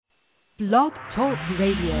Blog Talk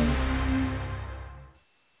Radio.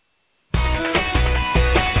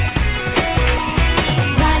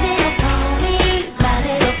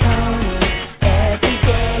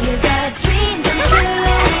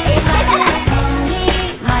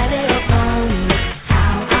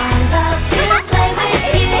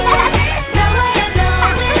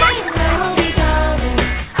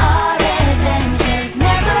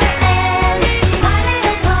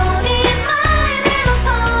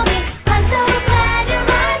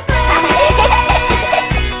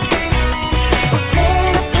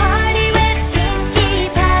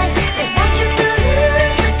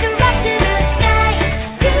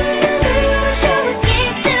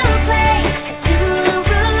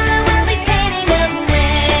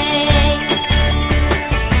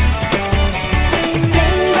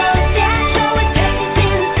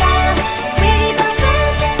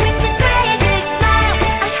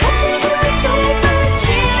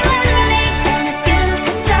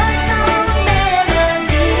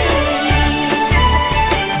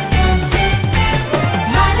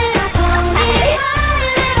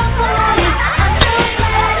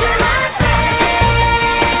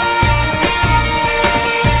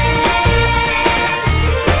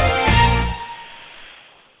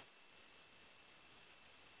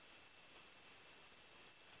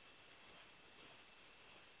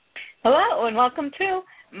 Hello and welcome to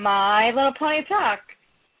My Little Pony Talk.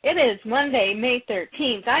 It is Monday, May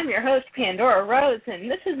 13th. I'm your host, Pandora Rose, and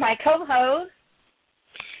this is my co-host,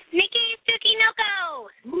 Nikki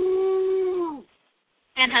Tsukinoko! Woo!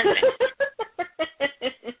 And husband.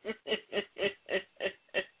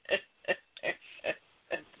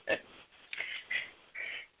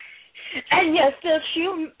 And yes, those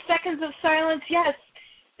few seconds of silence, yes,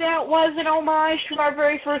 that was an homage to our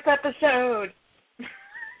very first episode.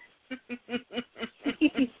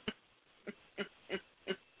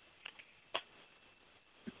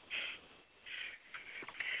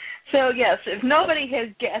 So yes, if nobody has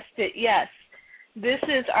guessed it, yes, this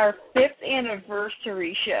is our 5th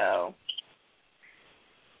anniversary show.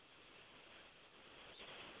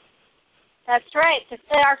 That's right.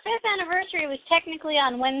 Our 5th anniversary was technically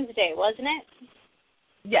on Wednesday, wasn't it?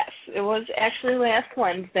 Yes, it was actually last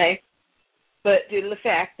Wednesday, but due to the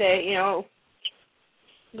fact that,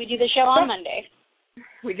 we do the show on Monday.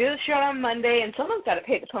 We do the show on Monday, and someone's got to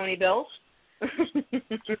pay the pony bills.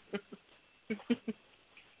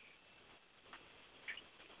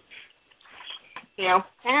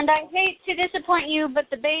 And I hate to disappoint you, but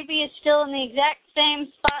the baby is still in the exact same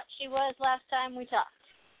spot she was last time we talked.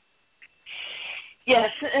 Yes,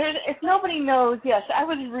 if nobody knows, yes, I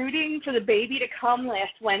was rooting for the baby to come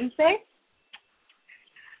last Wednesday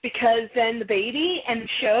because then the baby and the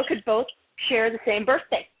show could both share the same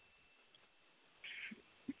birthday.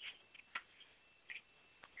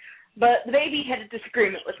 But the baby had a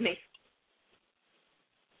disagreement with me.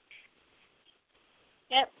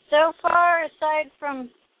 Yep, so far, aside from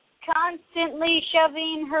constantly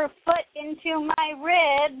shoving her foot into my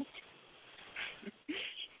ribs,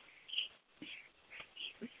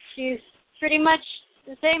 she's pretty much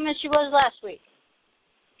the same as she was last week.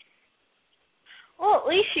 Well, at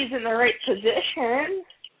least she's in the right position.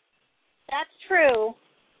 That's true.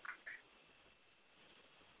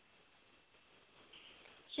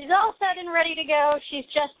 She's all set and ready to go. She's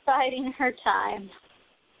just biding her time.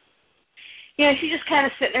 Yeah, she's just kind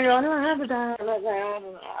of sitting there going,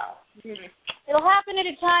 It'll happen at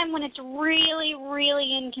a time when it's really,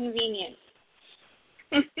 really inconvenient.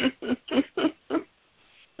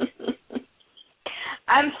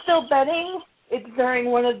 I'm still betting it's during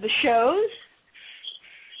one of the shows.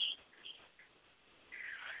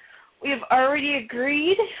 We have already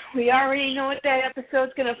agreed. We already know what that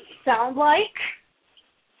episode's going to sound like.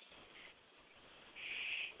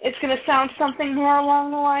 It's going to sound something more along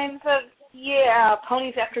the lines of,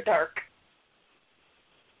 Ponies After Dark.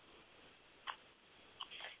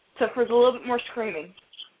 Except for a little bit more screaming.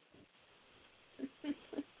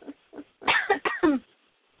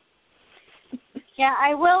 Yeah,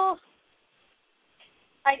 I will.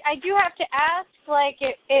 I do have to ask,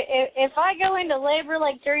 if I go into labor,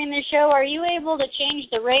 during the show, are you able to change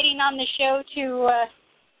the rating on the show to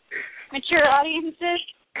mature audiences?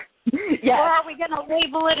 Yes. Or are we going to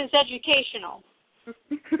label it as educational?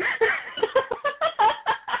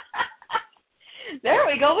 There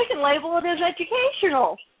we go. We can label it as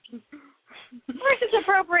educational. This is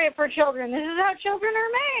appropriate for children. This is how children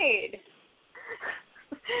are made.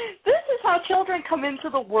 This is how children come into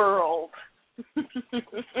the world.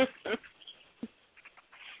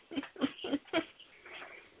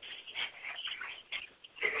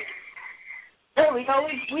 There we go.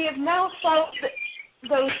 We have now solved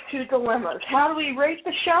those two dilemmas. How do we rate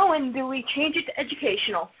the show, and do we change it to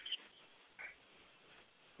educational?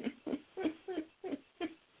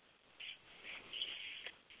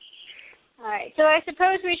 All right, so I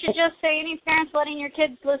suppose we should just say any parents letting your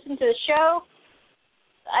kids listen to the show,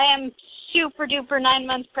 I am super duper 9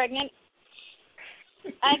 months pregnant.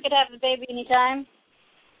 I could have a baby anytime.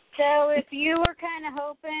 So if you were kind of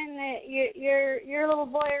hoping that your little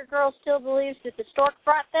boy or girl still believes that the stork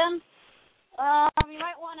brought them, you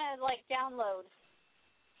might want to download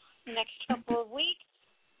the next couple of weeks.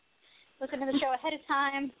 Listen to the show ahead of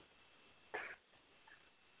time.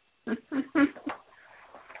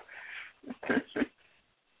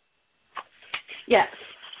 Yes.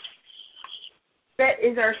 That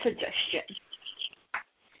is our suggestion.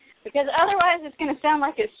 Because otherwise it's going to sound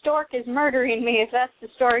like a stork is murdering me if that's the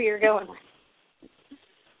story you're going with.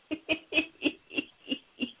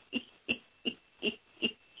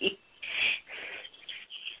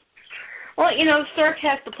 Well, stork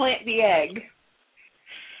has to plant the egg.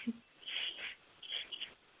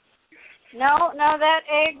 No, that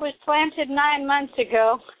egg was planted 9 months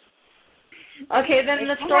ago. Okay, then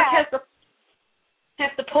the stork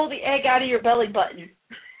has to pull the egg out of your belly button.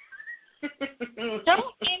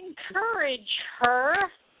 Don't encourage her.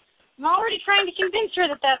 I'm already trying to convince her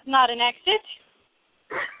that that's not an exit.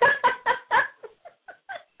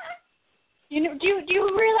 Do you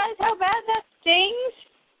realize how bad that stings?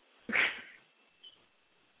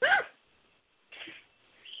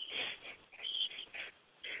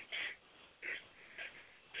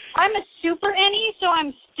 I'm a super innie, so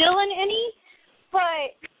I'm still an innie,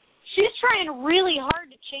 but she's trying really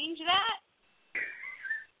hard to change that.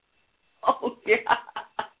 Oh, yeah.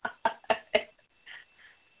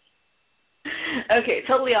 Okay,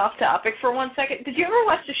 totally off topic for 1 second. Did you ever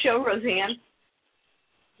watch the show Roseanne?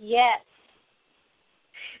 Yes.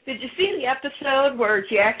 Did you see the episode where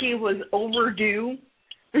Jackie was overdue?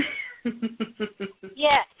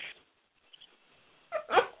 Yes.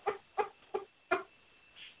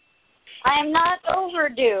 I am not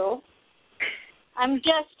overdue. I'm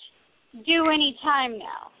just due any time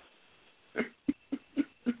now.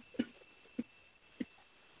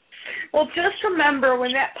 Well, just remember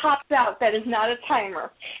when that pops out, that is not a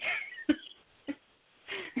timer.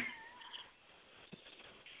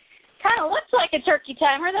 Kind of looks like a turkey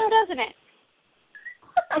timer, though, doesn't it?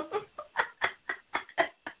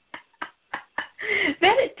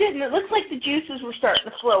 That it didn't. It looks like the juices were starting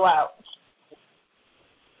to flow out.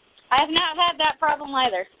 I have not had that problem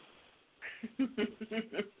either.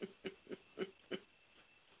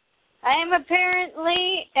 I am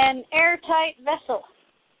apparently an airtight vessel.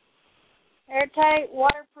 Airtight,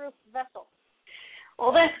 waterproof vessel.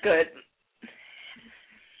 Well, that's good.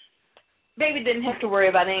 Baby didn't have to worry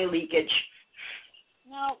about any leakage.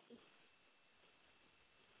 No.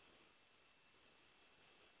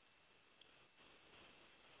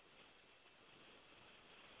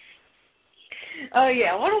 Oh,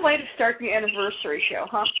 yeah. What a way to start the anniversary show,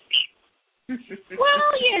 huh?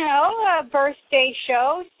 Well, a birthday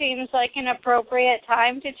show seems like an appropriate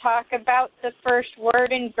time to talk about the first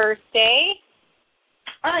word in birthday.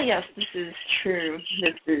 Ah, yes, this is true.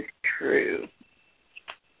 This is true.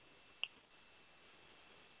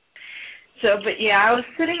 So, but yeah, I was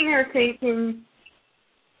sitting there thinking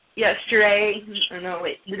yesterday,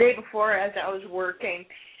 the day before as I was working,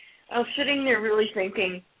 I was sitting there really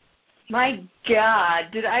thinking, my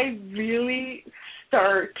God, did I really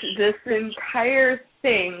start this entire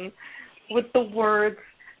thing with the words,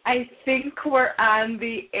 I think we're on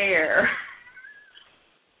the air?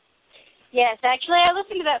 Yes, actually, I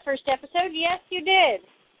listened to that first episode. Yes, you did.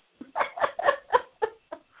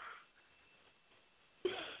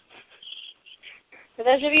 For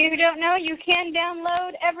those of you who don't know, you can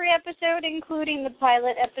download every episode, including the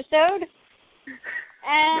pilot episode.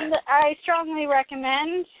 And I strongly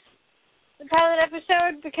recommend the pilot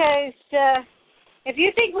episode because if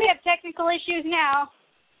you think we have technical issues now,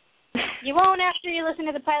 you won't after you listen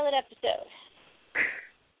to the pilot episode.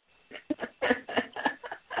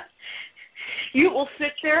 You will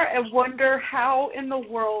sit there and wonder how in the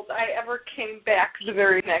world I ever came back the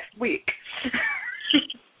very next week.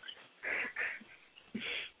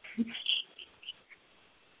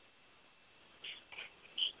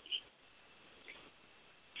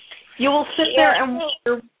 You will sit there and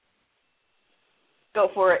wonder. Go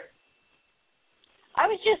for it. I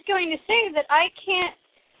was just going to say that I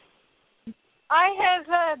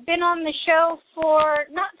have been on the show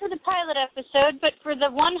not for the pilot episode, but for the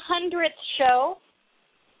 100th show.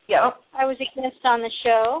 Yep. I was a guest on the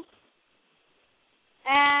show.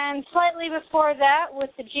 And slightly before that with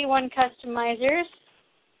the G1 Customizers.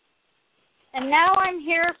 And now I'm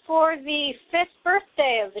here for the 5th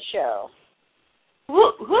birthday of the show.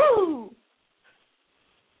 Woo-hoo!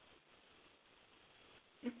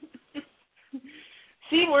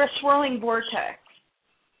 See, we're a swirling vortex.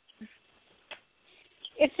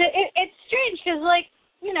 It's strange because, like,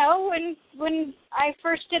 you know, when I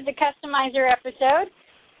first did the customizer episode,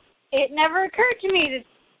 it never occurred to me that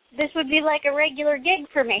this would be like a regular gig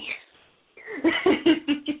for me.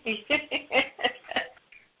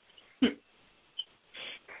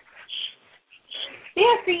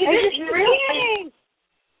 Yeah, so you didn't realize.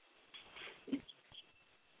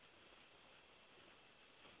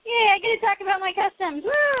 Yeah, I get to talk about my customs.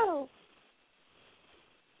 Woo!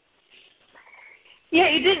 Yeah,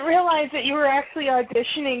 you didn't realize that you were actually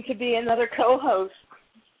auditioning to be another co-host.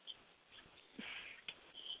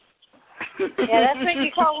 Yeah, that's what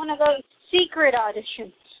you call one of those secret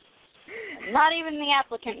auditions. Not even the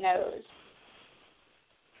applicant knows.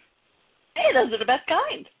 Hey, those are the best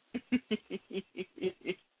kind.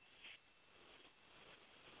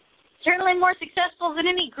 Certainly more successful than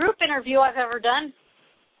any group interview I've ever done.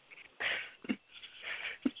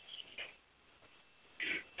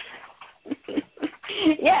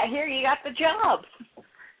 Yeah, here you got the job.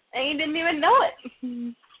 And you didn't even know it.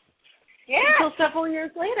 Yeah. Until several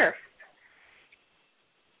years later.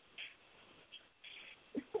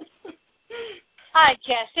 I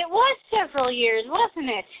guess it was several years, wasn't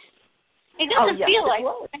it? It doesn't feel like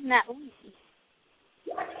it's been that long.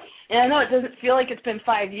 And I know it doesn't feel like it's been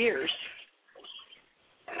 5 years.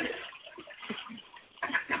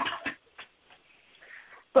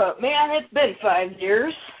 But man, it's been 5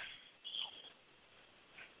 years.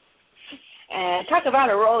 And talk about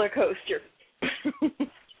a roller coaster.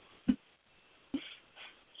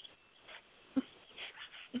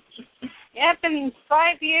 Yep, in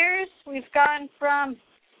 5 years, we've gone from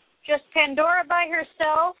just Pandora by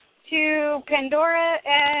herself to Pandora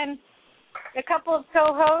and a couple of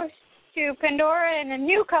co-hosts to Pandora and a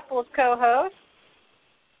new couple of co-hosts.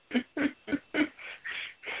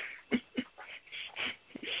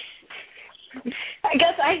 I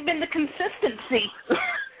guess I've been the consistency.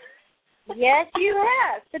 Yes, you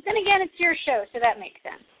have. But then again, it's your show, so that makes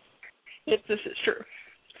sense. Yes, this is true.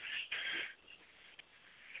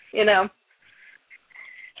 You know,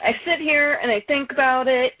 I sit here and I think about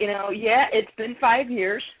it, you know, yeah, it's been 5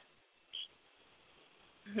 years.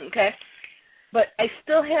 Okay. But I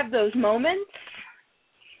still have those moments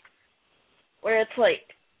where it's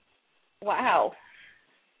like, wow,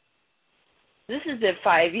 this has been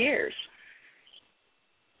 5 years.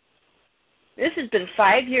 This has been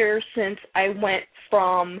 5 years since I went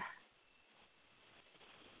from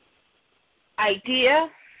idea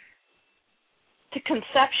to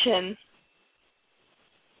conception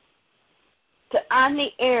to on the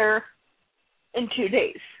air in 2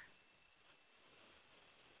 days.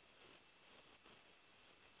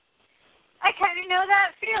 I kind of know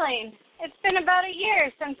that feeling. It's been about a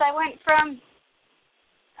year since I went from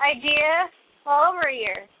idea, well, over a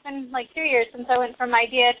year. It's been like 2 years since I went from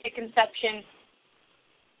idea to conception.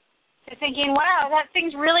 To thinking, wow, that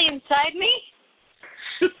thing's really inside me?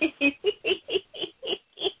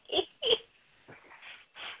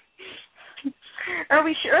 Are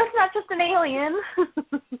we sure it's not just an alien?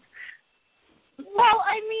 Well,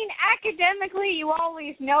 I mean, academically, you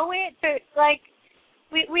always know it, but, like,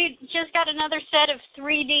 we just got another set of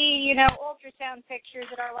 3D, you know, ultrasound pictures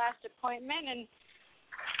at our last appointment, and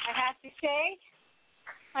I have to say,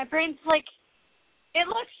 my brain's like, it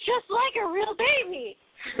looks just like a real baby.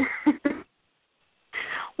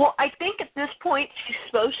 Well, I think at this point she's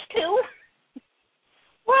supposed to.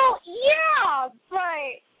 Well, yeah,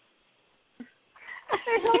 but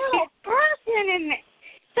there's a little person in it.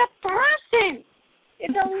 It's a person.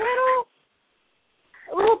 It's a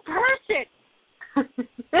little person.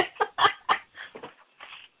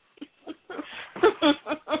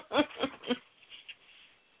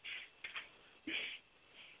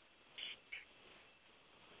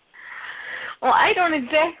 Well, I don't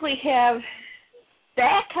exactly have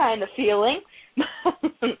that kind of feeling.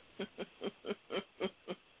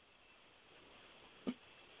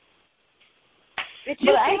 It's but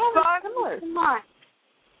just I have similar. Come on.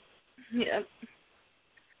 Yeah.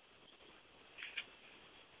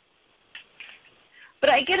 But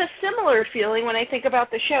I get a similar feeling when I think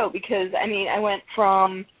about the show because, I mean, I went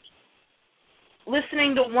from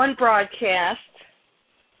listening to one broadcast,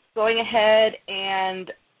 going ahead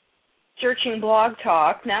and searching Blog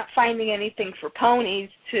Talk, not finding anything for ponies,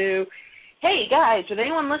 to, hey, guys, did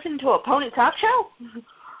anyone listen to a pony talk show?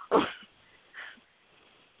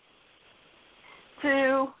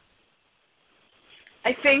 To,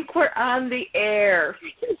 I think we're on the air.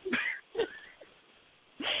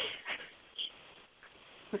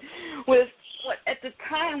 with what at the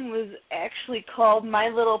time was actually called My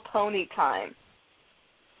Little Pony Time.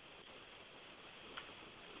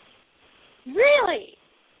 Really?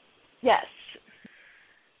 Yes.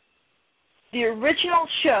 The original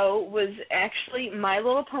show was actually My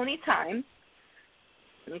Little Pony Time.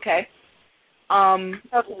 Okay.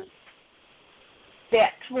 Okay.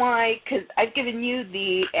 That's why, because I've given you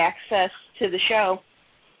the access to the show,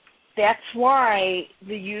 that's why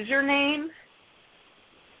the username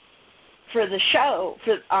for the show,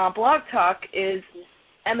 for Blog Talk, is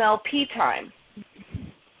MLP Time.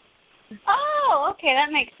 Oh, okay,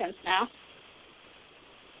 that makes sense now.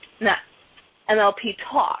 Not MLP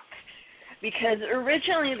Talk. Because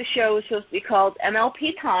originally the show was supposed to be called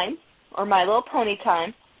MLP Time, or My Little Pony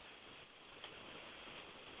Time.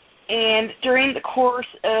 And during the course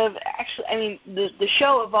of, the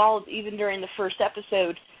show evolved even during the first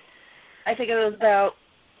episode. I think it was about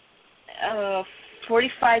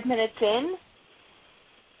 45 minutes in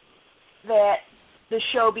that the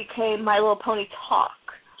show became My Little Pony Talk.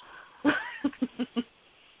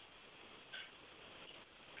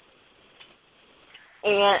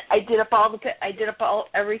 And I did up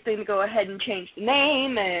everything to go ahead and change the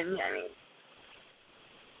name, and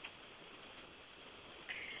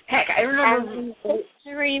heck, I remember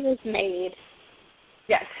history was made.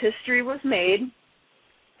 Yes, history was made.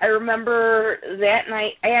 I remember that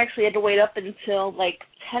night I actually had to wait up until like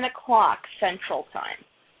 10 o'clock Central Time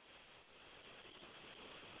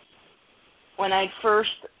when I first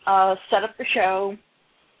set up the show.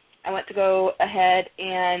 I went to go ahead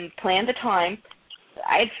and plan the time.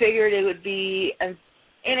 I had figured it would be an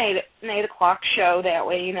 8 o'clock show. That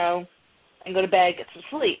way, I can go to bed, get some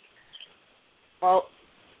sleep. Well,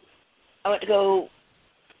 I went to go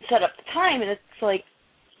set up the time, and it's like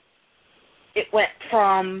it went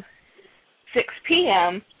from 6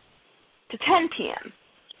 p.m. to 10 p.m.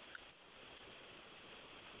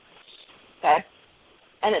 Okay?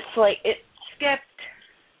 And it's like it skipped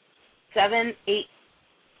 7, 8,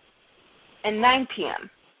 and 9 p.m.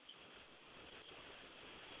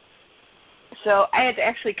 So I had to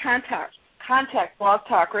actually contact Blog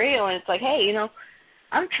Talk Radio, and it's like, hey,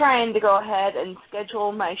 I'm trying to go ahead and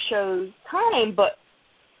schedule my show's time, but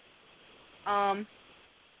I'm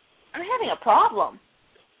having a problem.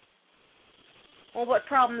 Well, what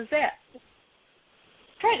problem is that? I'm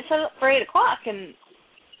trying to set it up for 8 o'clock, and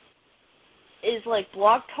is, like,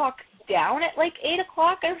 Blog Talk down at, like, 8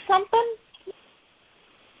 o'clock or something?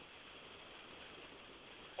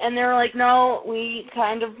 And they're like, no, we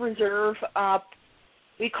kind of reserve,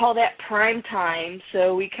 we call that prime time,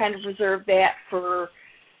 so we kind of reserve that for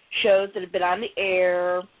shows that have been on the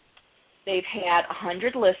air. They've had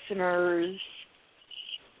 100 listeners.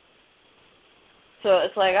 So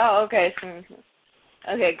it's like, oh, okay.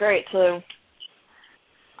 Okay, great. So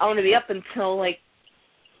I want to be up until, like,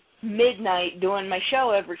 midnight doing my show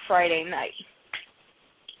every Friday night.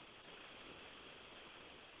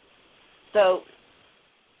 So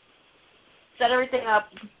set everything up,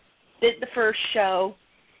 did the first show,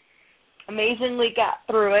 amazingly got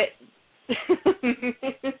through it.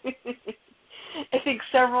 I think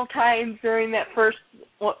several times during that first,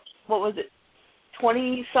 what was it,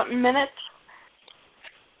 20-something minutes,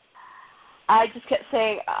 I just kept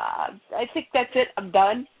saying, I think that's it, I'm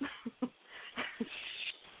done.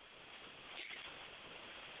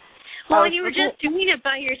 Well, you were just doing it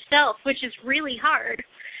by yourself, which is really hard.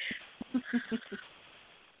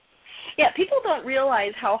 Yeah, people don't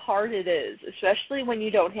realize how hard it is, especially when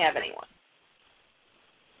you don't have anyone.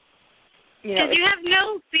 Because you have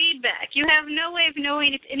no feedback. You have no way of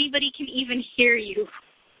knowing if anybody can even hear you.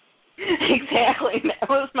 Exactly. That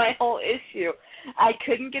was my whole issue. I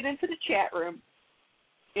couldn't get into the chat room.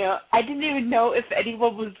 I didn't even know if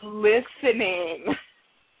anyone was listening.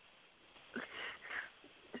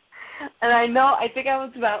 And I think I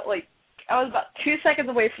was about 2 seconds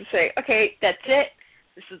away from saying, okay, that's it.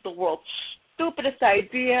 This is the world's stupidest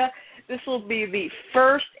idea. This will be the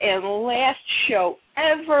first and last show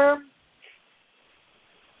ever.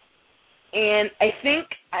 And I think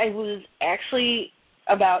I was actually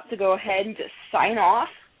about to go ahead and just sign off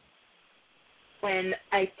when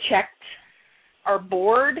I checked our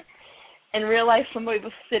board and realized somebody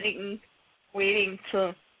was sitting, waiting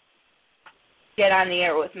to get on the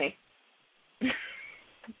air with me.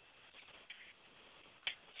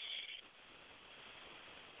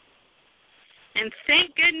 And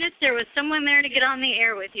thank goodness there was someone there to get on the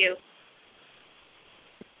air with you.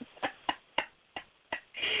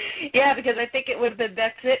 Yeah, because I think it would have been,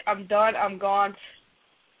 that's it, I'm done, I'm gone.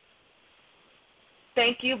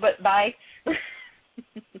 Thank you, but bye.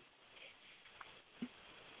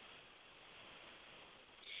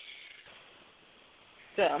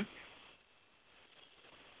 So,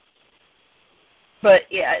 but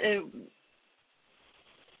yeah,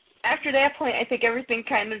 after that point, I think everything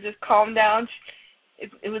kind of just calmed down.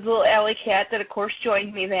 It was a little alley cat that, of course,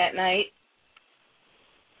 joined me that night.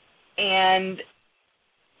 And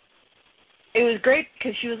it was great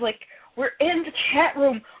because she was like, "We're in the chat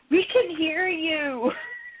room. We can hear you."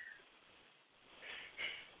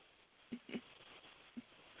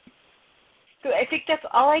 So I think that's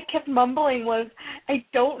all I kept mumbling was, "I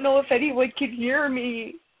don't know if anyone can hear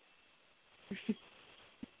me."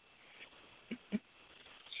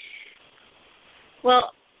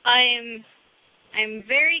 Well, I'm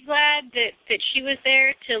very glad that she was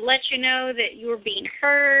there to let you know that you were being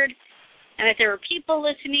heard and that there were people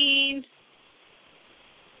listening.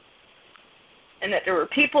 And that there were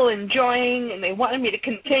people enjoying and they wanted me to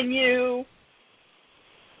continue.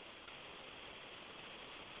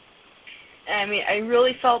 I mean, I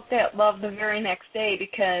really felt that love the very next day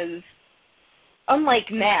because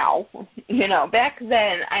unlike now, back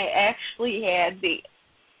then I actually had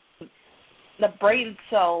the brain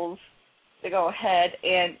cells to go ahead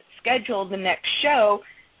and schedule the next show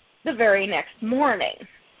the very next morning.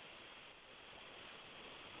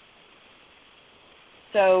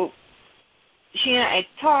 So she and I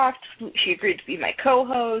talked. She agreed to be my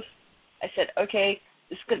co-host. I said, okay,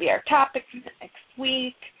 this is going to be our topic for the next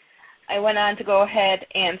week. I went on to go ahead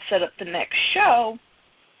and set up the next show.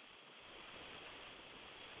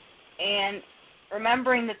 And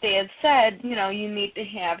remembering that they had said, you need to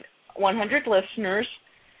have 100 listeners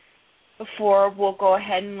before we'll go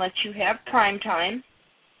ahead and let you have prime time.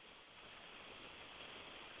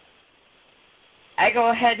 I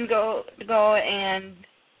go ahead and go and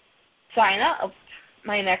sign up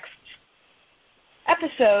my next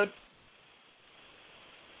episode,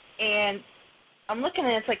 and I'm looking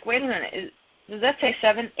at it, it's like, wait a minute, does that say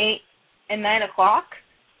 7, 8, and 9 o'clock?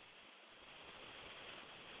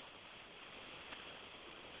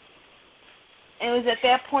 And it was at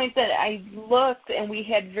that point that I looked, and we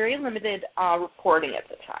had very limited recording at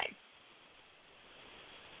the time.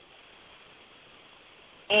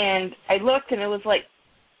 And I looked, and it was like,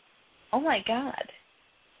 oh my God.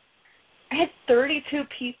 I had 32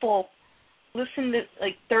 people listen to,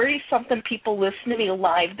 30-something people listen to me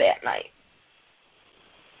live that night.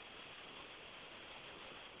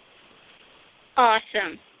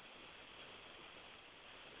 Awesome.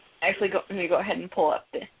 Actually, let me go ahead and pull up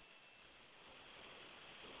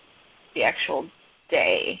the actual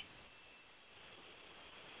day.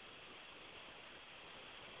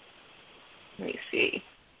 Let me see.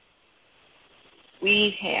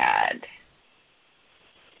 We had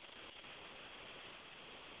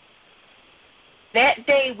that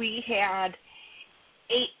day we had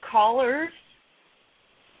 8 callers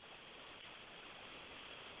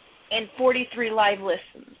and 43 live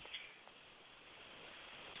listens.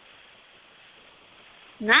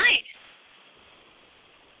 Nice.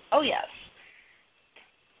 Oh, yes.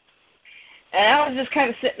 And I was just kind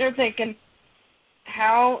of sitting there thinking,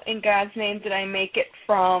 how in God's name did I make it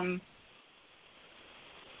from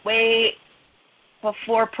way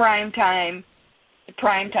before prime time to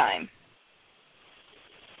prime time?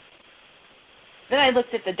 Then I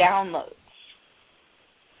looked at the downloads.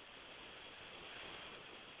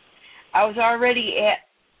 I was already at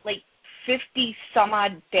 50 some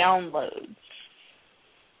odd downloads.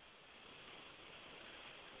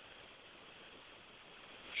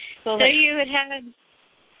 So you had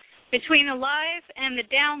between the live and the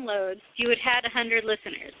downloads, you had 100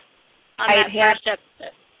 listeners on that first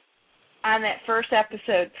episode. On that first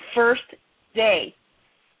episode, first day.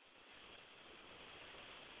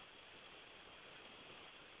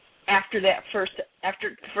 After first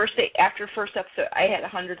episode, I had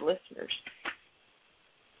 100 listeners.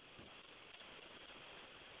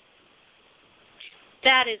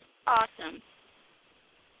 That is awesome.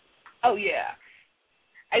 Oh, yeah.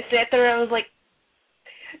 I sat there and I was like,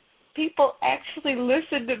 people actually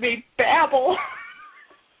listen to me babble.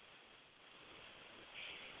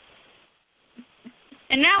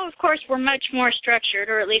 And now, of course, we're much more structured,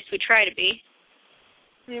 or at least we try to be.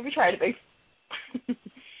 Yeah, we try to be.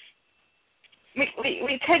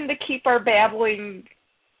 We tend to keep our babbling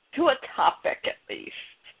to a topic, at least.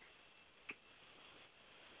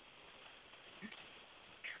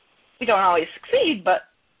 We don't always succeed, but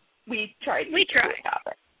we try to keep to a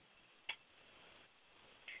topic.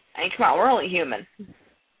 I mean, come on, we're only human.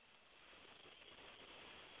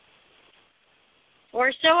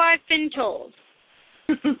 Or so I've been told.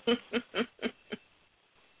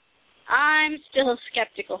 I'm still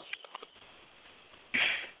skeptical.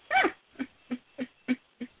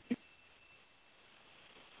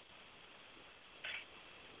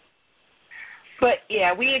 But,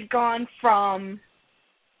 yeah, we had gone from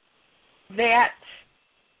that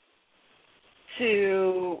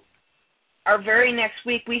to our very next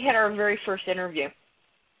week, we had our very first interview.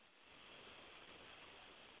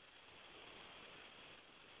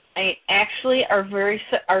 Actually, our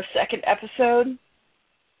second episode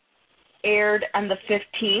aired on the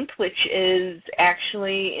 15th, which is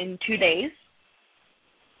actually in 2 days.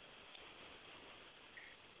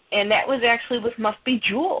 And that was actually with Must Be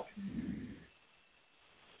Jewel.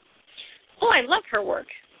 Oh, I love her work.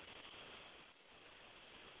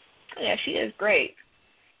 Yeah, she is great.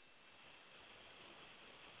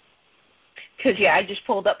 Because, yeah, I just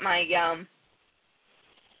pulled up my,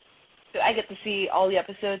 I get to see all the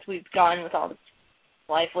episodes we've gone with all the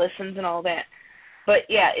live listens and all that. But,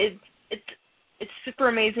 yeah, it's super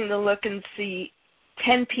amazing to look and see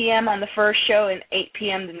 10 p.m. on the first show and 8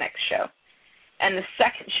 p.m. the next show. And the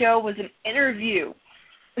second show was an interview.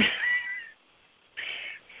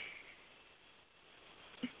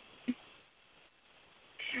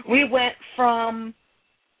 We went from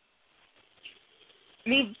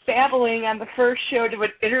me babbling on the first show to an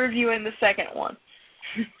interview in the second one.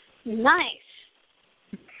 Nice.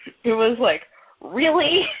 It was like,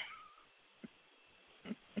 really?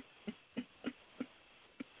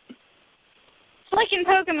 It's like in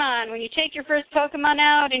Pokemon, when you take your first Pokemon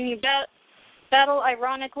out and you battle,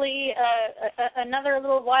 ironically, another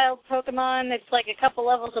little wild Pokemon that's like a couple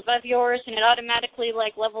levels above yours, and it automatically,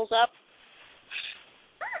 like, levels up.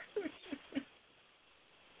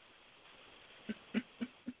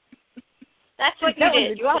 That's what you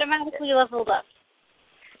did. You automatically leveled up.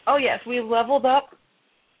 Oh, yes, we leveled up.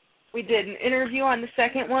 We did an interview on the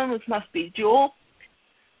second one, which Must Be Jewel.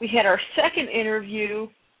 We had our second interview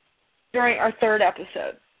during our third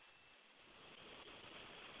episode.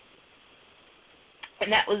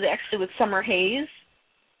 And that was actually with Summer Hayes.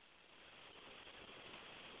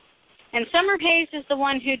 And Summer Hayes is the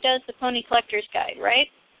one who does the Pony Collector's Guide, right?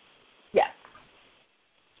 Yes.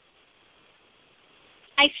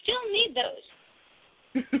 I still need those.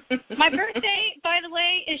 My birthday, by the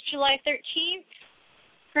way, is July 13th.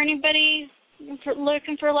 For anybody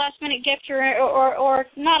looking for a last-minute gift or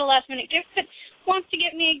not a last-minute gift, but wants to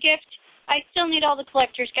get me a gift, I still need all the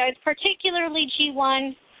collector's guides, particularly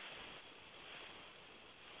G1.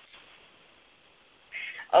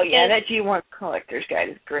 Oh, yeah, that G1 collector's guide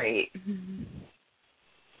is great.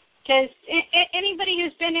 Because anybody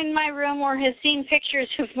who's been in my room or has seen pictures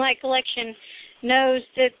of my collection knows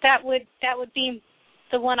that would be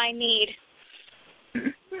the one I need.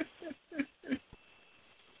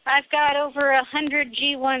 I've got over 100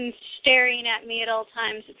 G1s staring at me at all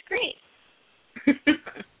times. It's great.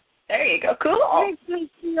 There you go. Cool. It makes me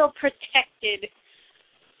feel protected.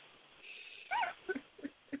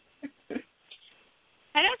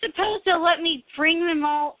 I don't suppose they'll let me bring them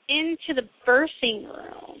all into the birthing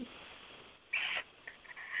room.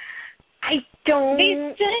 I don't...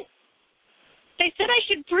 They said I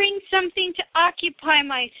should bring something to occupy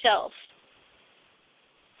myself.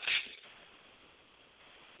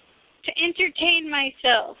 To entertain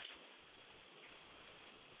myself.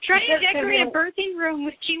 Trying to decorate a birthing room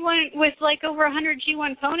with G1 with like over 100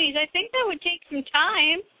 G1 ponies, I think that would take some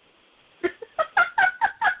time.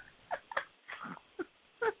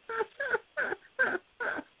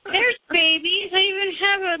 There's babies. I even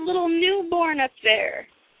have a little newborn up there.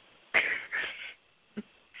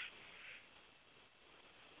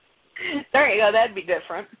 There you go. That'd be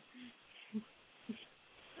different.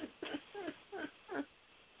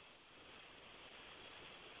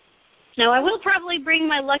 No, I will probably bring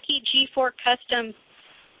my lucky G4 custom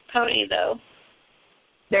pony, though.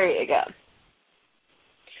 There you go.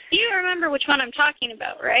 You remember which one I'm talking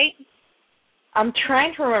about, right? I'm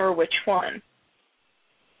trying to remember which one.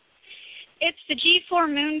 It's the G4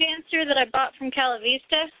 Moon Dancer that I bought from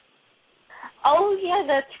Calavista. Oh, yeah,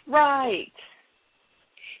 that's right.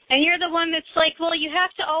 And you're the one that's like, well, you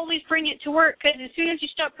have to always bring it to work, because as soon as you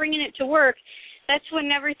stop bringing it to work, that's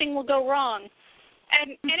when everything will go wrong.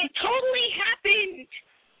 And it totally happened.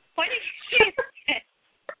 Why did you say that?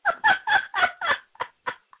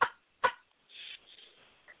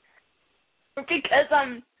 Because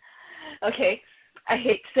okay, I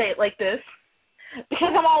hate to say it like this,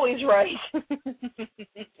 because I'm always right.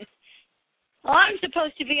 Well, I'm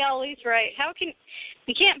supposed to be always right.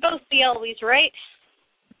 We can't both be always right.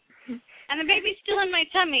 And the baby's still in my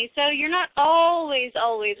tummy, so you're not always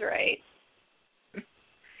right.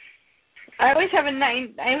 I always have a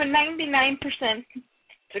 99%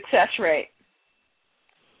 success rate.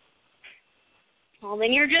 Well,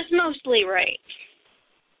 then you're just mostly right.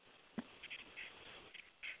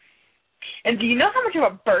 And do you know how much of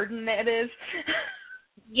a burden that is?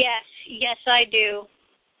 Yes, I do.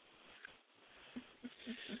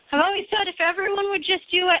 I've always thought if everyone would just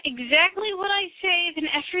do exactly what I say, then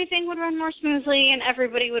everything would run more smoothly and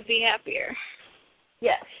everybody would be happier.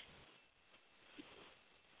 Yes.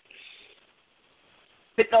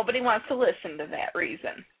 But nobody wants to listen to that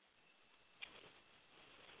reason.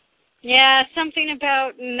 Yeah, something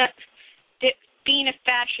about being a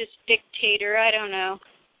fascist dictator, I don't know.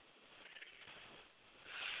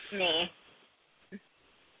 Nah.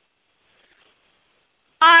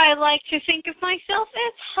 I like to think of myself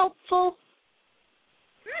as helpful.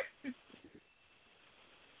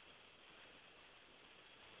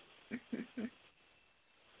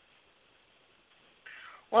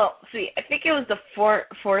 Well, see, I think it was the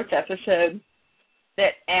fourth episode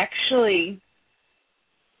that actually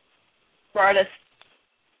brought us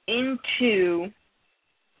into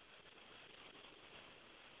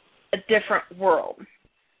a different world.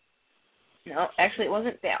 No, actually, it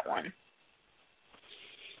wasn't that one. I'm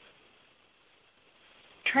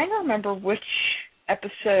trying to remember which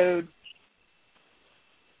episode.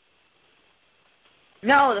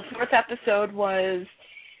 No, the fourth episode was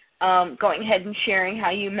going ahead and sharing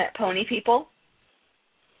how you met pony people.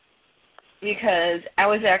 Because I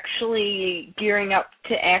was actually gearing up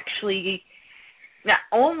to actually, not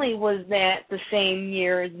only was that the same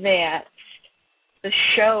year that the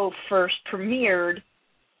show first premiered,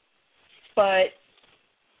 but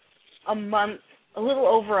a little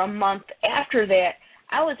over a month after that,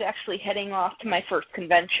 I was actually heading off to my first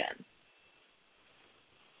convention.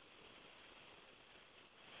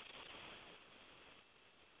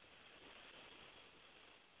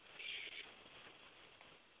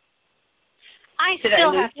 I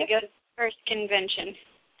still have to go to the first convention.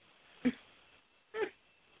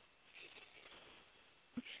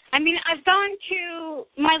 I mean, I've gone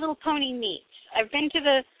to My Little Pony meets. I've been to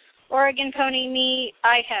the Oregon Pony meet.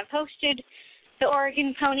 I have hosted the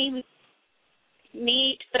Oregon Pony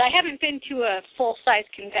meet, but I haven't been to a full-size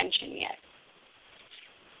convention yet.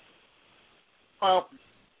 Well.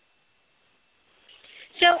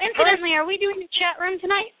 So, incidentally, are we doing the chat room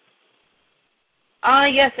tonight?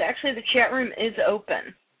 Yes, actually the chat room is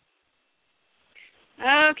open.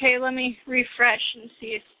 Okay, let me refresh and see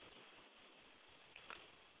if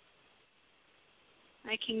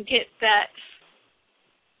I can get that.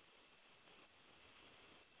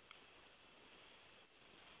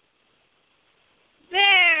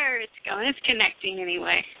 There, it's going. It's connecting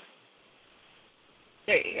anyway.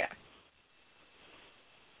 There you go.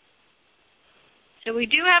 So we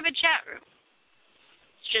do have a chat room.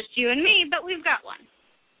 Just you and me, but we've got one.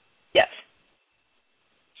 Yes.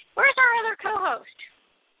 Where's our other co-host?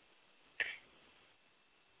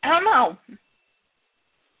 I don't know.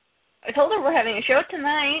 I told her we're having a show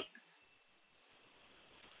tonight.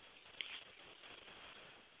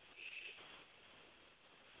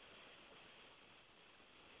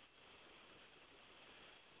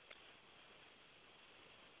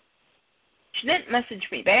 She didn't message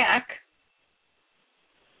me back.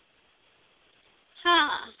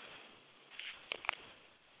 Huh.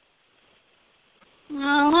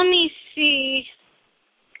 Well, let me see.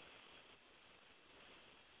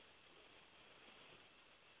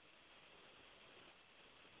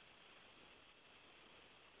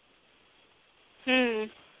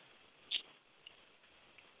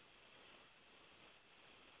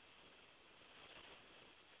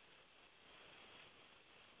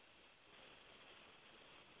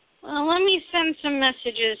 Well, let me send some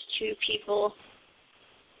messages to people.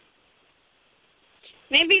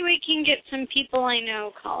 Maybe we can get some people I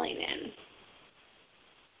know calling in.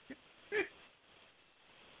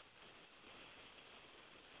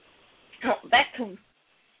 Oh, back to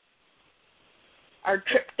our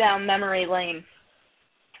trip down memory lane.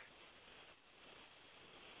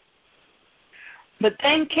 But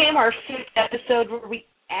then came our fifth episode where we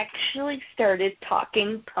actually started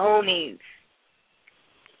talking ponies.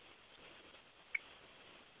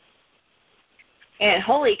 And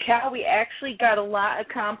holy cow, we actually got a lot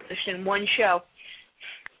accomplished in one show.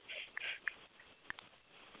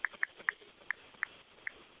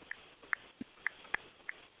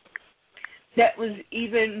 That was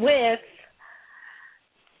even with,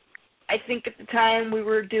 I think at the time we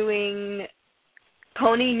were doing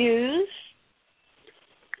pony news,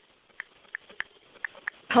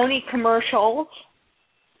 pony commercials,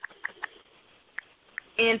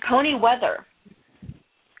 and pony weather.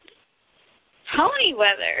 Pony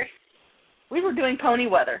weather? We were doing pony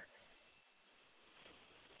weather.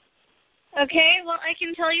 Okay, well, I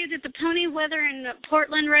can tell you that the pony weather in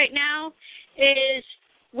Portland right now is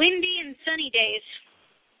windy and sunny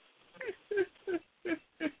days.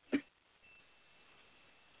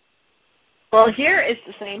 Well, here it's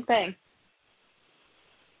the same thing.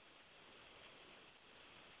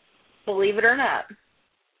 Believe it or not.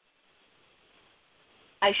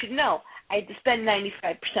 I should know. I had to spend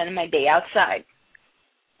 95% of my day outside.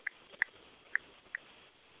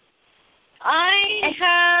 I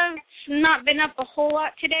have not been up a whole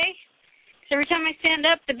lot today. So every time I stand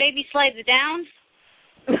up, the baby slides down.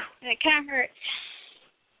 And it kind of hurts.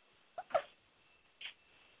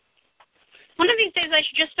 One of these days I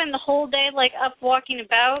should just spend the whole day, like, up walking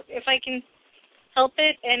about, if I can help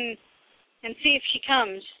it, and see if she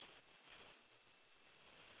comes.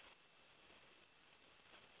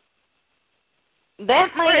 That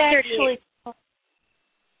actually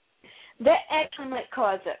might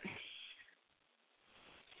cause it.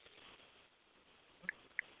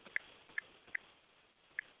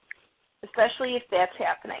 Especially if that's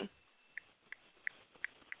happening.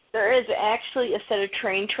 There is actually a set of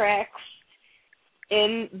train tracks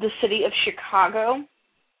in the city of Chicago,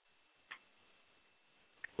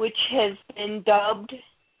 which has been dubbed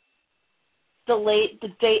Delayed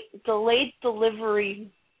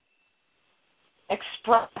Delivery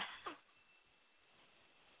Express.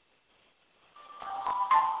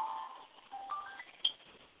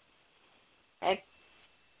 And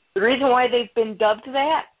the reason why they've been dubbed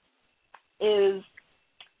that is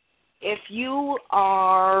if you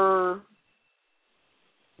are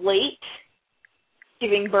late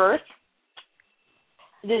giving birth,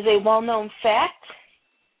 it is a well-known fact,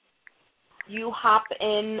 you hop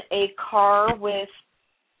in a car with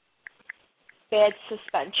bad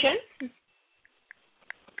suspension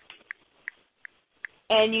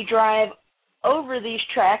and you drive over these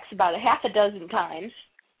tracks about a half a dozen times.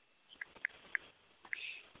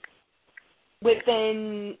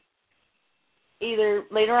 Within either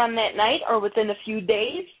later on that night or within a few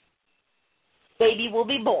days, baby will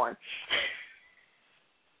be born.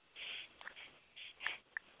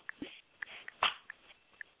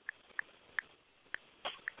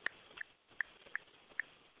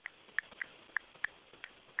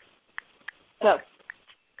 So,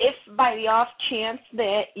 if by the off chance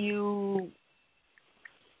that you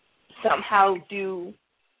somehow do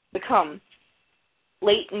become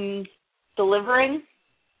late in delivering,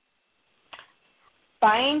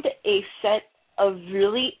 find a set of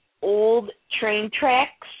really old train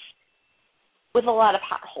tracks with a lot of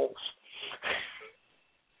potholes.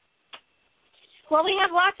 Well, we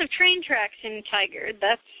have lots of train tracks in Tiger.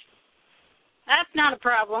 That's not a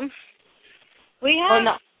problem. We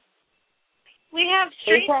have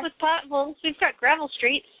streets with potholes. We've got gravel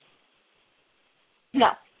streets. No,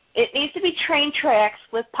 it needs to be train tracks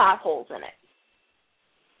with potholes in it.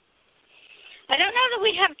 I don't know that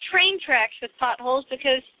we have train tracks with potholes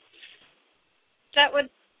because that would...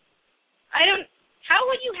 How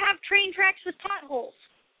would you have train tracks with potholes?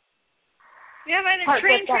 You have either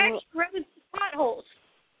train tracks or roads with potholes.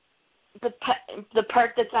 The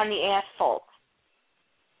part that's on the asphalt.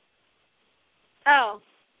 Oh.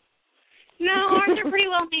 No, ours are pretty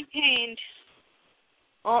well maintained.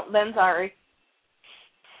 Oh, then sorry.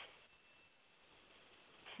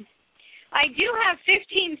 I do have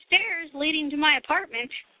 15 stairs leading to my apartment.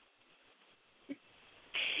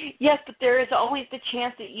 Yes, but there is always the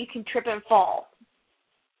chance that you can trip and fall.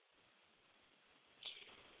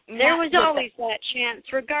 There was always that chance,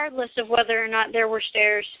 regardless of whether or not there were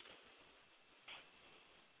stairs.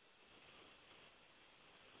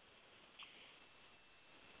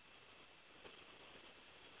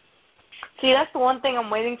 See, that's the one thing I'm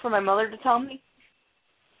waiting for my mother to tell me.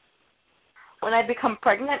 When I become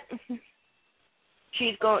pregnant, she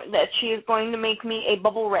is going to make me a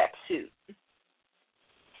bubble wrap suit.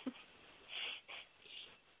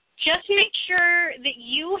 Just make sure that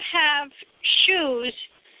you have shoes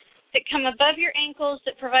that come above your ankles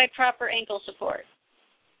that provide proper ankle support.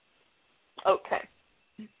 Okay.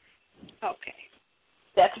 Okay.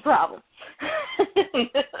 That's a problem.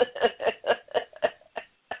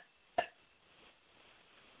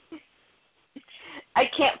 I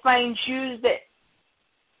can't find shoes that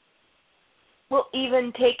will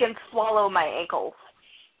even take and swallow my ankles.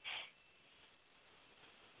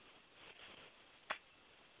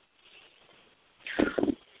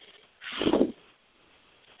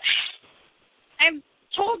 I've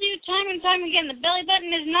told you time and time again, the belly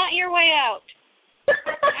button is not your way out.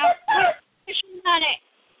 Now, quit pushing on it.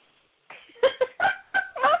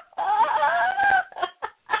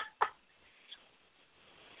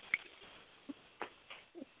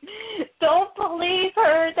 Don't believe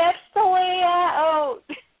her. That's the way out.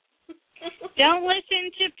 Don't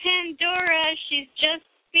listen to Pandora. She's just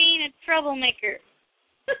being a troublemaker.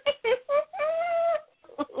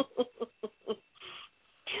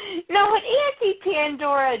 Now, would Auntie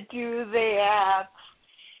Pandora do that?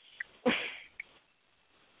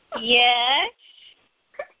 Yes.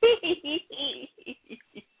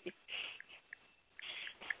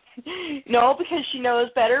 No, because she knows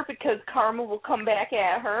better, because karma will come back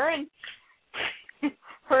at her, and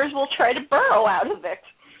hers will try to burrow out of it.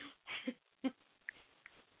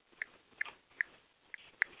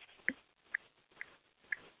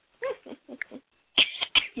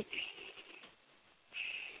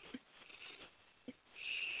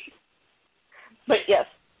 But yes,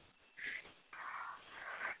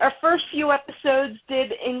 our first few episodes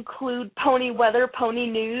did include pony weather, pony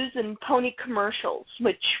news, and pony commercials,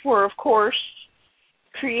 which were, of course,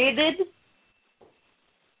 created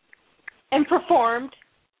and performed,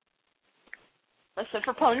 except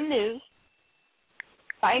for pony news,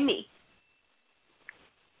 by me.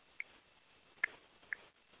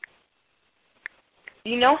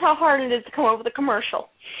 You know how hard it is to come up with a commercial.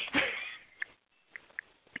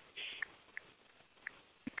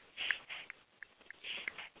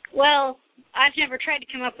 Well, I've never tried to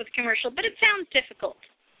come up with a commercial, but it sounds difficult.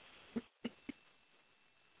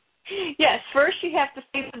 Yes, first you have to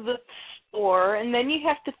think of the store, and then you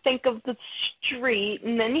have to think of the street,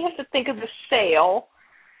 and then you have to think of the sale.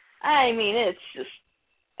 I mean, it's just,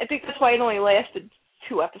 I think that's why it only lasted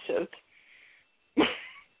 2 episodes.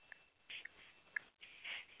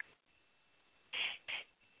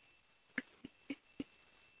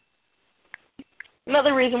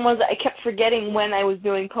 Another reason was that I kept forgetting when I was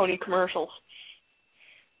doing pony commercials.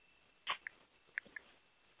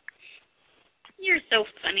 You're so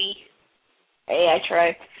funny. Hey, I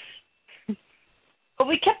try. But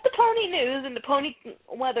we kept the pony news and the pony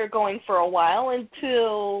weather going for a while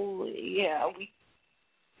until,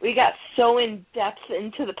 we got so in depth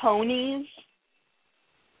into the ponies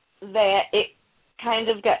that it kind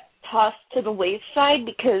of got tossed to the wayside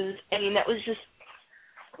because, that was just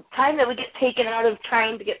time that would get taken out of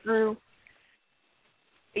trying to get through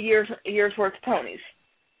a year's worth of ponies.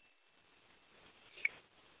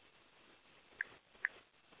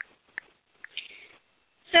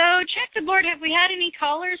 So, check the board. Have we had any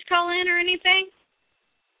callers call in or anything?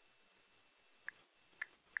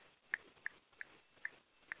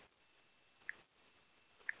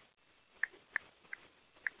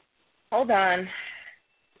 Hold on.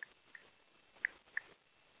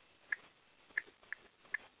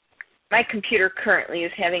 My computer currently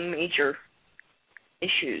is having major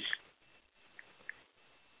issues.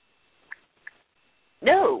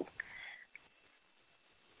 No.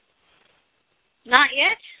 Not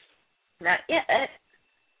yet? Not yet.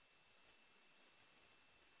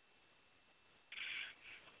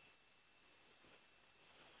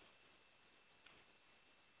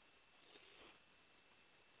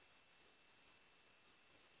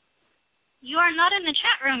 You are not in the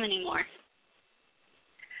chat room anymore.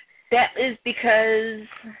 That is because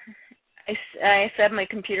I said my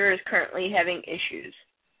computer is currently having issues.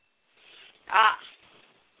 Ah.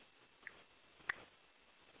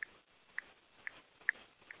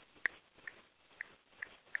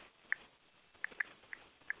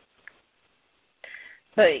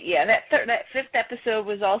 But yeah, that 5th episode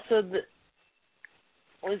was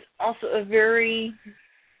also a very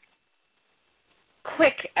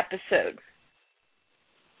quick episode.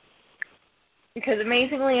 Because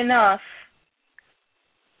amazingly enough,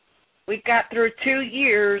 we got through 2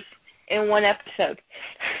 years in 1 episode.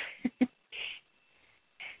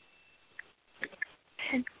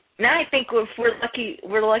 Now I think if we're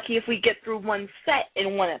lucky if we get through 1 set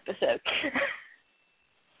in 1 episode.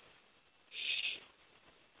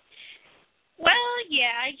 Well,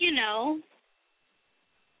 yeah,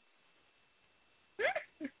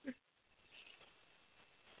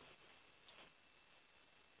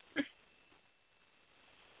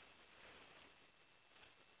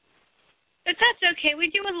 But that's okay. We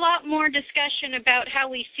do a lot more discussion about how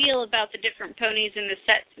we feel about the different ponies in the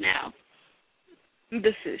sets now.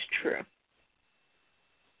 This is true.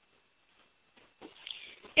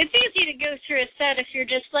 It's easy to go through a set if you're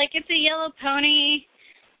just like, it's a yellow pony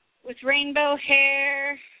with rainbow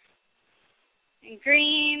hair and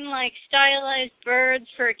green, like, stylized birds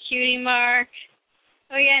for a cutie mark.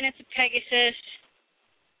 Oh, yeah, and it's a Pegasus.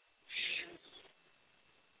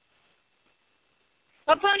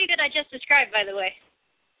 What pony did I just describe, by the way?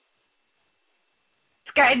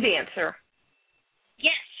 Sky Dancer.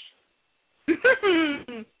 Yes.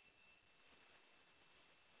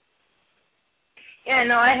 Yeah,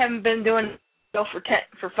 no, I haven't been doing it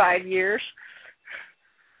for 5 years.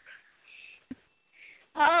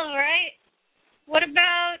 All right. What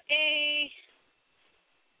about a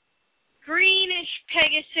greenish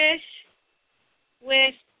Pegasus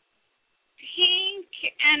with pink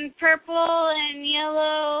and purple and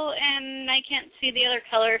yellow, and I can't see the other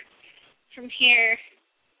color from here.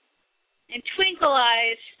 And twinkle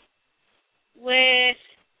eyes with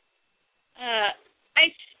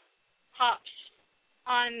ice pops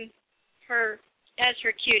on her as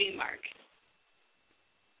her cutie mark.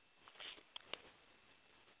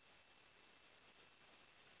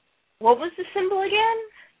 What was the symbol again?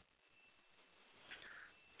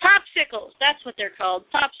 Popsicles. That's what they're called.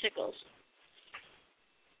 Popsicles.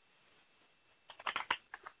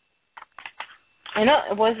 I know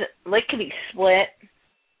it wasn't lickety split.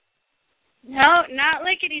 No, not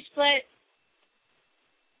lickety split.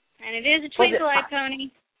 And it is a twinkle eye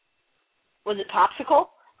pony. Was it Popsicle?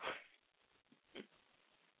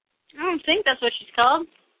 I don't think that's what she's called.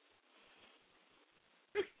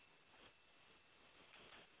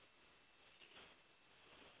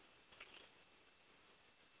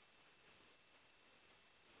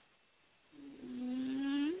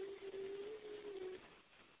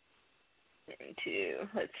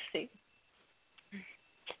 Let's see.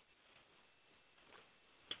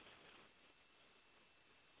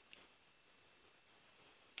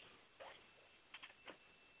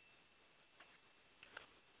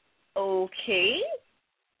 Okay.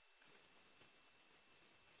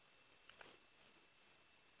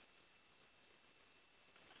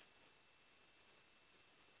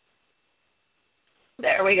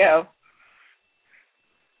 There we go.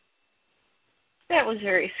 That was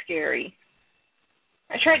very scary.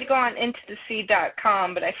 I tried to go on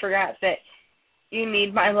intotheseed.com, but I forgot that you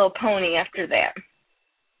need My Little Pony after that.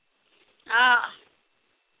 Ah.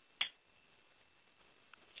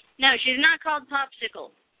 No, she's not called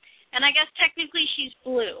Popsicle. And I guess technically she's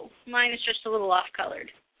blue. Mine is just a little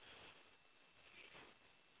off-colored.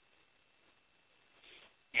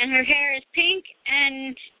 And her hair is pink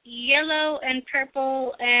and yellow and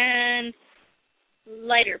purple and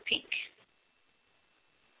lighter pink.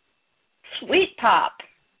 Sweet Pop.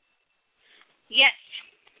 Yes.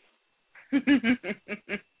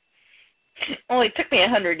 Only took me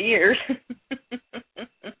 100 years.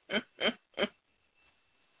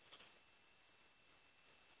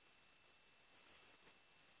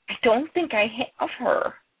 I don't think I have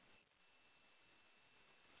her.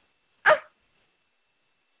 Oh.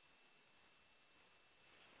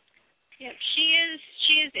 Yep,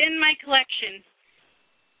 she is in my collection.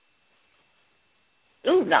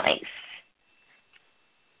 Ooh, nice.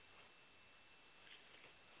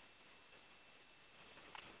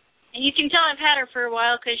 And you can tell I've had her for a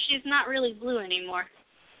while because she's not really blue anymore.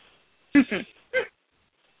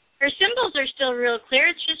 Her symbols are still real clear.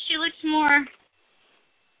 It's just she looks more,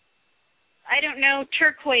 I don't know,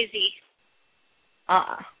 turquoisey.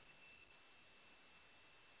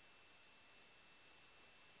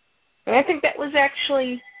 And I think that was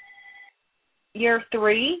actually year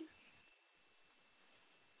 3.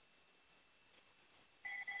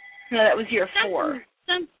 No, that was year 4.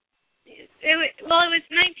 It was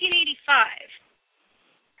 1985.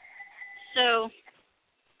 So,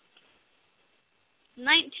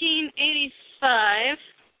 1985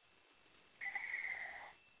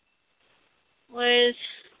 was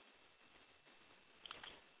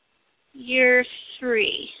year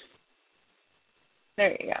 3.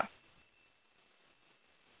 There you go.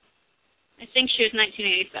 I think she was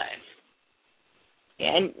 1985.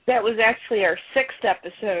 Yeah, and that was actually our 6th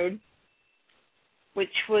episode,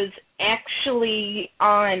 which was actually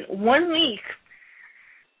on 1 week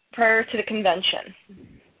prior to the convention.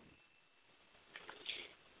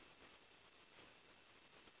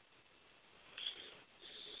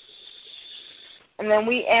 And then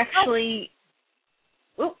we actually...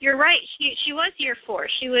 Oh, you're right. She was year 4.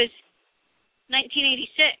 She was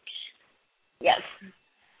 1986. Yes.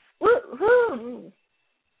 Woo-hoo!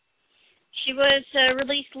 She was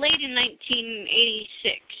released late in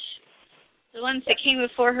 1986. The ones that came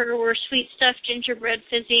before her were Sweet Stuff, Gingerbread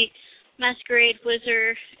Fizzy, Masquerade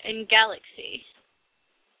Wizard, and Galaxy.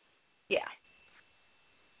 Yeah.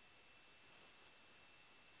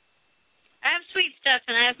 I have Sweet Stuff,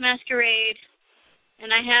 and I have Masquerade,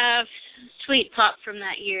 and I have Sweet Pop from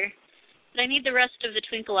that year. But I need the rest of the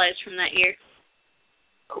Twinkle Eyes from that year.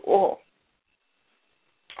 Cool.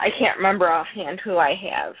 I can't remember offhand who I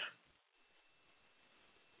have.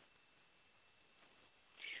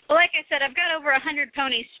 Well, like I said, I've got over 100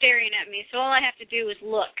 ponies staring at me, so all I have to do is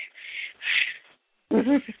look.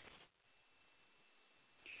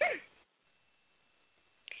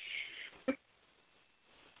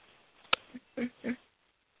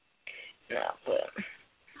 No, but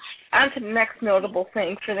on to the next notable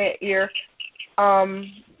thing for that year.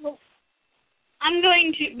 I'm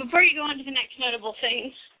going to, before you go on to the next notable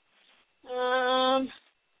things,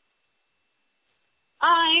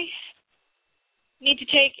 I need to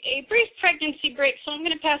take a brief pregnancy break, so I'm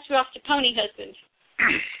going to pass you off to Pony Husband.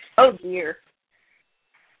 Oh, dear.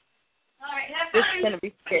 All right, have This fun. is going to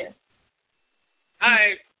be scary.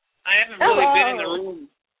 I haven't really been in the room.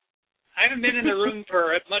 I haven't been in the room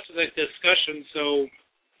for much of the discussion, so,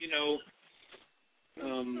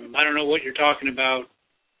 I don't know what you're talking about,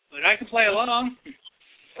 but I can play along.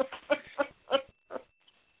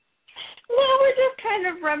 Well, we're just kind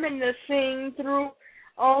of reminiscing through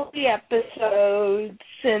all the episodes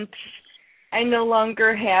since I no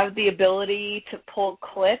longer have the ability to pull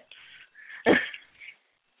clips.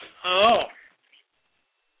 Oh.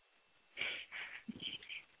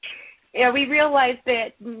 Yeah, we realized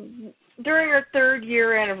that during our 3rd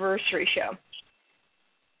year anniversary show,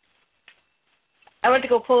 I went to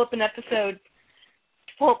go pull up an episode,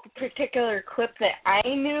 to pull up a particular clip that I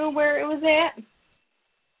knew where it was at.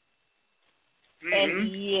 Mm-hmm.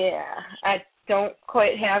 And yeah, I don't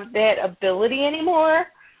quite have that ability anymore.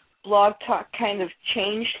 Blog Talk kind of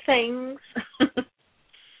changed things.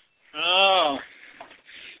 Oh.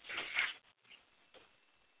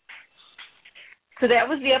 So that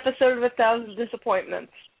was the episode of 1,000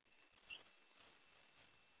 Disappointments.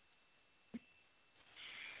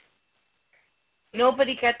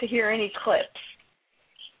 Nobody got to hear any clips.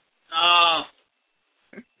 Oh.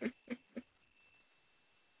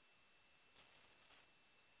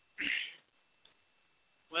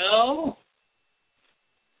 Well,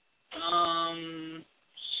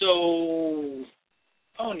 so,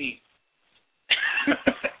 Pony.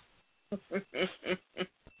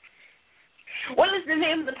 What is the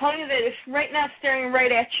name of the pony that is right now staring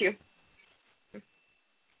right at you?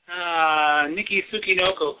 Nikki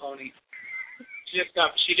Tsukinoko Pony. She just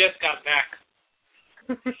got back.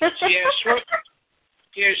 She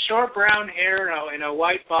has short brown hair and a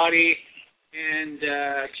white body, and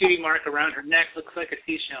a cutie mark around her neck. Looks like a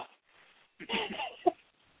seashell.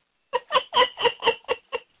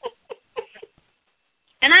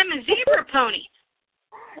 And I'm a zebra pony.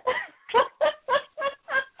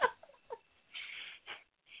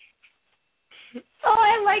 Oh,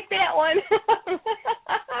 I like that one.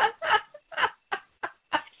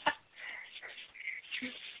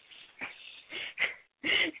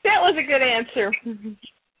 That was a good answer.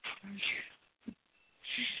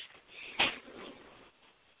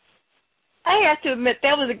 I have to admit,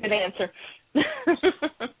 that was a good answer.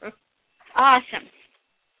 Awesome.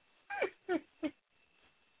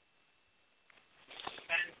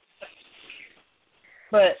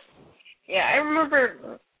 But yeah, I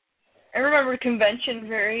remember convention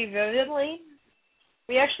very vividly.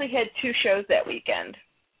 We actually had 2 shows that weekend.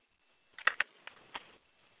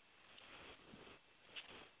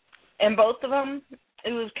 And both of them,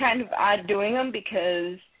 it was kind of odd doing them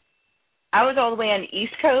because I was all the way on the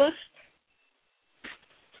East Coast.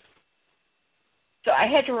 So I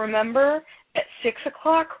had to remember that 6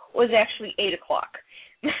 o'clock was actually 8 o'clock.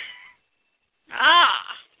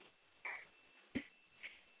 Ah.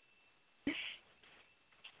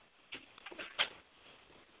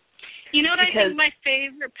 You know what I think my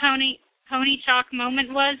favorite pony talk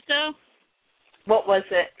moment was, though? What was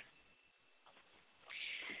it?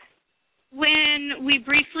 When we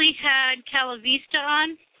briefly had Calavista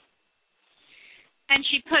on, and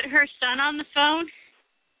she put her son on the phone.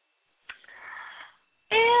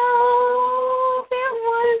 Oh, that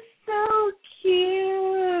was so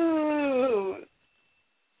cute.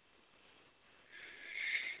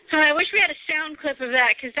 I wish we had a sound clip of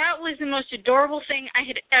that, because that was the most adorable thing I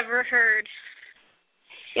had ever heard.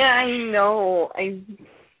 Yeah, I know.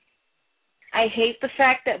 I hate the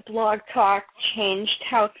fact that Blog Talk changed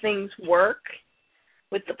how things work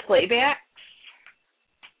with the playbacks.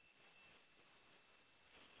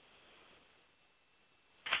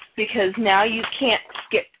 Because now you can't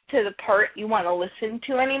skip to the part you want to listen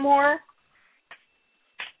to anymore.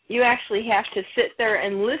 You actually have to sit there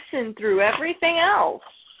and listen through everything else.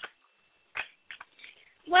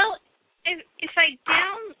 Well, if I've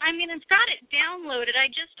got it downloaded. I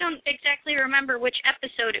just don't exactly remember which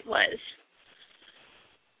episode it was.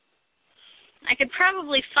 I could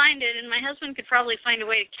probably find it, and my husband could probably find a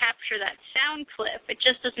way to capture that sound clip. It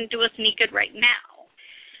just doesn't do us any good right now.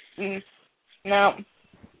 No.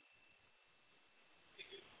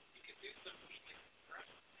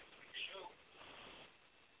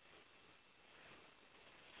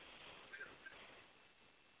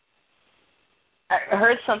 I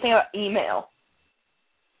heard something about email.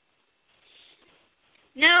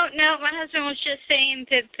 No, my husband was just saying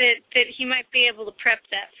that he might be able to prep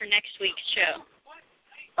that for next week's show.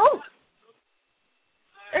 Oh,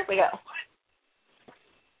 there we go.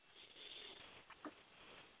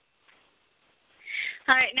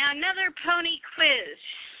 All right, now another pony quiz.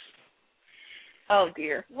 Oh,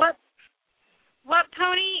 dear. What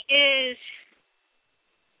pony is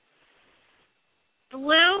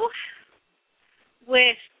blue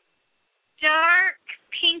with dark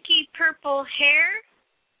pinky purple hair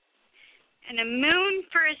and a moon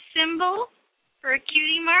for a symbol for a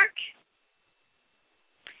cutie mark?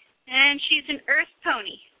 And she's an earth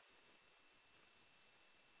pony.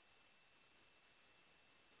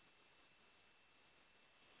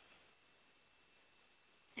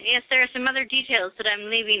 Yes, there are some other details that I'm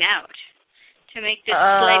leaving out to make this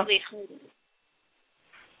slightly harder.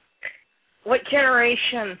 What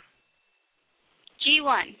generation?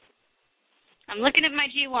 G1. I'm looking at my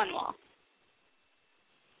G1 wall.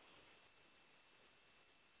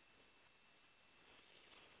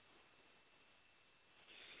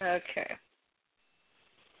 Okay.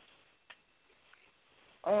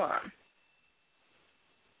 Hold on.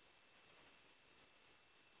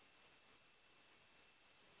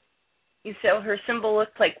 You said her symbol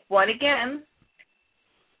looked like what again?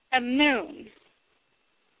 A moon.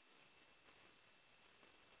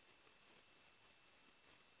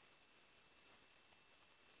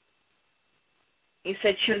 You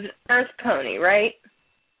said she was an earth pony, right?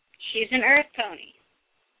 She's an earth pony.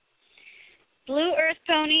 Blue earth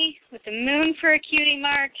pony with a moon for a cutie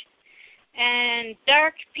mark and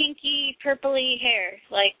dark pinky purpley hair,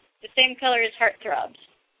 like the same color as Heartthrobs.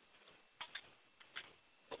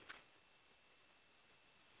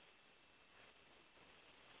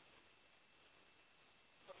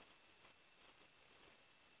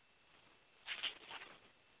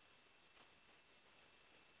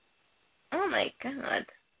 Oh my God.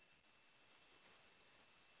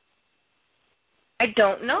 I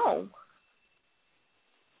don't know.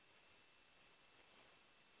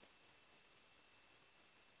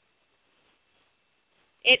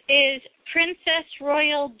 It is Princess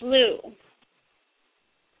Royal Blue.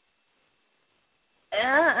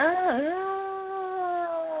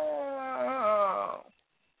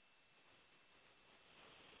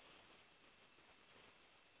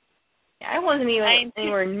 I wasn't even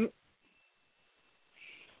anywhere.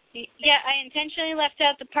 Yeah, I intentionally left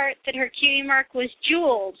out the part that her cutie mark was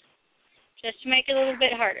jeweled, just to make it a little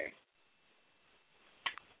bit harder.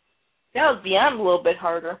 That was beyond a little bit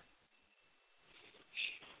harder.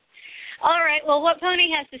 All right, well, what pony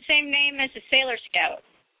has the same name as a Sailor Scout?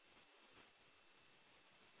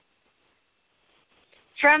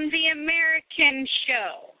 From the American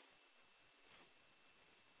show.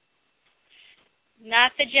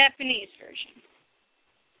 Not the Japanese version.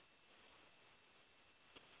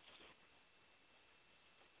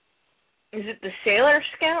 Is it the Sailor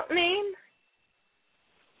Scout name?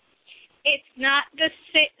 It's not the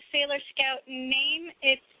Sailor Scout name.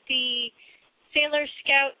 It's the Sailor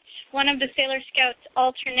Scouts, one of the Sailor Scouts'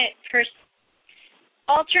 alternate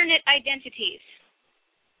identities.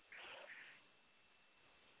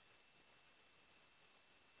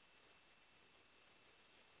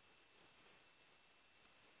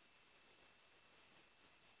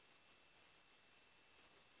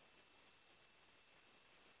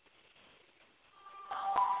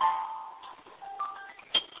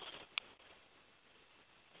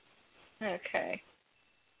 Okay.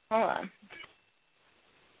 Hold on.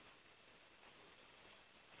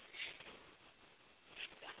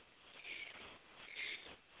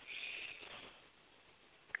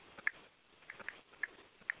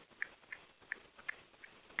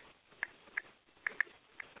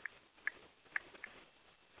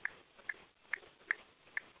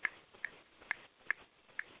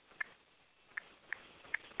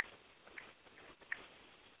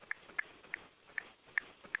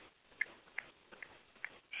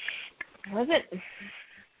 Was it?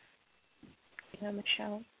 Yeah,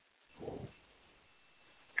 Michelle.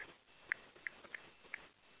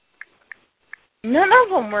 None of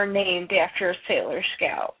them were named after a Sailor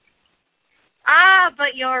Scout. Ah,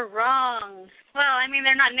 but you're wrong. Well, I mean,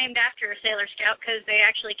 they're not named after a Sailor Scout because they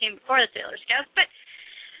actually came before the Sailor Scouts, but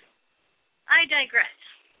I digress.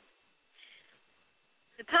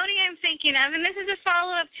 The pony I'm thinking of, and this is a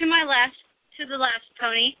follow-up to the last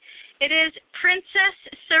pony, it is Princess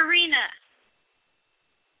Serena.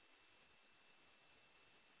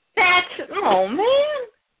 Oh, man.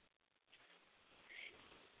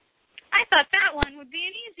 I thought that one would be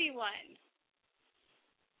an easy one.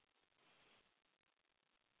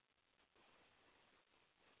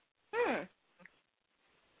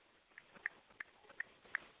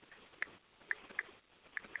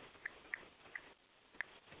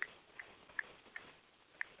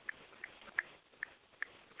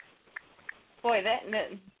 Boy, that...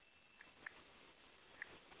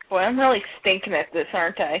 Boy, I'm really stinking at this,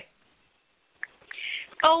 aren't I?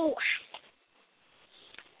 Oh,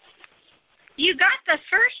 you got the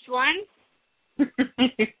first one.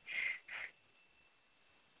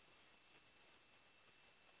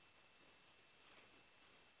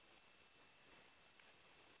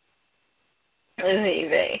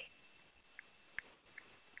 Maybe.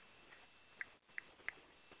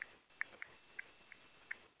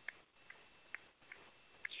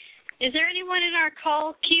 Is there anyone in our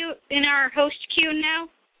call queue, in our host queue now?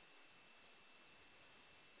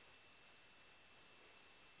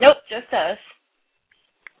 Nope, just us.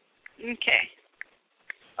 Okay.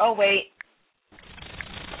 Oh, wait.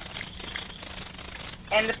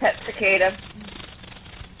 And the pet cicada.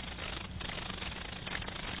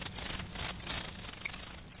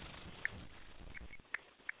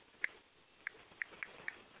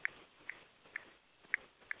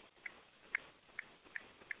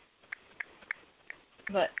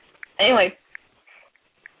 But anyway,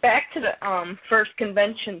 back to the first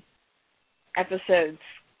convention episodes.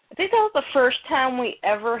 I think that was the first time we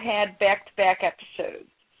ever had back-to-back episodes.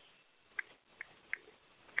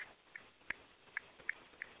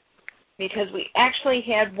 Because we actually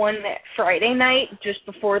had one that Friday night just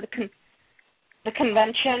before the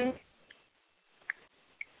convention.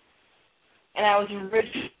 And I was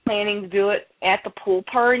originally planning to do it at the pool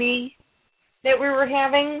party that we were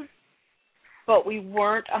having, but we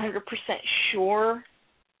weren't 100% sure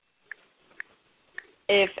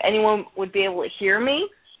if anyone would be able to hear me.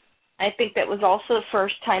 I think that was also the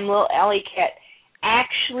first time Little Alley Cat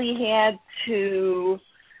actually had to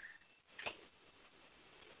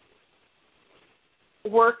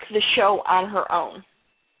work the show on her own.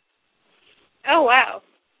 Oh, wow.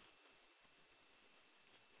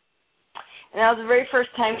 And that was the very first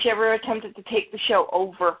time she ever attempted to take the show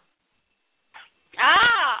over.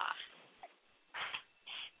 Ah!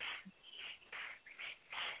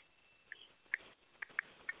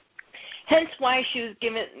 Hence why she was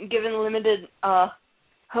given limited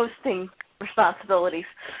hosting responsibilities.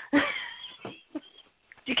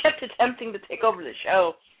 She kept attempting to take over the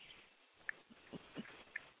show.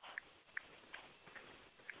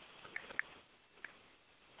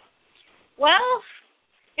 Well,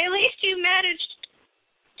 at least you managed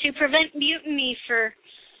to prevent mutiny for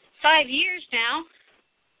 5 years now.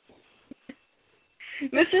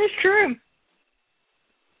 This is true.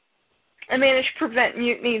 I managed to prevent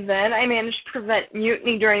mutiny then. I managed to prevent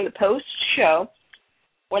mutiny during the post-show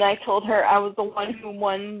when I told her I was the one who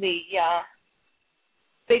won the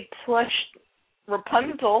big plush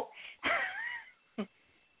Rapunzel.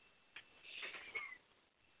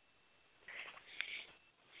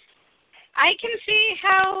 I can see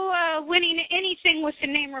how winning anything with the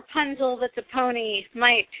name Rapunzel that's a pony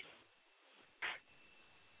might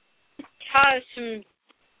cause some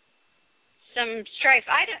strife.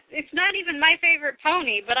 It's not even my favorite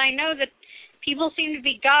pony, but I know that people seem to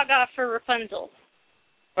be gaga for Rapunzel.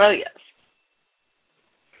 Oh, yes.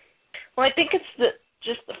 Well, I think it's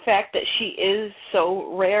just the fact that she is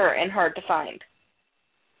so rare and hard to find.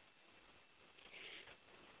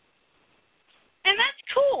 And that's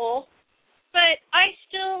cool, but I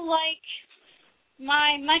still like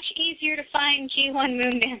my much easier to find G1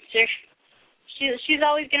 Moon Dancer. She's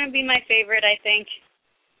always going to be my favorite, I think.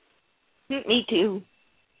 Me too.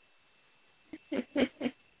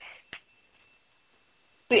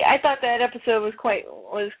 See, I thought that episode was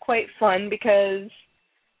quite fun because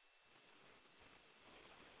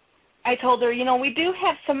I told her, we do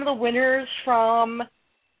have some of the winners from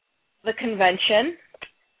the convention.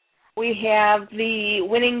 We have the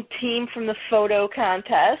winning team from the photo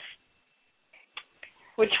contest,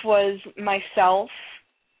 which was myself,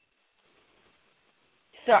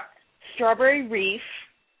 Strawberry Reef.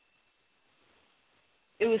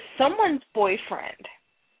 It was someone's boyfriend.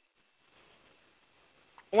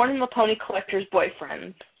 One of the Pony Collector's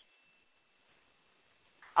boyfriends.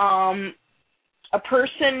 A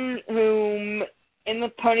person whom in the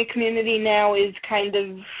pony community now is kind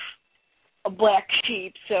of a black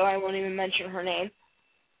sheep, so I won't even mention her name.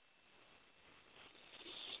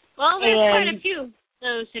 Well, there's quite a few of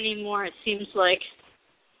those anymore, it seems like.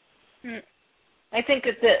 I think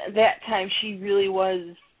at that time she really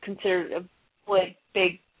was considered a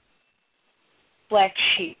big black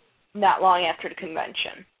sheep not long after the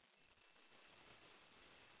convention.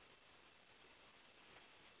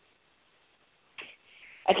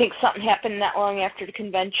 I think something happened not long after the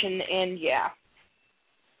convention, and yeah.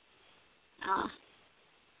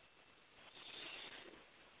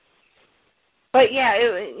 But yeah,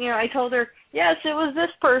 I told her, yes, it was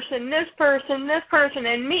this person,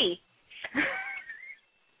 and me.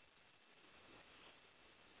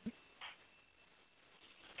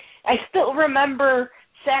 I still remember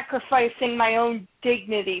sacrificing my own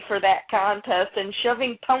dignity for that contest and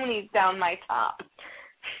shoving ponies down my top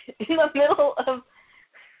in the middle of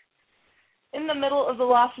the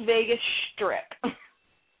Las Vegas Strip.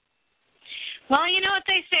 Well, you know what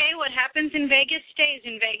they say, what happens in Vegas stays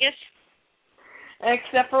in Vegas.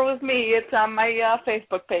 Except for with me, it's on my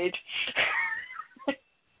Facebook page.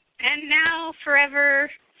 And now forever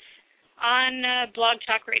on Blog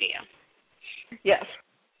Talk Radio. Yes.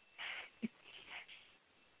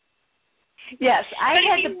 Yes, I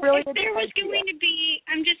had the brilliant idea. If there was going to be,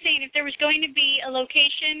 I'm just saying, if there was going to be a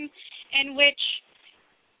location in which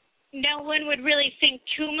no one would really think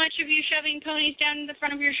too much of you shoving ponies down the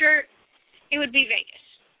front of your shirt, it would be Vegas.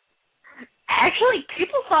 Actually,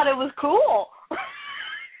 people thought it was cool.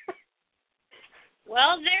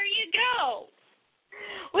 Well, there you go.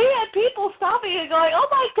 We had people stopping and going,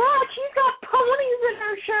 "Oh my God, she's got ponies in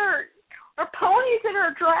her shirt or ponies in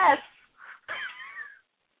her dress."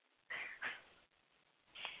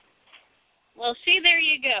 Well, see, there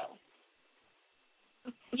you go.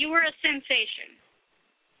 You were a sensation.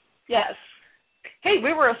 Yes. Hey,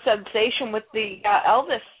 we were a sensation with the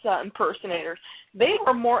Elvis impersonators. They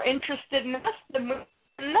were more interested in us than we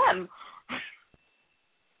in them.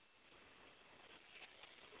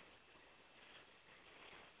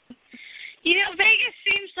 You know, Vegas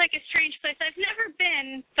seems like a strange place. I've never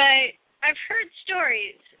been, but I've heard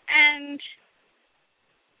stories, and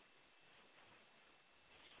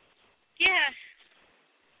yeah,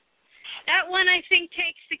 that one I think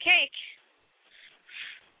takes the cake.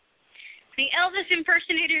 The Elvis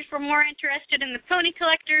impersonators were more interested in the pony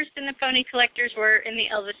collectors than the pony collectors were in the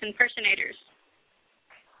Elvis impersonators.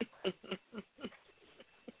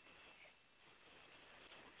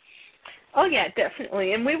 Oh, yeah,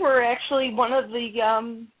 definitely. And we were actually one of the,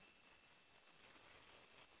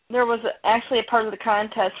 there was actually a part of the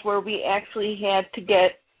contest where we actually had to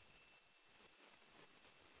get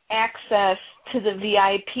access to the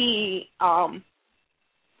VIP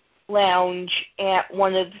lounge at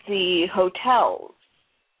one of the hotels,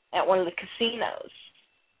 at one of the casinos.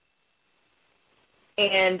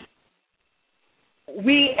 And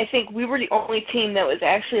I think we were the only team that was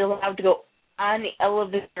actually allowed to go on the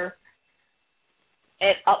elevator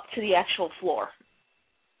and up to the actual floor.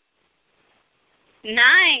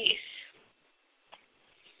 Nice.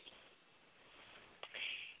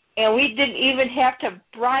 And we didn't even have to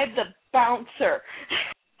bribe the bouncer.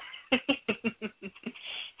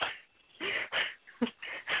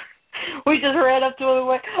 We just ran up to him and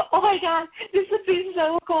went, "Oh my God, this would be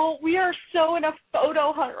so cool. We are so in a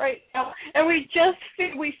photo hunt right now." And we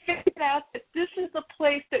figured out that this is the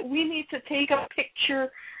place that we need to take a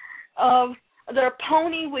picture of their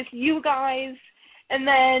pony with you guys and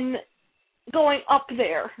then going up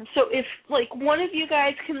there. So if, like, one of you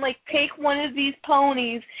guys can, like, take one of these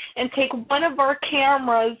ponies and take one of our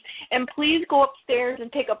cameras and please go upstairs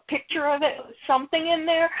and take a picture of it with something in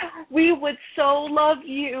there, we would so love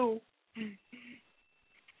you. And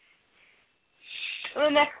the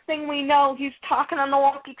next thing we know, he's talking on the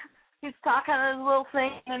walkie, he's talking on his little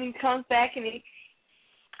thing, and he comes back and he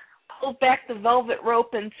pulls back the velvet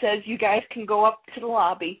rope and says, "You guys can go up to the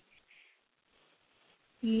lobby."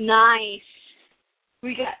 Nice.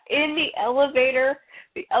 We got in the elevator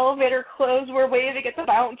closed, we're waving at the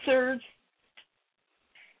bouncers.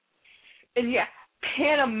 And yeah,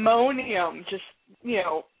 pandemonium, just, you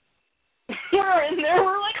know, we're in there,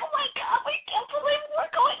 we're like, "Oh my God, we can't believe we're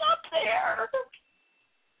going up there."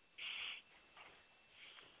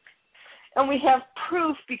 And we have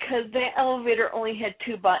proof because that elevator only had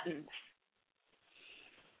 2 buttons.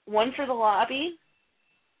 One for the lobby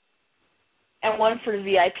and one for the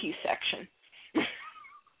VIP section.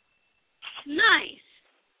 Nice.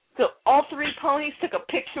 So all 3 ponies took a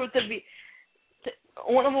picture with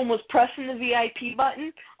one of them was pressing the VIP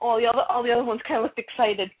button, all the other ones kind of looked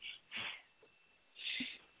excited.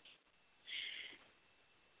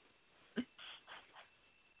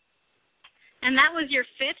 And that was your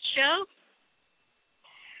 5th show?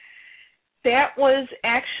 That was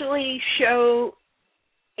actually show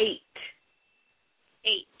 8.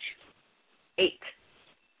 8.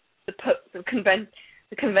 The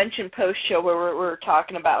convention post show where we're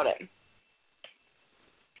talking about it.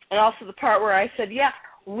 And also the part where I said, yeah,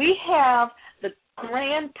 we have the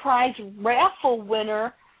grand prize raffle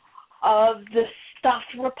winner of the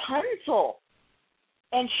stuffed Rapunzel.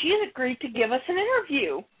 And she's agreed to give us an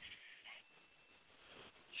interview.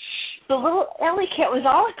 The little alley cat was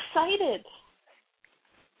all excited.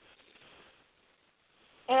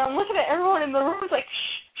 And I'm looking at everyone in the room like,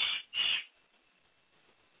 shh, shh, shh.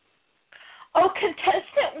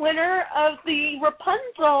 contestant winner of the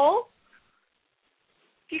Rapunzel,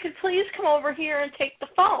 if you could please come over here and take the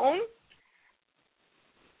phone.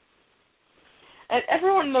 And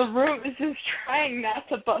everyone in the room is just trying not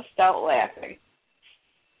to bust out laughing.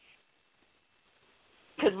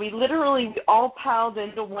 Because we literally all piled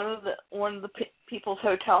into one of the people's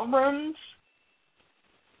hotel rooms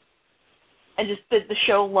and just did the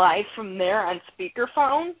show live from there on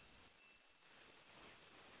speakerphone.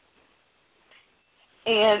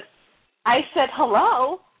 And I said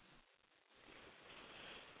hello.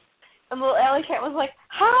 And little Alley Cat was like,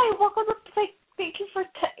 "Hi, welcome to thank you for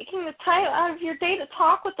taking the time out of your day to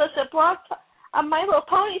talk with us at on My Little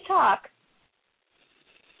Pony Talk."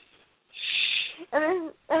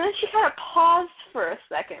 And then she kind of paused for a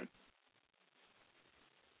second.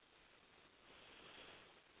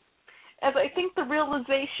 As I think the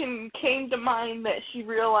realization came to mind that she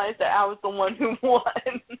realized that I was the one who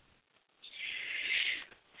won.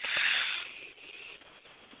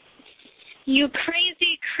 You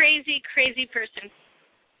crazy, crazy, crazy person.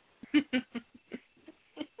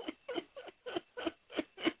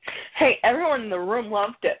 Hey, everyone in the room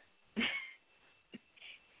loved it.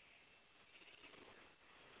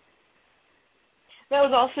 That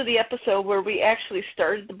was also the episode where we actually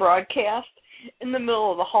started the broadcast in the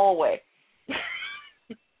middle of the hallway.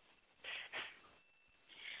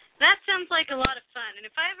 That sounds like a lot of fun. And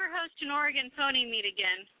if I ever host an Oregon Pony Meet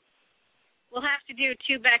again, we'll have to do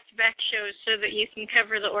 2 back-to-back shows so that you can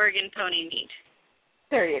cover the Oregon Pony Meet.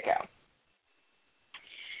 There you go.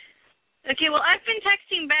 Okay, well, I've been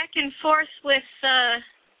texting back and forth with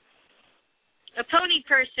a pony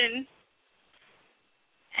person,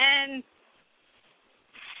 and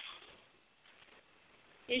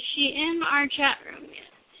is she in our chat room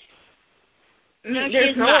yet? No, she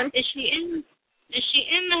is not. Is she in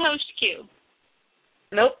the host queue?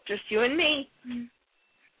 Nope, just you and me.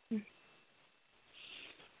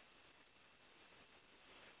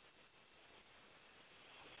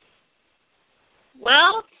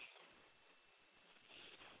 Well,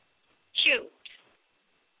 shoot.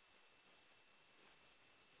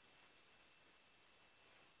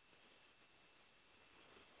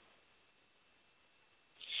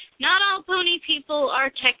 Not all pony people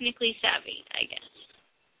are technically savvy, I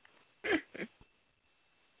guess.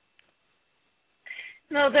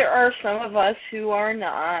 No, there are some of us who are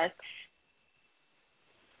not.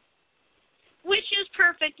 Which is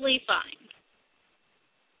perfectly fine.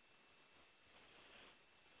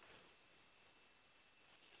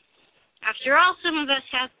 After all, some of us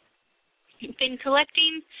have been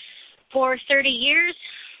collecting for 30 years,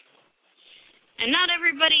 and not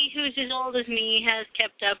everybody who's as old as me has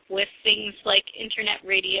kept up with things like internet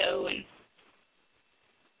radio and...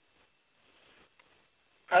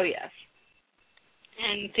 Oh, yes.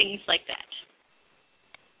 And things like that.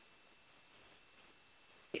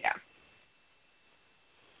 Yeah.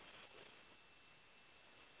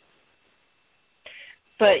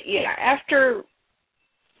 But, yeah, after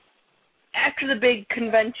the big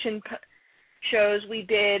convention shows, we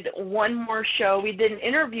did one more show. We did an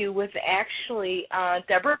interview with actually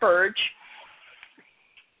Deborah Burge,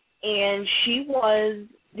 and she was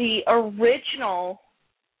the original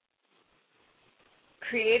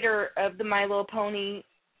creator of the My Little Pony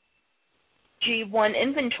G1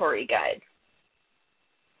 inventory guide.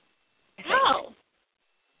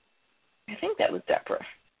 I think that was Deborah.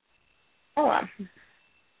 Hold on.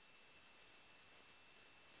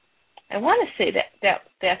 I want to say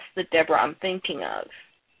that's the Deborah I'm thinking of.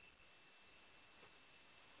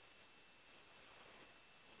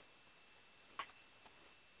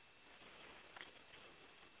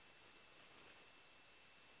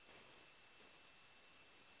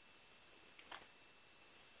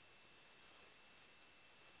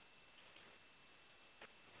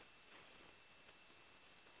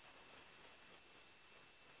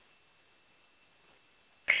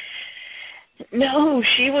 No,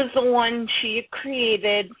 she was the one she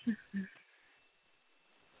created.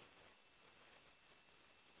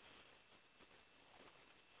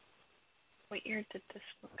 What year did this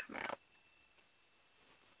one come out?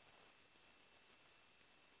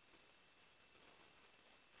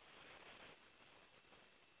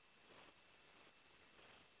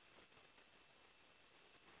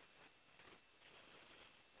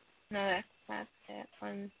 No, that's not that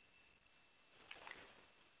one.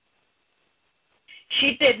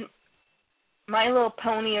 She did My Little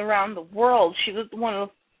Pony Around the World. She was one of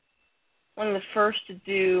the first to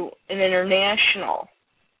do an international.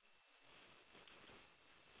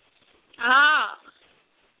 Ah.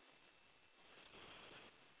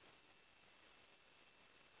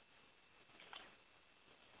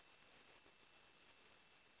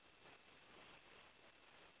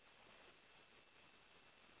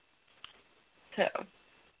 So,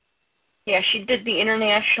 yeah, she did the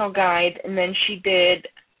international guide, and then she did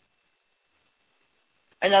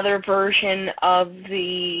another version of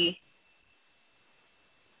the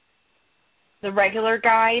regular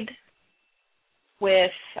guide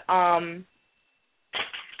with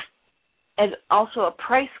as also a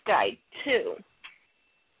price guide too.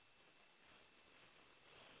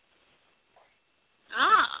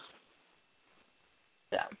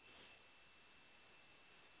 So,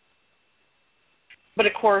 but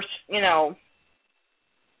of course, you know,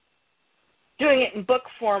 doing it in book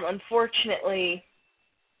form, unfortunately,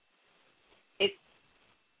 it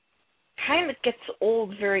kind of gets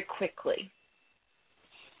old very quickly.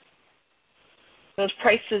 Those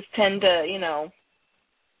prices tend to, you know,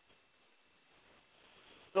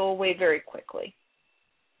 go away very quickly.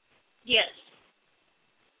 Yes.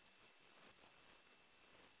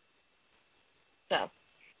 So,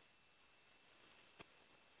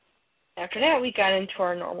 after that, we got into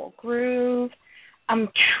our normal groove. I'm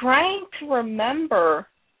trying to remember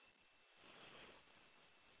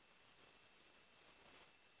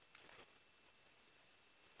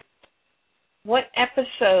what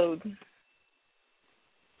episode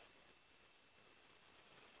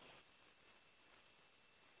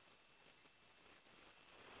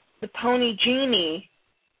the Pony Genie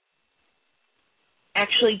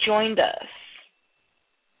actually joined us.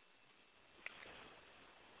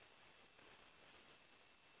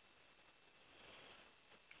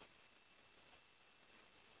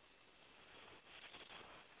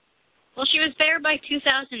 Well, she was there by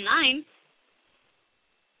 2009.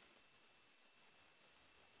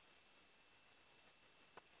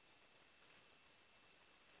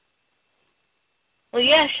 Well,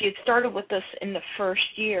 yeah, she had started with us in the first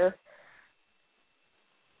year.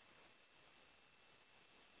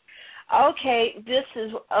 Okay,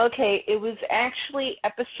 it was actually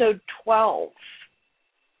episode 12.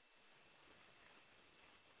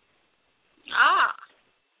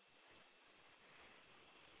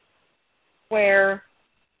 Where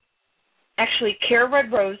actually Care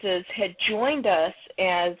Red Roses had joined us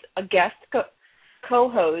as a guest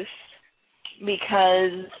co-host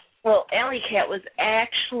because, well, Alley Cat was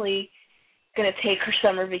actually going to take her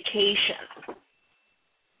summer vacation.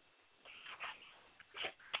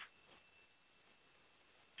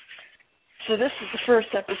 So this is the first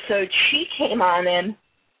episode she came on in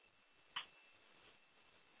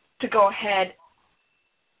to go ahead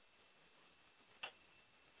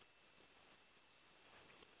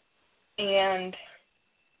and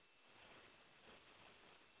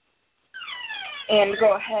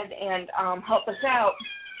go ahead and help us out.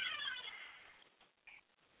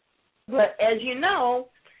 But as you know,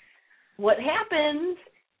 what happens,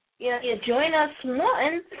 you know, you join us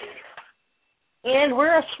once, and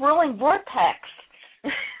we're a swirling vortex.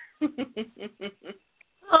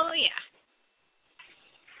 Oh, yeah.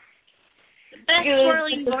 The best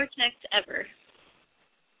swirling vortex ever.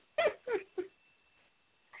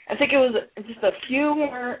 I think it was just a few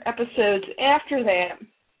more episodes after that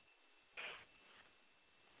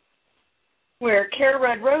where Care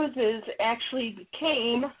Red Roses actually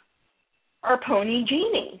became our Pony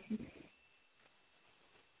Genie.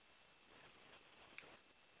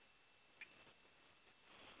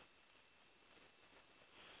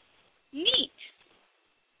 Neat.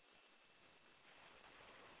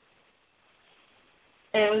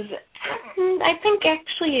 And it was, I think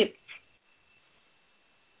actually,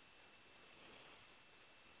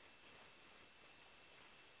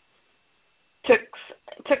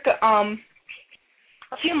 took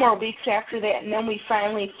a few more weeks after that, and then we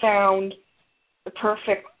finally found the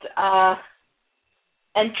perfect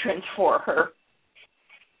entrance for her.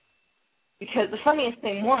 Because the funniest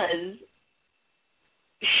thing was,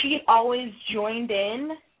 she always joined in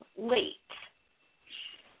late.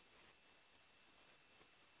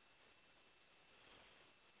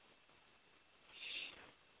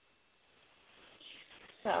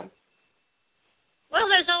 So. Well,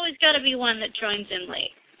 there's always got to be one that joins in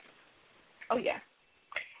late. Oh, yeah.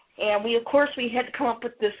 And we had to come up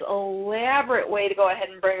with this elaborate way to go ahead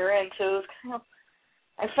and bring her in. So it was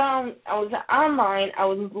kind of, I was online, I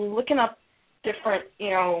was looking up different,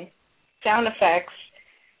 you know, sound effects,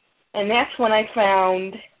 and that's when I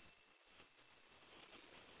found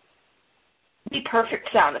the perfect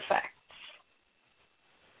sound effects.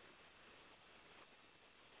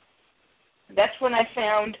 That's when I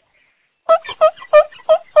found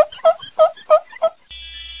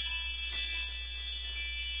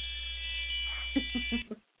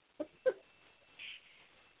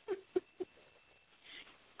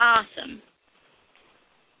Awesome.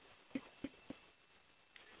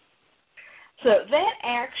 So that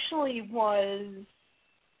actually was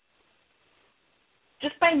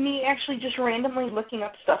just by me actually just randomly looking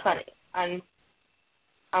up stuff on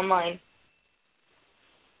online.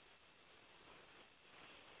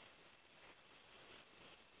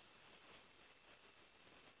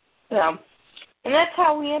 So, and that's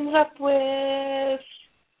how we ended up with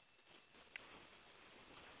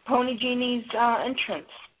Pony Genie's entrance.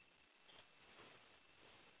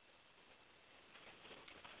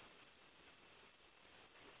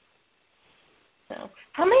 So,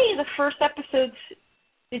 how many of the first episodes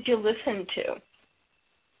did you listen to?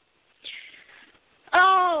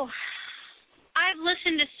 Oh, I've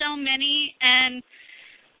listened to so many, and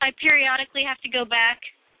I periodically have to go back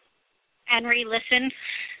and re-listen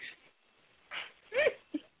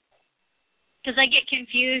because I get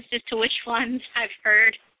confused as to which ones I've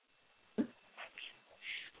heard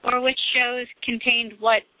or which shows contained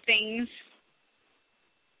what things.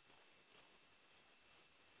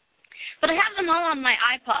 But I have them all on my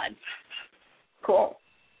iPod. Cool.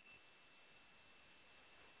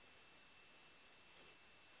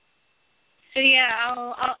 So yeah,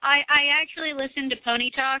 I actually listen to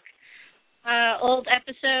Pony Talk, old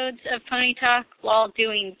episodes of Pony Talk while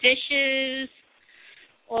doing dishes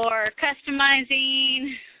or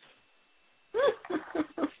customizing.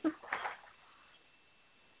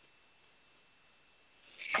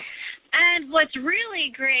 And what's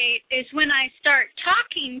really great is when I start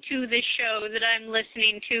talking to the show that I'm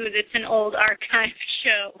listening to that's an old archive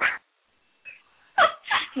show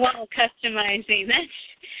while customizing.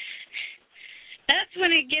 That's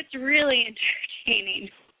when it gets really entertaining.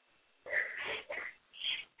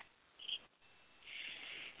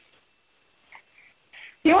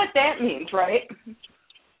 You know what that means, right?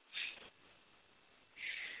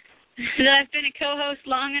 That I've been a co-host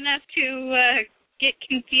long enough to get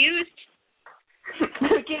confused?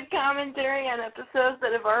 To give commentary on episodes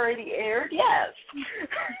that have already aired? Yes.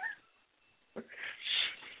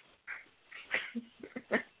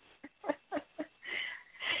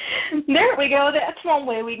 There we go. That's one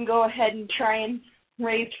way we can go ahead and try and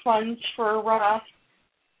raise funds for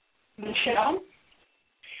the show.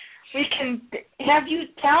 We can have you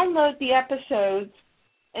download the episodes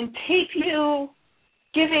and tape you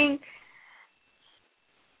giving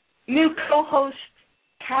new co-host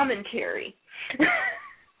commentary. Oh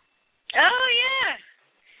yeah,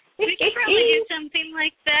 we could probably do something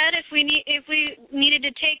like that if we needed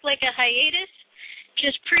to take like a hiatus,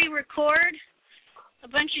 just pre-record a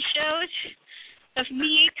bunch of shows of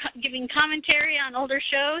me giving commentary on older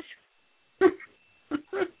shows.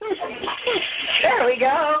 There we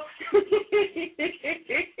go.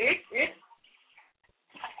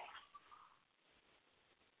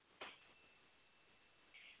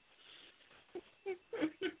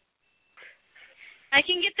 I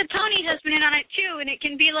can get the pony husband in on it too, and it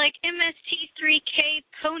can be like MST3K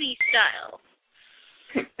pony style.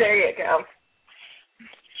 There you go.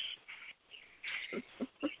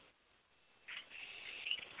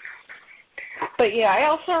 But yeah, I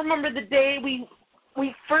also remember the day we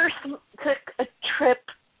first took a trip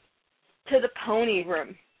to the pony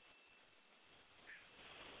room.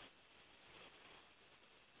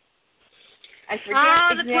 I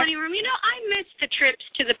forget the pony room. You know, I miss the trips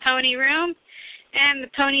to the pony room and the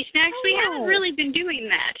pony snacks. We haven't really been doing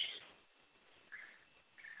that.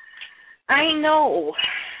 I know.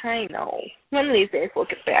 One of these days we'll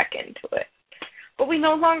get back into it. But we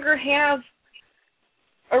no longer have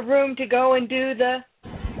a room to go and do the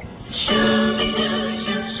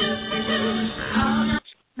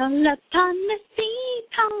Roll upon the sea,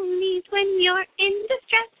 ponies, when you're in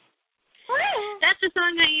distress. That's the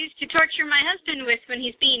song I used to torture my husband with when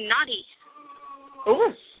he's being naughty.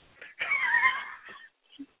 Ooh.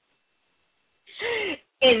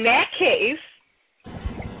 In that case,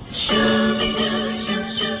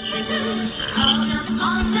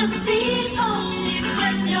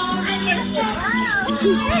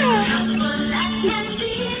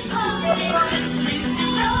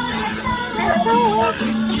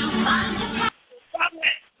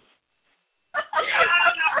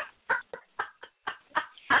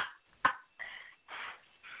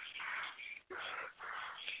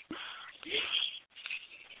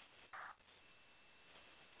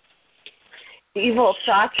 evil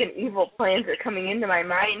thoughts and evil plans are coming into my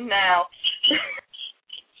mind now.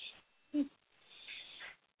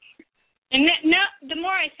 And the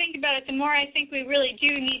more I think about it, the more I think we really do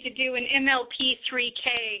need to do an MLP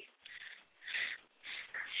 3K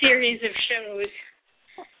series of shows.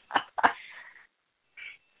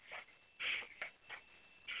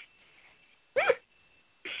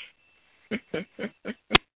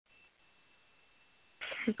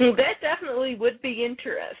 That definitely would be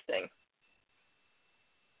interesting.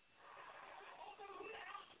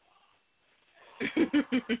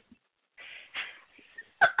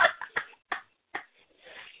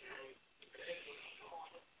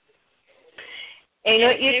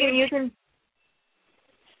 And you can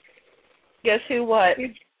guess who what?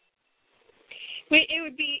 It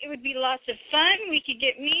would be lots of fun. We could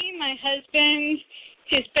get me, my husband,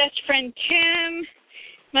 his best friend Tim,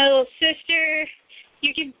 my little sister.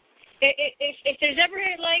 You could, if there's ever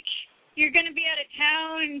like you're going to be out of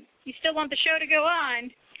town and you still want the show to go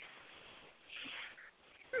on,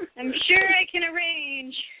 I'm sure I can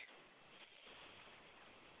arrange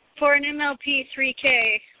for an MLP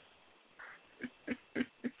 3K.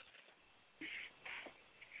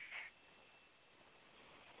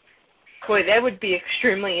 Boy, that would be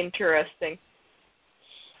extremely interesting.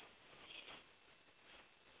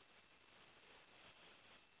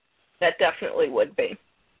 That definitely would be.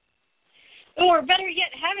 Or better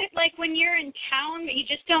yet, have it like when you're in town, but you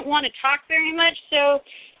just don't want to talk very much. So,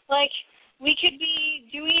 like, we could be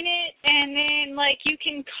doing it, and then, like, you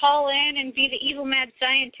can call in and be the evil mad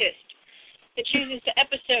scientist that chooses the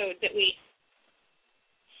episode that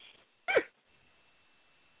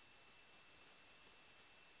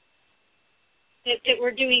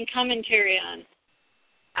we're doing commentary on.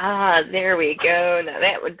 Ah, there we go. Now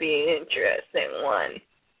that would be an interesting one.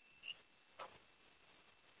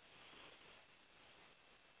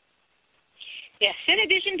 Yes, in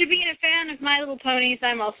addition to being a fan of My Little Ponies,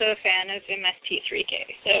 I'm also a fan of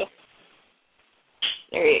MST3K, so.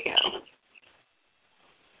 There you go.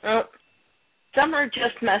 Well, Summer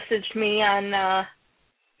just messaged me on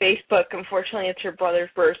Facebook. Unfortunately, it's her brother's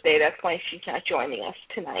birthday. That's why she's not joining us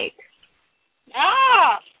tonight.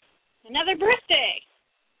 Ah, another birthday.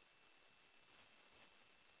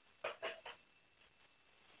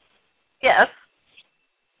 Yes.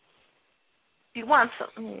 If you want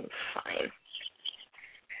something, fine.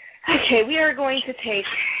 Okay, we are going to take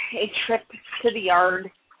a trip to the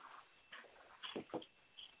yard.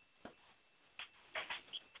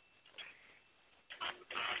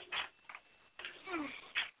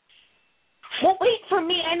 Well, wait for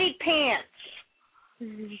me. I need pants.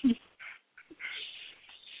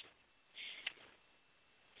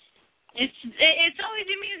 It's always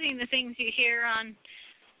amusing the things you hear on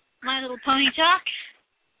My Little Pony Talk.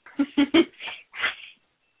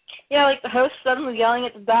 Yeah, like the host suddenly yelling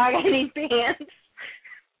at the dog, I need pants.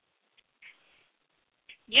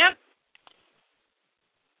 Yep.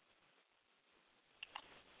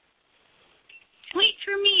 Wait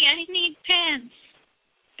for me, I need pants.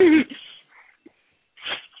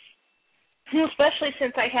 Especially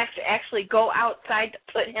since I have to actually go outside to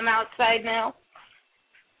put him outside now.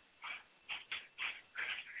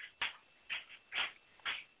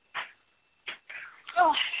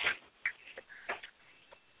 Oh.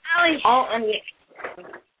 All on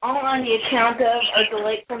the account of a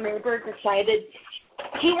delightful neighbor decided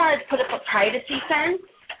he wanted to put up a privacy fence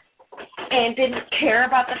and didn't care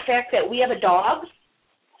about the fact that we have a dog.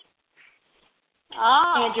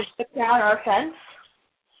 And just took down our fence.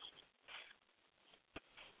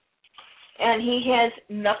 And he has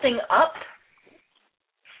nothing up.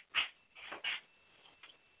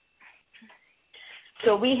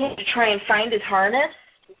 So we had to try and find his harness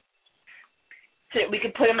so that we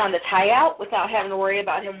could put him on the tie-out without having to worry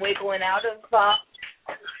about him wiggling out of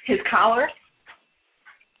his collar.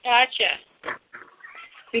 Gotcha.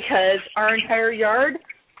 Because our entire yard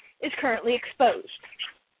is currently exposed.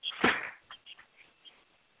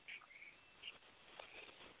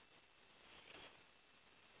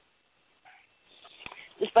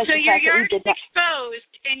 So your yard is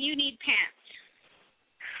exposed and you need pants.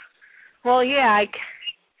 Well, yeah, I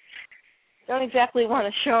don't exactly want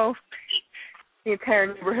to show the entire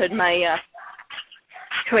neighborhood my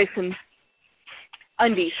choice in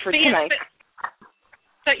undies for tonight.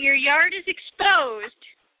 But your yard is exposed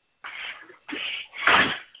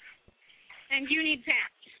and you need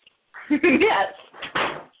pants. Yes.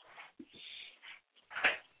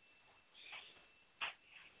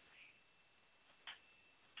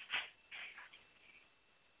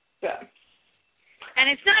 Yeah. And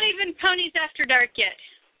it's not even Ponies After Dark yet.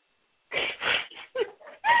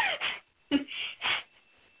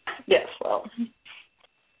 Yes, well.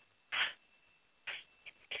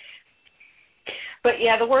 But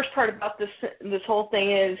yeah, the worst part about this whole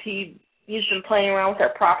thing is he's been playing around with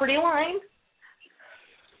our property line.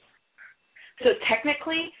 So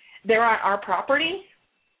technically, they're on our property.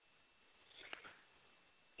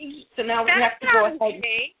 So now we have to go ahead.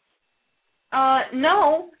 Okay.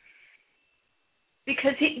 No.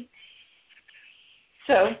 Because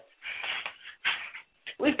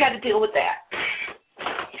we've got to deal with that.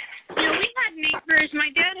 We had neighbors,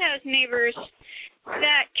 my dad has neighbors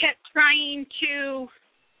that kept trying to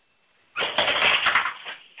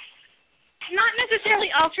not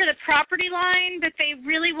necessarily alter the property line, but they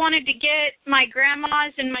really wanted to get my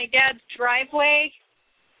grandma's and my dad's driveway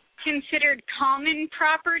considered common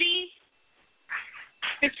property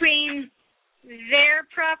between their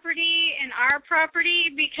property and our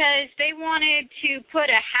property, because they wanted to put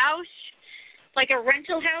a house, like a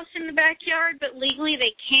rental house, in the backyard, but legally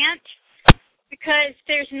they can't because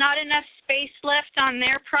there's not enough space left on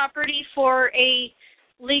their property for a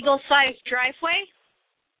legal-sized driveway.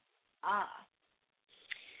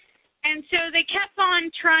 And so they kept on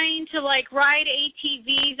trying to, ride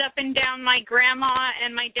ATVs up and down my grandma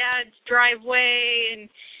and my dad's driveway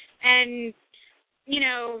and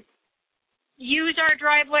use our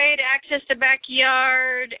driveway to access the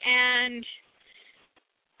backyard. And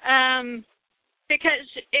because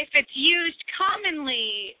if it's used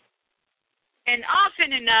commonly and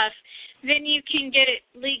often enough, then you can get it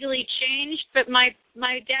legally changed. But my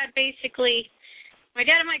dad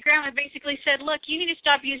and my grandma basically said, look, you need to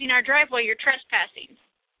stop using our driveway. You're trespassing.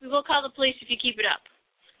 We will call the police if you keep it up.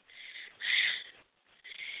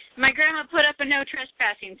 My grandma put up a no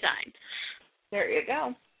trespassing sign. There you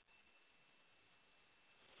go.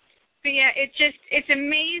 But yeah, it's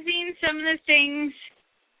amazing some of the things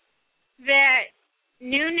that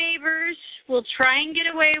new neighbors will try and get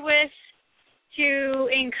away with to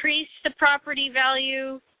increase the property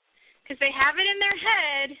value, because they have it in their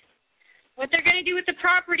head what they're going to do with the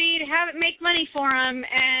property to have it make money for them,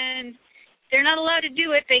 and they're not allowed to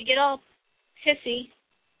do it. They get all pissy.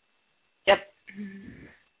 Yep.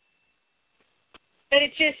 But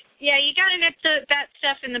it's just, you got to nip that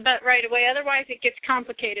stuff in the butt right away. Otherwise, it gets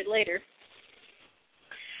complicated later.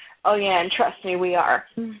 Oh, yeah, and trust me, we are.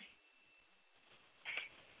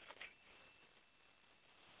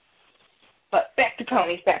 But back to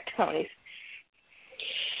ponies.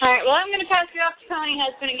 All right, well, I'm going to pass you off to Pony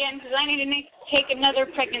Husband again because I need to take another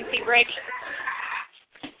pregnancy break.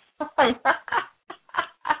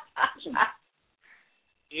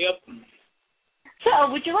 Yep. So,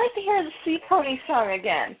 would you like to hear the Sea Pony song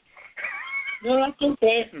again? No, that's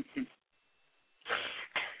okay.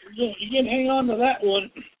 You can hang on to that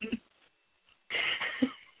one.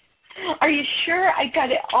 Are you sure? I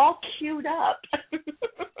got it all queued up.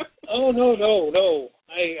 Oh, no.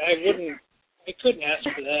 I wouldn't. I couldn't ask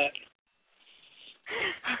for that.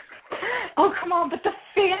 Oh, come on, but the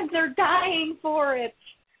fans are dying for it.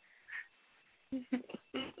 I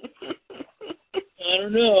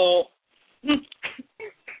don't know.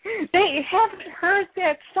 They haven't heard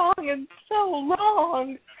that song in so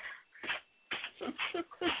long.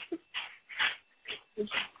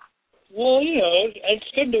 Well,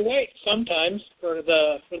 it's good to wait sometimes for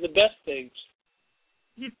the best things.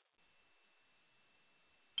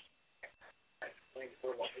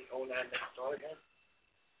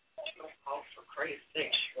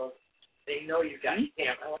 They know you got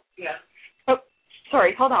camera. Yeah. Oh,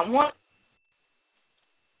 sorry. Hold on. One.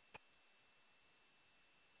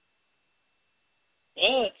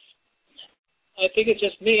 Well, I think it's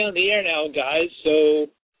just me on the air now, guys. So,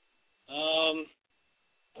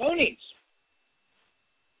 ponies.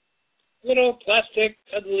 Little plastic,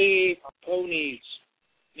 cuddly ponies.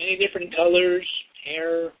 Many different colors,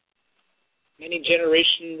 hair, many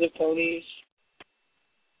generations of ponies.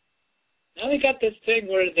 Now they got this thing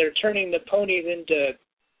where they're turning the ponies into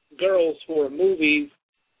girls for a movie.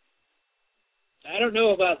 I don't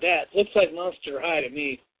know about that. Looks like Monster High to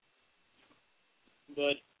me.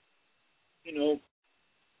 But,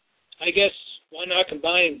 I guess why not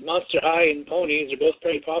combine Monster High and ponies? They're both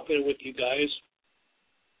pretty popular with you guys.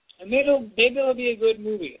 And maybe it'll be a good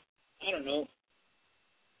movie. I don't know.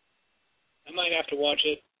 I might have to watch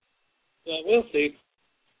it. But we'll see.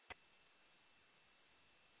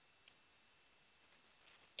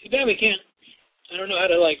 Too bad we can't. I don't know how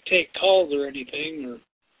to, take calls or anything or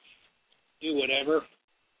do whatever.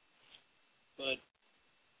 But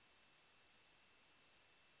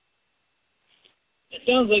it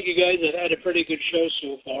sounds like you guys have had a pretty good show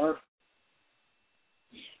so far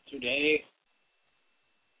today.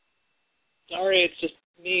 Sorry, it's just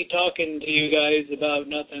me talking to you guys about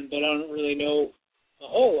nothing, but I don't really know a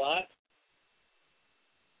whole lot.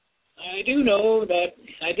 I do know that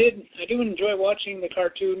I do enjoy watching the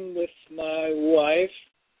cartoon with my wife,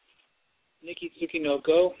 Nikki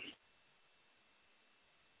Tsukinoko,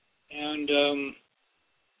 and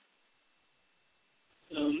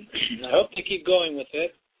I hope they keep going with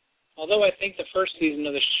it. Although I think the first season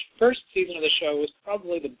of the show was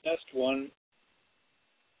probably the best one.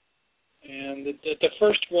 And the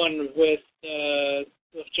first one with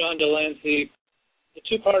John Delancey, the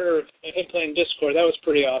two-parter of him playing Discord, that was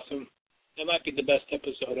pretty awesome. That might be the best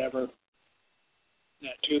episode ever.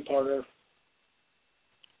 That two-parter.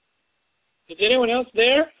 Is anyone else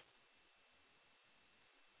there?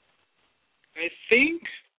 I think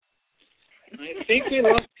we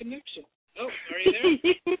lost connection. Oh, are you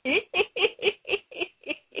there?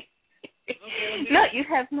 Okay, no, you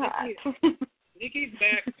have not. Nikki's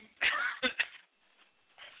back.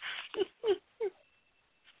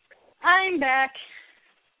 I'm back.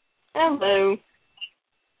 Hello.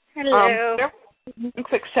 Hello. A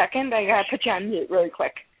quick second. I gotta put you on mute really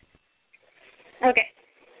quick. Okay.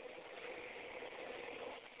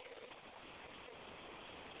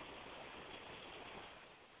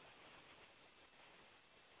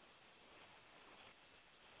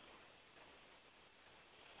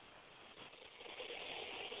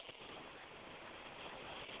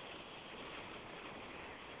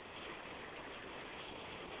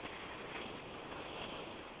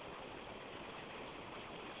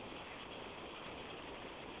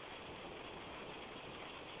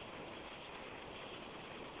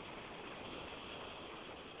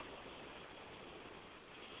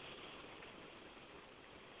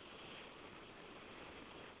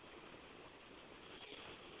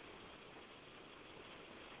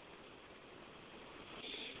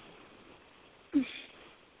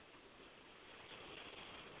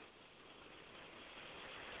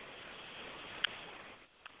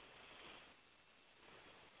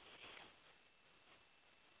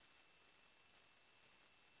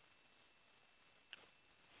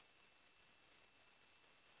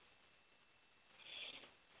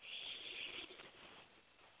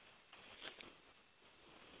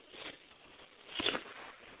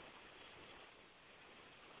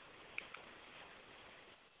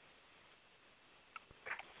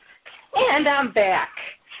 And I'm back.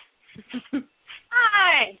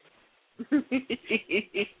 Hi.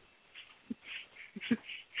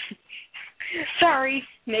 Sorry,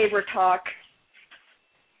 neighbor talk.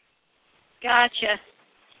 Gotcha.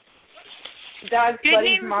 Dog's Good buddy's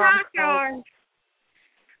neighbor mom. talk or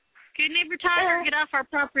good neighbor talk or get off our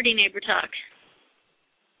property neighbor talk?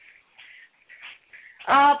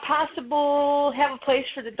 Possible have a place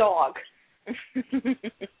for the dog. Property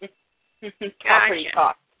Gotcha.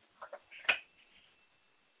 talk.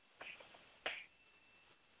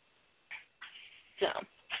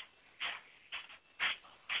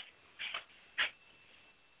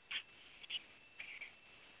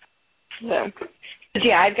 So, but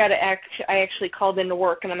yeah, I've got to I actually called into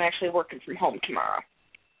work, and I'm actually working from home tomorrow.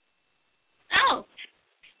 Oh.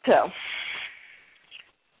 So.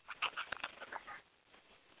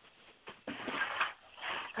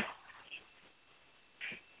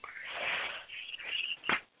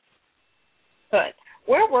 But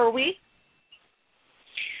where were we?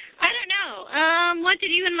 I don't know. What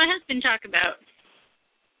did you and my husband talk about?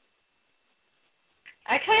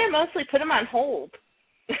 I kind of mostly put him on hold.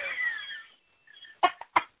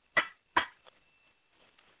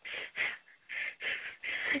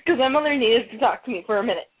 Because my mother needed to talk to me for a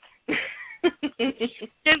minute. So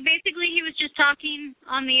basically he was just talking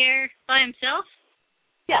on the air by himself?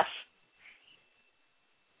 Yes.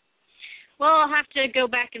 Well, I'll have to go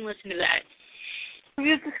back and listen to that. He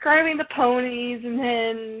was describing the ponies, and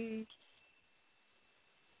then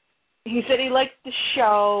he said he liked the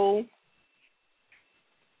show.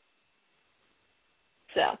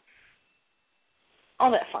 So,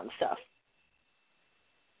 all that fun stuff.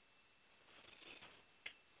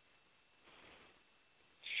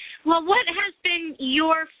 Well, what has been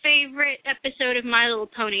your favorite episode of My Little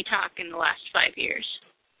Pony Talk in the last 5 years?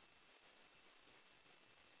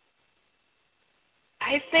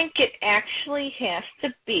 I think it actually has to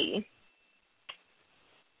be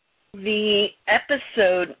the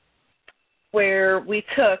episode where we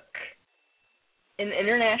took an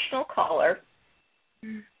international caller,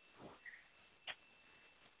 and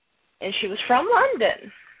she was from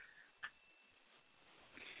London.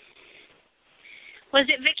 Was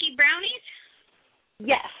it Vicky Brownies?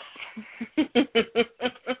 Yes.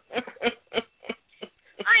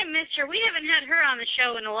 I miss her. We haven't had her on the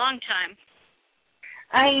show in a long time.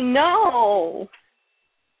 I know.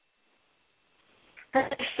 Her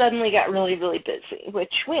life suddenly got really, really busy,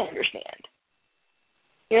 which we understand.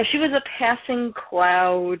 You know, she was a passing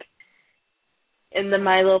cloud in the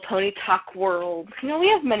My Little Pony Talk world. You know, we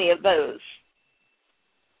have many of those.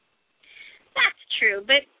 That's true,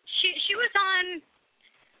 but she was on,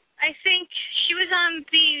 I think she was on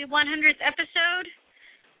the 100th episode,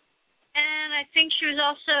 and I think she was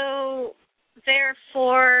also there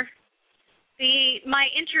for my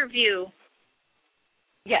interview.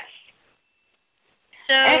 Yes.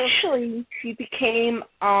 So actually, she became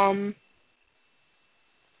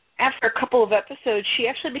after a couple of episodes, she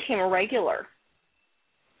actually became a regular.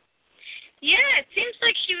 Yeah, it seems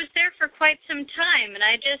like she was there for quite some time, and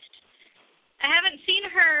I haven't seen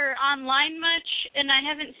her online much, and I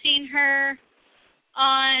haven't seen her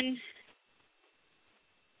on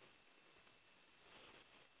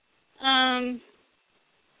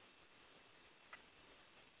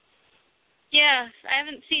I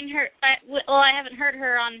haven't seen her. I haven't heard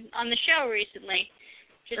her on the show recently.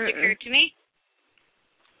 Just occurred to me.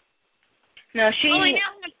 No, she. Well, we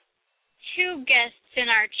now have 2 guests in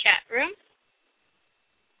our chat room.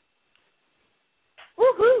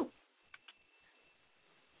 Woohoo!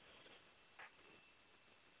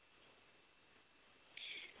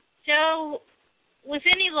 So, with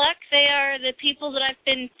any luck, they are the people that I've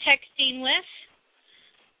been texting with.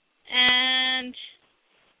 And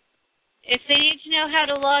if they need to know how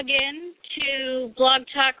to log in to Blog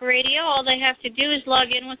Talk Radio, all they have to do is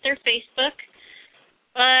log in with their Facebook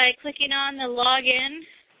by clicking on the login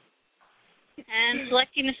and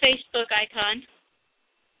selecting the Facebook icon.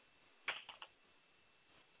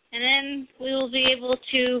 And then we will be able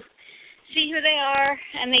to see who they are,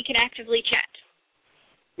 and they can actively chat.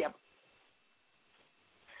 Yep.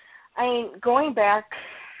 I mean, going back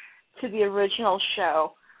to the original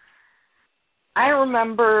show, I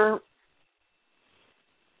remember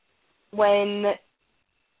when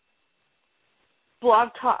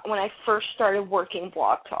I first started working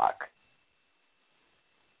Blog Talk.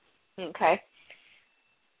 Okay.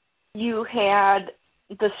 You had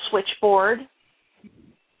the switchboard,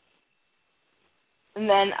 and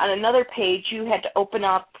then on another page you had to open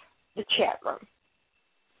up the chat room.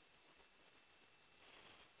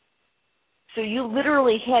 So you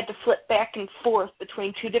literally had to flip back and forth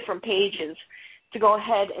between 2 different pages to go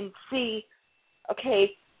ahead and see,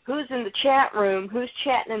 okay, who's in the chat room, who's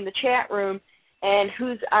chatting in the chat room, and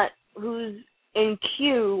who's in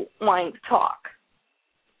queue wanting to talk.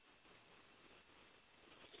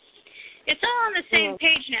 It's all on the same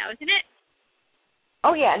page now, isn't it?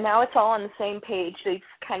 Oh, yeah, now it's all on the same page. They've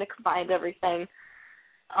kind of combined everything.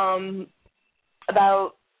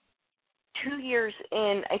 About 2 years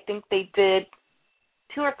in, I think they did,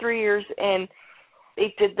 2 or 3 years in,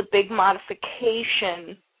 they did the big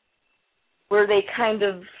modification where they kind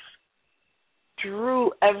of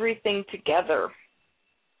drew everything together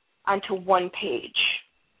onto one page.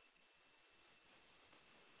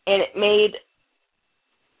 And it made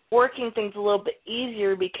working things a little bit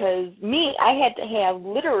easier because I had to have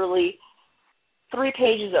literally 3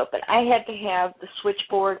 pages open. I had to have the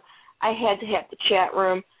switchboard. I had to have the chat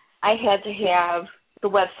room. I had to have the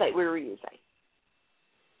website we were using.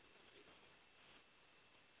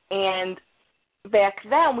 And back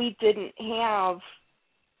then, we didn't have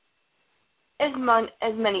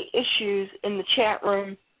as many issues in the chat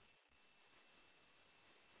room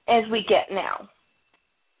as we get now.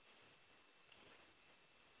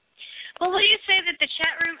 Well, will you say that the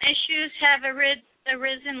chat room issues have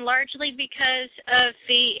arisen largely because of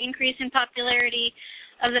the increase in popularity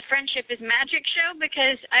of the Friendship is Magic show?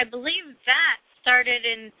 Because I believe that started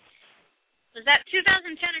in, was that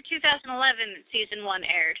 2010 or 2011 that season 1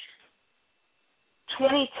 aired?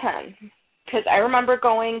 2010, because I remember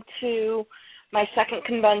going to my second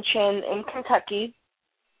convention in Kentucky,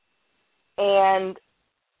 and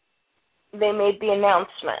they made the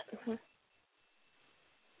announcement.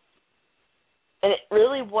 And it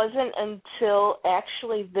really wasn't until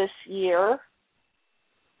actually this year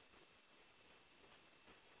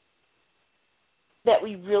that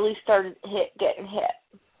we really started getting hit.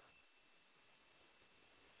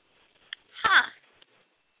 Huh.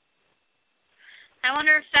 I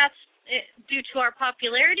wonder if that's due to our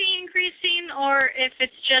popularity increasing or if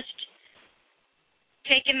it's just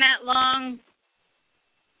taken that long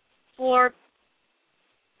for,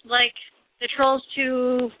 like, the trolls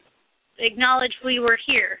to acknowledge we were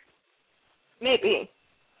here. Maybe.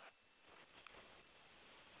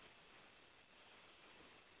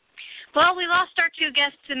 Well, we lost our 2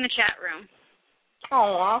 guests in the chat room.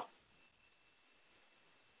 Aww.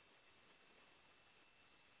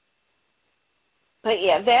 But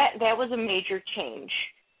yeah, that was a major change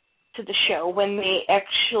to the show when they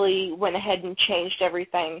actually went ahead and changed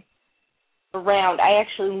everything around. I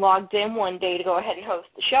actually logged in one day to go ahead and host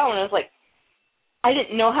the show, and I was like, I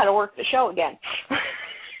didn't know how to work the show again.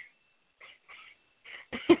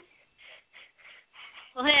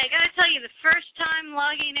 Well, hey, I got to tell you, the first time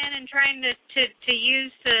logging in and trying to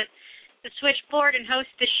use the switchboard and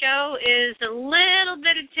host the show is a little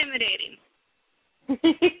bit intimidating. Just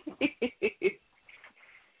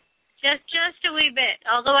a wee bit.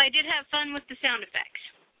 Although I did have fun with the sound effects.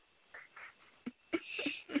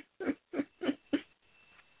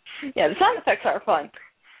 Yeah, the sound effects are fun.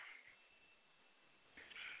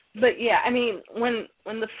 But yeah, I mean, when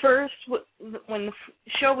the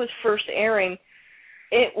show was first airing,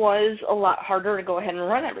 it was a lot harder to go ahead and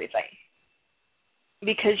run everything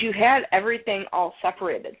because you had everything all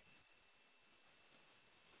separated.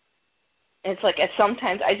 And it's like at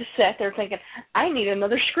sometimes I just sat there thinking, I need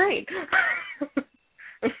another screen.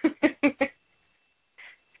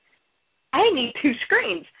 I need 2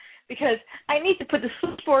 screens. Because I need to put the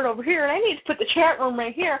switchboard over here, and I need to put the chat room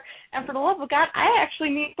right here. And for the love of God, I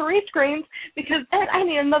actually need 3 screens because then I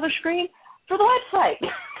need another screen for the website.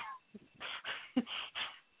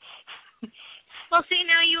 Well, see,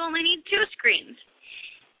 now you only need 2 screens.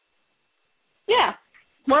 Yeah,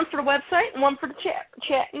 one for the website and one for the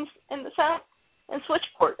chat and the sound and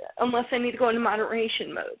switchboard, unless I need to go into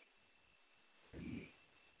moderation mode.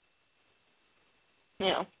 You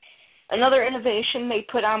know. Another innovation they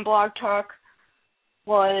put on Blog Talk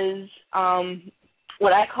was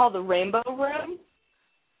what I call the Rainbow Room,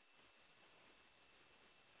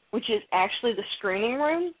 which is actually the screening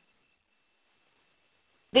room.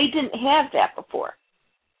 They didn't have that before.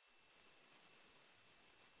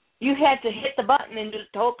 You had to hit the button and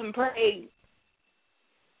just hope and pray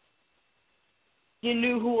you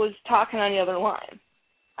knew who was talking on the other line,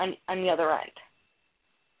 on the other end.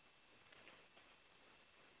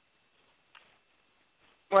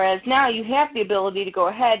 Whereas now you have the ability to go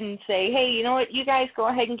ahead and say, hey, you know what, you guys go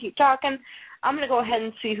ahead and keep talking. I'm going to go ahead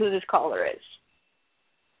and see who this caller is.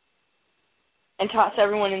 And toss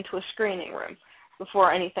everyone into a screening room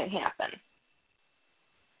before anything happened.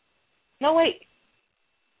 No, wait.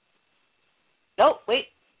 Nope, wait.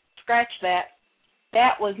 Scratch that.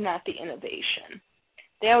 That was not the innovation.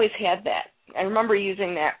 They always had that. I remember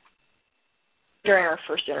using that during our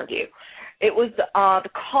first interview. It was the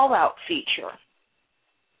call-out feature.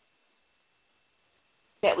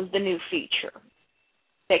 That was the new feature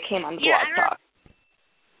that came on Blog Talk.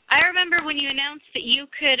 I remember when you announced that you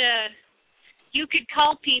could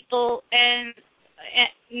call people and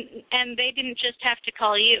they didn't just have to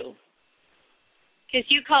call you, because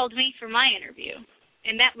you called me for my interview,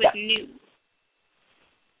 and that was new.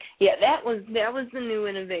 Yeah, that was the new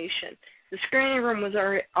innovation. The screening room was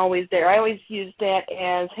always there. I always used that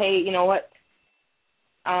as, hey, you know what?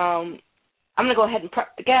 I'm going to go ahead and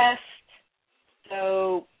prep the guest.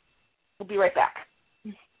 So we'll be right back.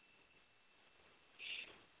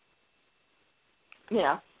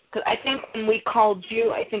 Yeah, because I think when we called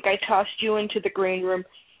you, I think I tossed you into the green room,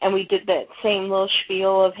 and we did that same little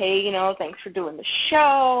spiel of, hey, you know, thanks for doing the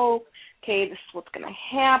show. Okay, this is what's going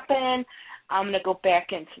to happen. I'm going to go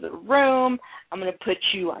back into the room. I'm going to put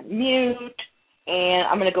you on mute, and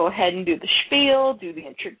I'm going to go ahead and do the spiel, do the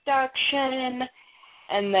introduction.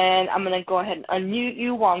 And then I'm going to go ahead and unmute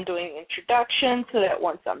you while I'm doing the introduction so that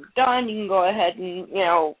once I'm done, you can go ahead and, you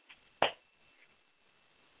know,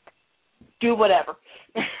 do whatever.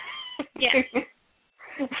 Yeah.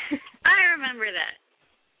 I remember that.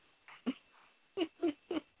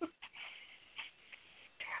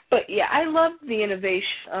 But, yeah, I love the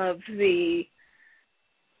innovation of the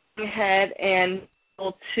head and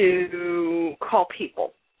able to call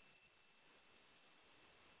people.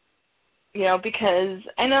 You know, because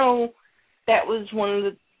I know that was one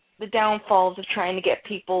of the downfalls of trying to get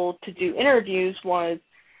people to do interviews was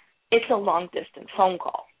it's a long-distance phone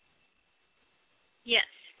call. Yes.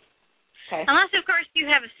 Okay. Unless, of course, you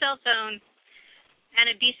have a cell phone and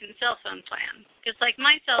a decent cell phone plan. Because, like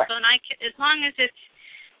my cell phone, as long as it's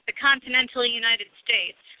the continental United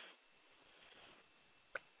States,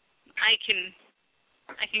 I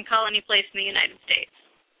can call any place in the United States.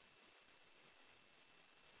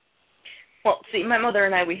 Well, see, my mother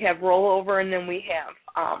and I, we have rollover, and then we have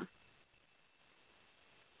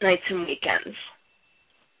nights and weekends.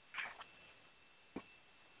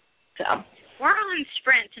 So we're on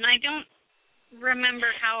Sprint, and I don't remember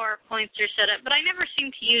how our points are set up, but I never seem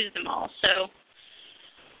to use them all, so.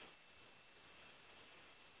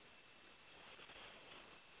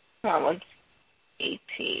 That one's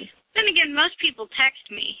AT. Then again, most people text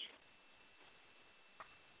me.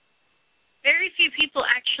 Very few people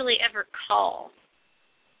actually ever call.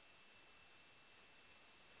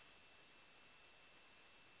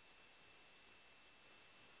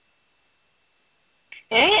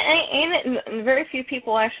 And very few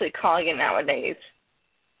people actually call you nowadays.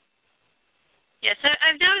 Yes,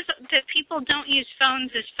 I've noticed that people don't use phones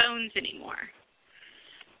as phones anymore.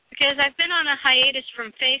 Because I've been on a hiatus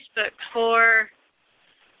from Facebook for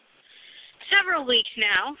several weeks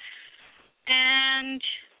now, and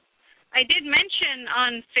I did mention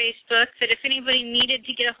on Facebook that if anybody needed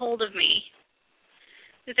to get a hold of me,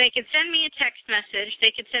 that they could send me a text message,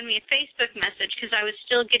 they could send me a Facebook message, because I was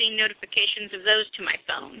still getting notifications of those to my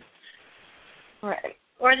phone. Right.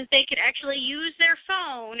 Or that they could actually use their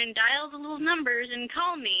phone and dial the little numbers and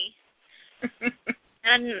call me.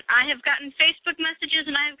 And I have gotten Facebook messages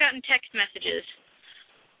and I have gotten text messages.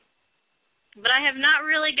 But I have not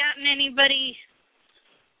really gotten anybody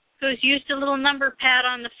who's used a little number pad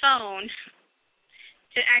on the phone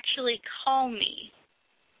to actually call me.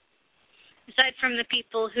 Aside from the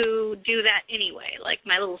people who do that anyway, like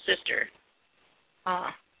my little sister.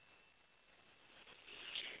 And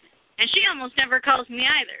she almost never calls me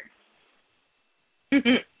either.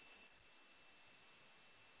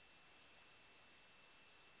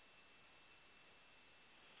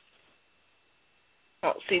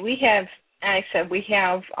 Well, see, we have, I said, we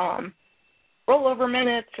have rollover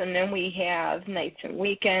minutes, and then we have nights and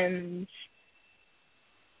weekends.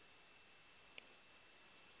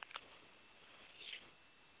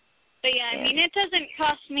 But yeah, I mean, it doesn't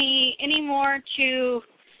cost me any more to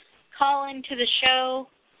call into the show.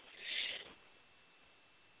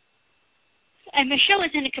 And the show is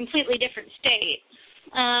in a completely different state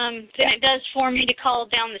than it does for me to call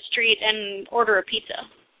down the street and order a pizza.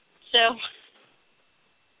 So...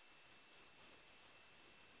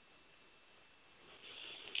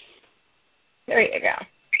 there you go.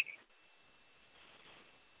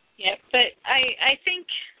 Yeah, but I think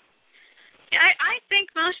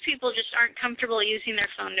most people just aren't comfortable using their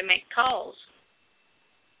phone to make calls.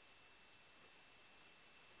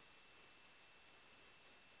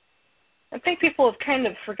 I think people have kind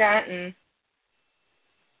of forgotten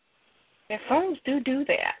that phones do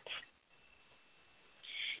that.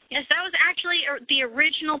 Yes, that was actually the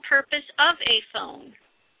original purpose of a phone.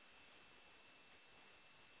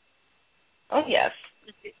 Oh, yes.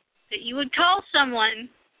 That you would call someone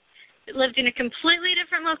that lived in a completely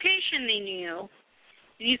different location than you.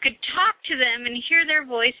 You could talk to them and hear their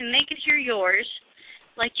voice, and they could hear yours,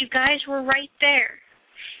 like you guys were right there.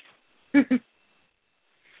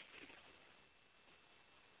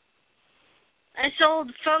 Us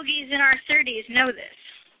old fogies in our 30s know this.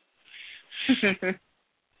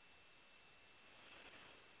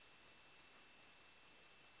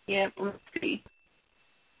 Yeah, let's see.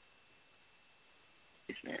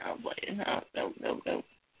 No.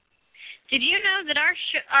 Did you know that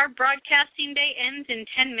our broadcasting day ends in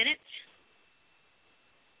 10 minutes?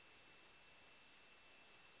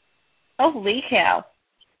 Holy cow.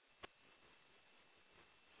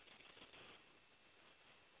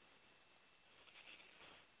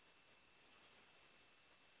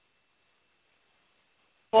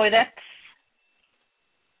 Boy, that's...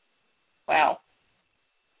 wow.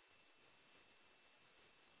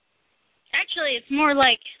 Actually, it's more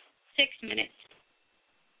like 6 minutes.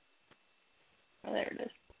 Oh, there it is.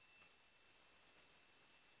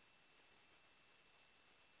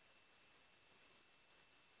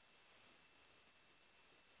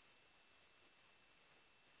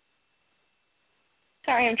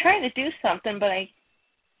 Sorry, I'm trying to do something, but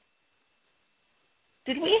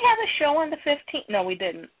did we have a show on the 15th? No, we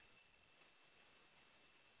didn't.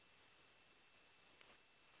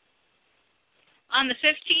 On the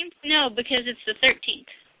 15th? No, because it's the 13th.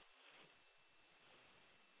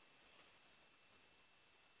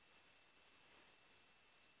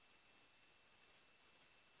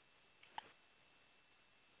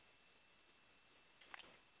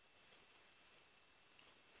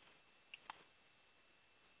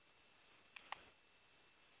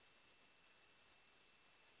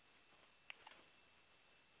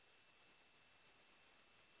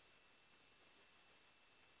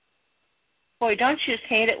 Boy, don't you just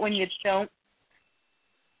hate it when you don't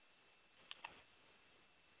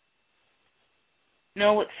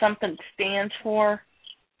know what something stands for?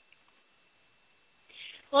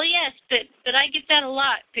 Well, yes, but I get that a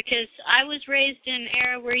lot because I was raised in an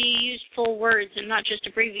era where you used full words and not just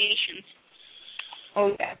abbreviations.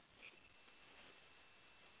 Oh, yeah.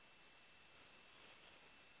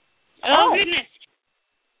 Oh goodness.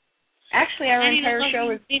 Actually, our entire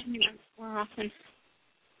show is... more often.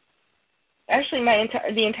 Actually,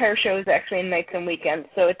 the entire show is actually in nights and weekends,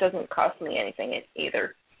 so it doesn't cost me anything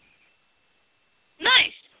either.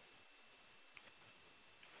 Nice.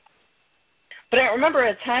 But I remember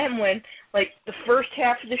a time when, like, the first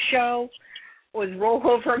half of the show was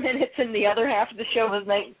rollover minutes and the other half of the show was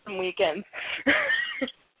nights and weekends.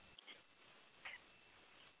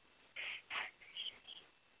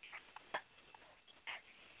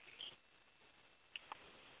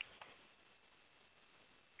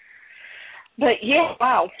 But yeah,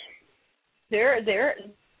 wow. There's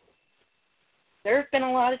been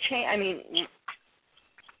a lot of change. I mean,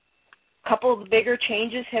 a couple of the bigger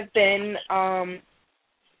changes have been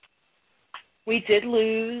we did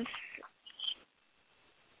lose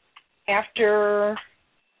after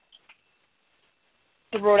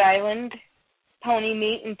the Rhode Island pony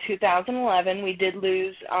meet in 2011. We did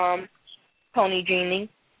lose Pony Jeannie.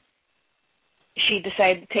 She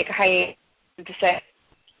decided to take a hiatus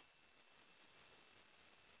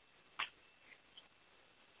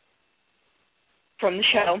from the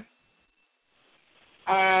show.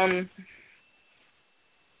 I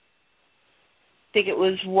think it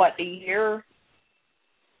was,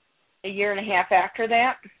 a year and a half after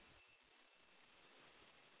that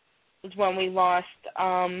was when we lost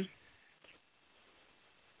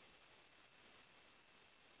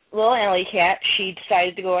Little Alley Cat. She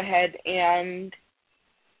decided to go ahead and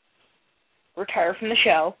retire from the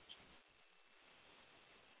show.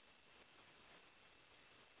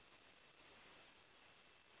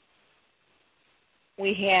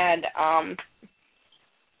 We had,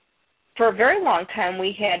 for a very long time,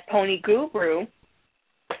 we had Pony Guru,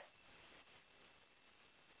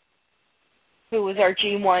 who was our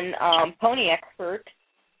G1 pony expert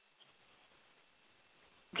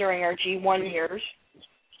during our G1 years.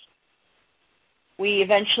 We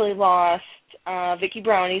eventually lost Vicky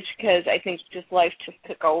Brownies because I think just life just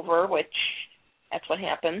took over, which that's what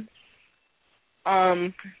happened.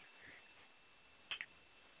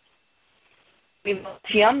 We lost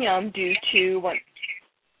Yum Yum due to life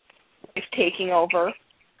taking over.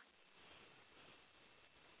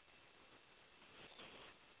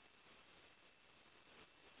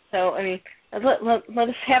 So, I mean, let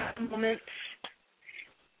us have a moment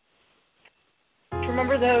to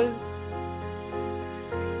remember those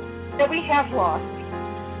that we have lost.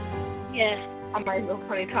 Yes. On My Little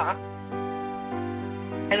Pony Talk.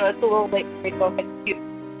 I know it's a little late for me to go ahead and do,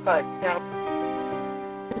 but,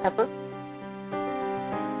 remember.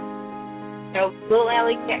 Little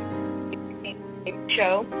Alley Cat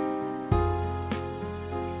show.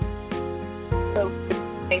 So,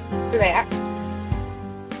 thanks for that.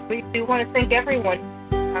 We do want to thank everyone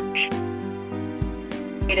who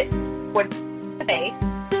made it what today.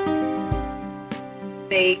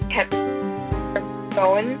 They kept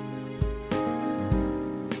going,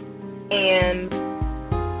 and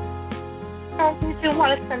we do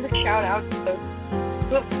want to send a shout out to those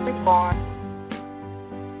who have been gone.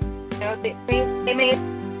 They made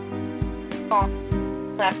songs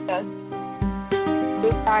left us,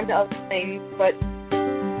 moved on to other things, but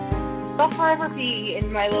they'll forever be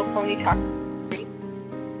in My Little Pony Talk.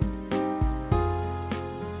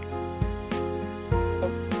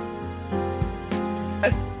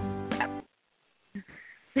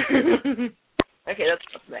 Okay, that's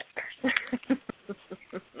that.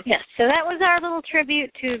 Yes, so that was our little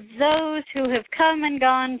tribute to those who have come and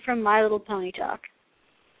gone from My Little Pony Talk.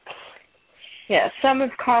 Yeah, some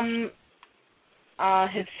have come,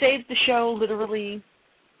 have saved the show, literally,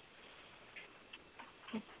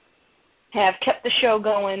 have kept the show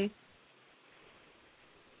going.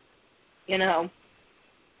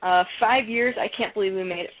 5 years, I can't believe we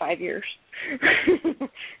made it 5 years.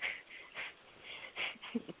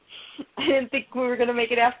 I didn't think we were going to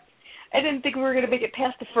make it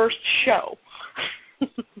past the first show.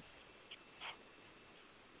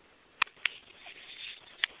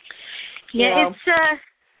 Yeah,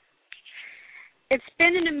 it's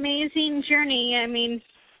been an amazing journey. I mean,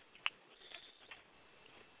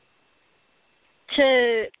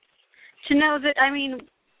 to know that, I mean,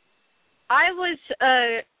 I was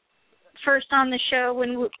first on the show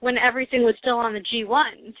when everything was still on the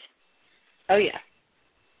G1s. Oh yeah.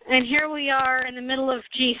 And here we are in the middle of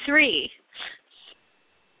G3.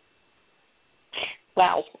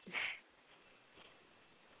 Wow.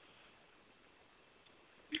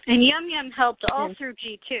 And Yum Yum helped all through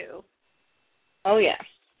G2. Oh, yeah.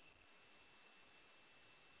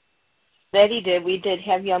 That he did. We did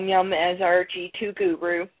have Yum Yum as our G2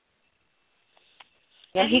 guru.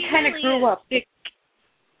 Yeah, he kind of grew up.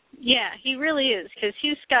 Yeah, he really is, because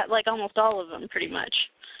he's got, like, almost all of them, pretty much.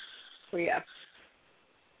 Oh, yeah.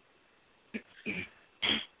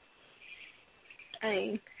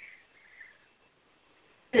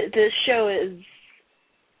 This show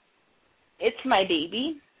it's my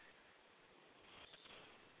baby.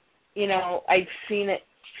 I've seen it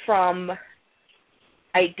from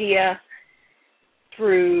idea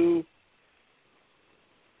through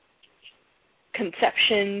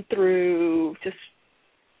conception through just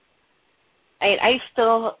I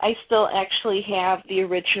still actually have the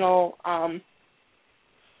original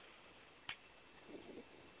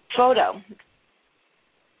photo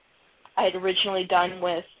I had originally done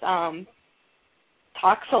with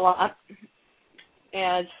Talks a Lot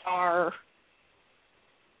as our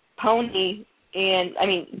pony. And, I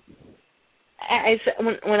mean,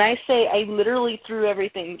 when I say I literally threw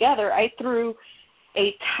everything together, I threw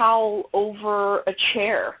a towel over a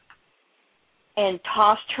chair and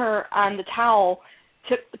tossed her on the towel,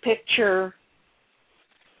 took the picture,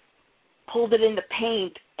 pulled it into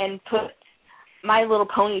paint, and put My Little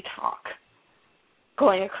Pony Talk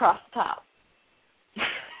going across the top.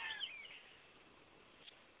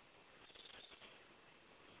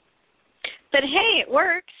 But hey, it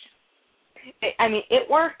works. I mean, it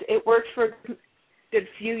worked. It worked for a good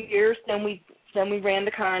few years. Then we ran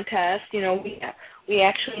the contest. You know, we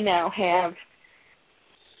actually now have,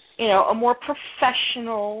 you know, a more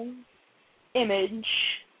professional image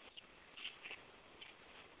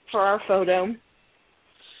for our photo.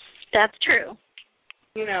 That's true.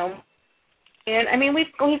 You know, and I mean,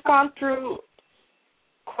 we've gone through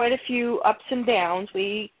quite a few ups and downs.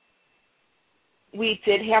 We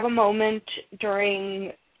did have a moment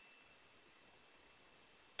during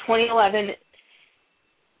 2011,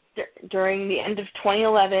 during the end of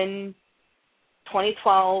 2011,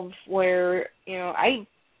 2012, where, you know, I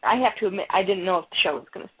have to admit, I didn't know if the show was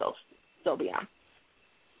going to still be on.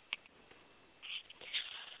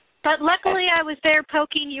 But luckily I was there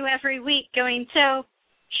poking you every week going, so,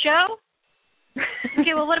 show?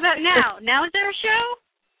 Okay, well, what about now? Now is there a show?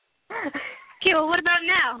 Okay, well, what about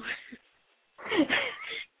now?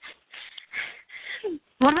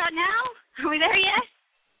 What about now? Are we there yet?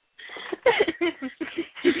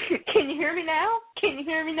 Can you hear me now? Can you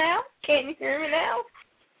hear me now? Can you hear me now?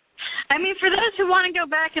 I mean, for those who want to go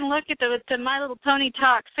back and look at the My Little Pony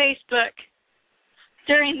Talk Facebook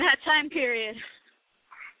during that time period,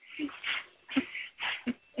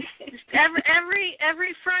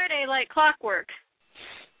 every Friday like clockwork.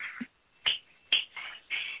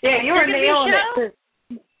 Yeah, you were nailing it.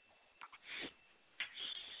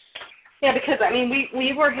 Yeah, because I mean,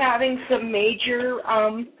 we were having some major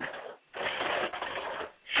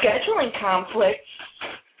scheduling conflicts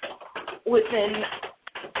within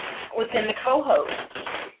the co-host,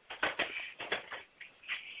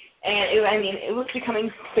 and it was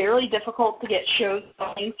becoming fairly difficult to get shows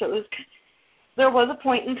going. So there was a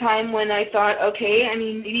point in time when I thought, okay, I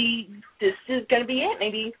mean, maybe this is going to be it.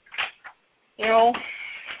 Maybe, you know,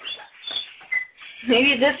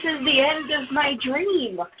 maybe this is the end of my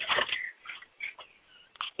dream.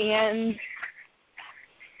 And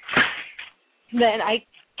then I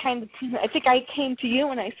think I came to you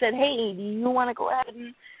and I said, hey, do you want to go ahead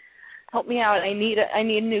and help me out? I need a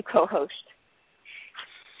new co-host.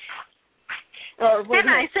 And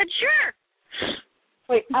I said, sure.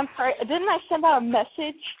 Wait, I'm sorry. Didn't I send out a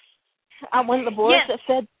message on one of the boards that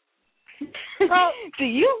said, do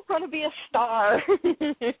you want to be a star? I don't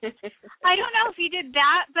know if you did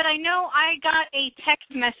that, but I know I got a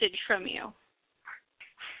text message from you.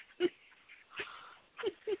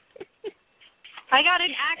 I got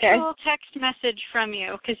an actual text message from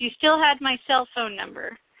you because you still had my cell phone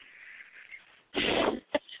number.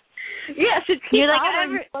 Yes, you're like,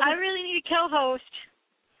 I really need a co-host.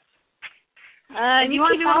 You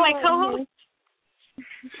want to be one of my co-hosts?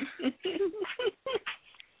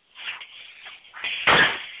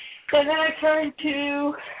 And then I turned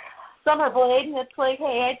to Summerblade, and it's like,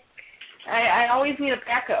 hey, I always need a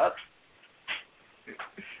backup.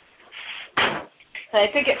 And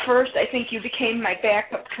I think at first, you became my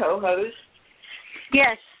backup co-host.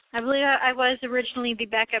 Yes, I believe I was originally the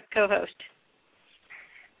backup co-host.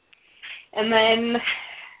 And then,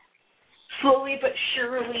 slowly but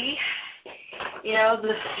surely, you know,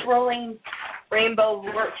 the swirling rainbow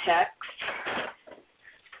vortex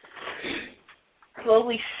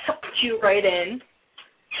slowly sucked you right in.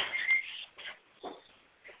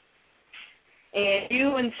 And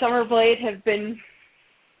you and Summerblade have been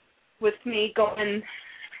with me going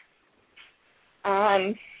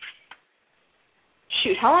on,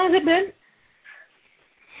 shoot, how long has it been?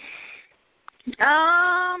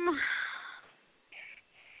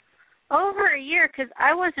 Over a year, because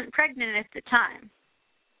I wasn't pregnant at the time.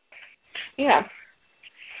 Yeah.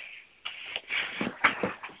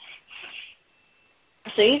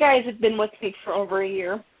 So you guys have been with me for over a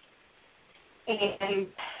year. And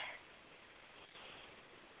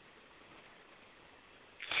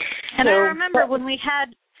I remember when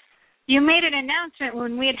you made an announcement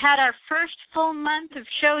when we had our first full month of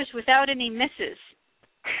shows without any misses.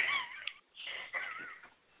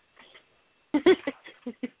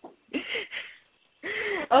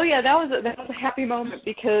 Oh yeah, that was a happy moment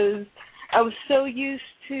because I was so used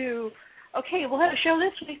to, okay, we'll have a show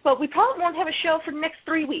this week, but we probably won't have a show for the next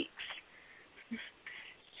 3 weeks.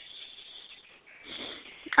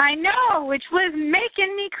 I know, which was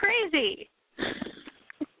making me crazy.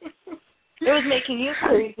 It was making you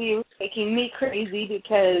crazy. It was making me crazy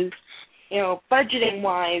because, budgeting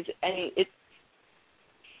wise, it's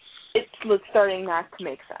starting not to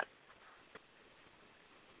make sense.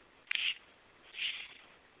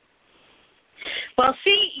 Well,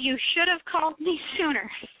 see, you should have called me sooner.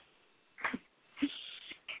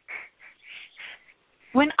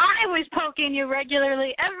 When I was poking you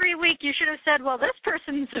regularly every week, you should have said, well, this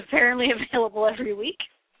person's apparently available every week.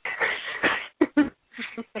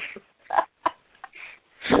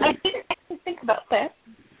 I didn't think about that.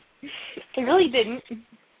 I really didn't.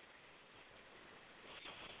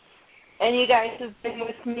 And you guys have been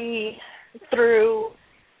with me through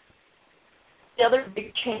the other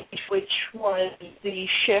big change, which was the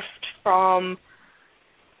shift from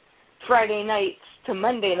Friday nights to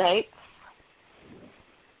Monday nights.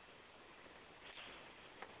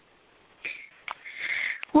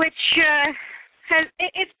 Which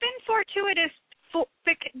it's been fortuitous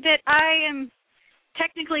that I am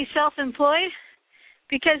technically self-employed,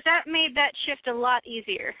 because that made that shift a lot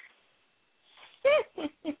easier.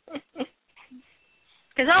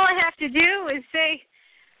 Because all I have to do is say,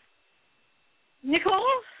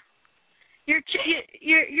 Nicole, you're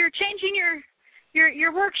changing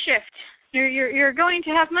your work shift. You're going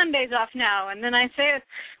to have Mondays off now. And then I say,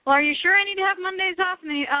 well, are you sure I need to have Mondays off? And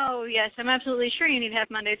then oh, yes, I'm absolutely sure you need to have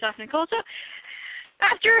Mondays off, Nicole. So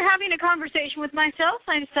after having a conversation with myself,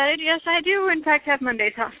 I decided, yes, I do, in fact, have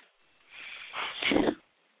Mondays off.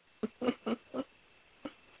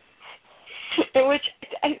 In which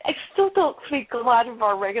I still don't think a lot of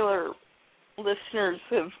our regular listeners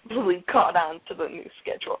have really caught on to the new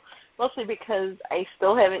schedule, mostly because I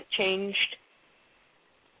still haven't changed.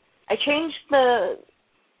 I changed the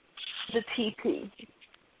TP,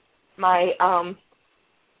 my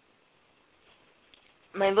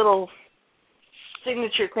little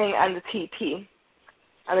signature thing on the TP,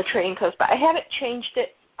 on the trading post, but I haven't changed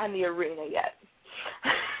it on the arena yet.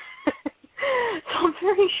 So I'm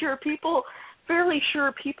fairly sure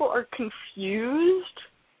people are confused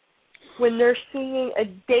when they're seeing a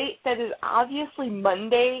date that is obviously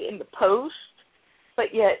Monday in the post,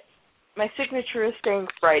 but yet my signature is saying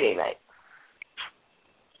Friday night.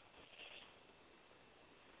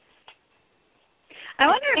 I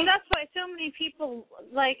wonder if that's why so many people,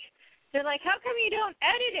 they're like, how come you don't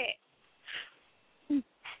edit it?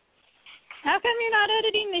 How come you're not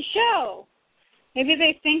editing the show? Maybe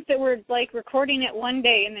they think that we're, recording it one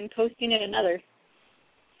day and then posting it another.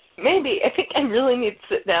 Maybe. I think I really need to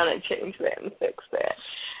sit down and change that and fix that.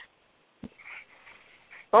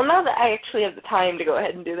 Well, now that I actually have the time to go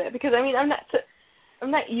ahead and do that, because, I'm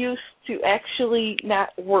not used to actually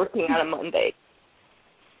not working on a Monday.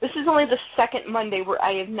 This is only the second Monday where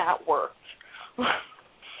I have not worked.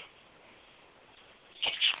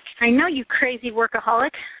 I know, you crazy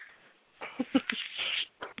workaholic.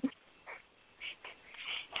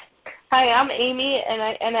 Hi, I'm Amy, and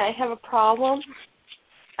I have a problem.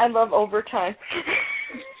 I love overtime.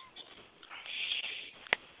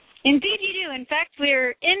 Indeed you do. In fact,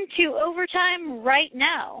 we're into overtime right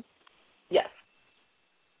now. Yes.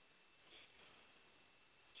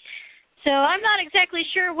 So I'm not exactly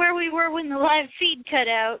sure where we were when the live feed cut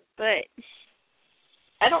out, but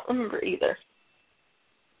I don't remember either.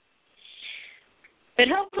 But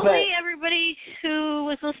hopefully everybody who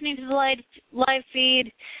was listening to the live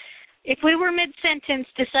feed, if we were mid-sentence,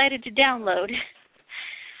 decided to download.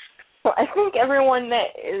 Well, I think everyone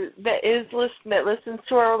that listens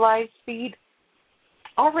to our live feed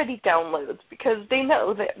already downloads, because they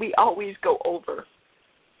know that we always go over.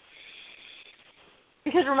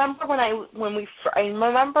 Because remember when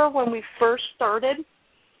we first started,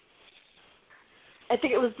 I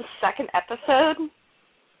think it was the second episode,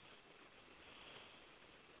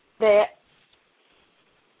 that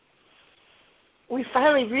we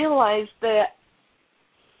finally realized that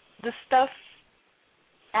the stuff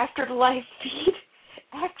after the live feed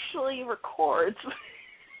actually records.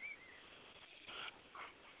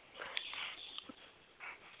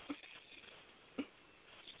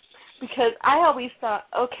 Because I always thought,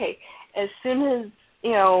 okay, as soon as,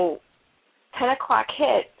 10 o'clock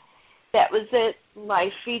hit, that was it,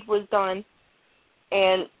 live feed was done,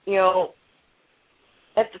 and,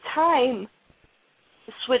 at the time,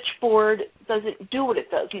 the switchboard doesn't do what it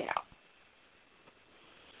does now.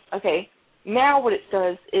 Okay, now what it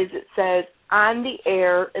does is it says on the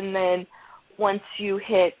air, and then once you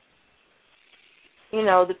hit,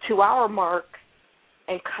 the 2-hour mark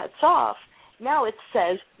and cuts off, now it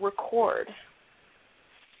says record.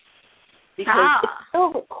 Because it's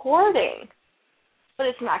still recording, but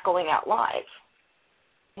it's not going out live.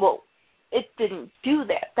 Well, it didn't do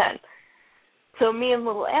that then. So me and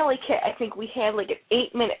little Alley Cat, I think we had like an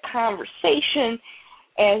 8-minute conversation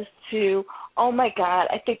as to, oh my God,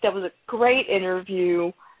 I think that was a great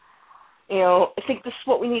interview. You know, I think this is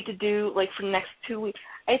what we need to do like for the next 2 weeks.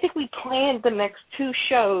 I think we planned the next 2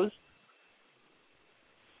 shows,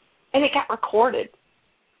 and it got recorded.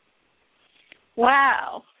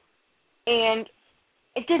 Wow. And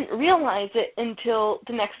I didn't realize it until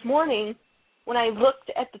the next morning when I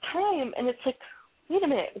looked at the time, and it's like, wait a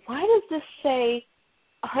minute, why does this say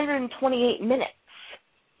 128 minutes?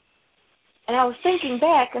 And I was thinking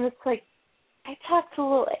back, and it's like, I talked to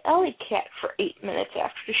little Ellie Cat for 8 minutes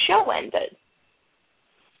after the show ended.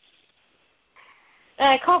 And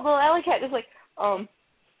I called little Ellie Cat, and it's like,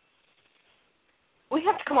 we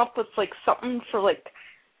have to come up with, like, something for, like,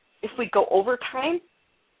 if we go overtime.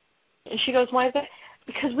 And she goes, why is that?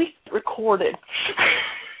 Because we recorded.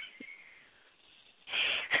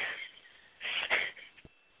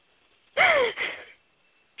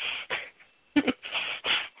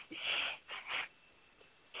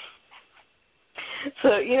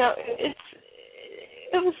 So, you know, it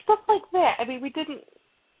was stuff like that. I mean, we didn't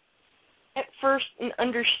at first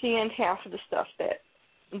understand half of the stuff that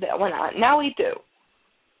went on. Now we do.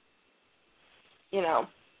 You know.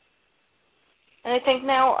 And I think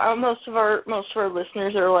now most of our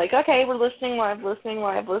listeners are like, okay, we're listening live. Well,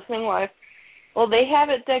 they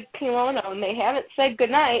haven't said kimono and they haven't said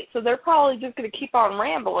goodnight, so they're probably just going to keep on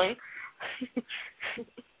rambling.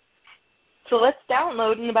 So let's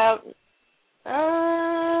download in about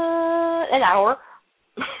an hour.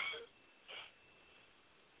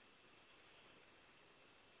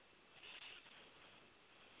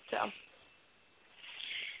 So.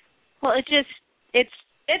 Well, it's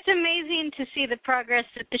amazing to see the progress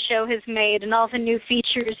that the show has made and all the new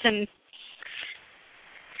features, and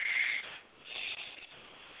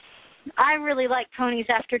I really like Ponies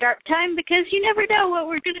After Dark Time because you never know what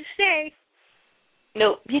we're going to say.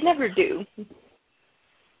 No, you never do.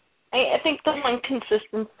 I think the one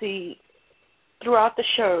consistency throughout the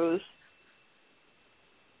shows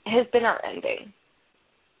has been our ending.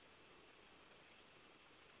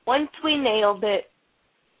 Once we nailed it,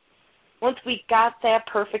 once we got that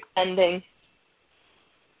perfect ending,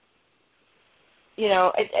 you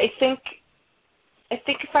know, I think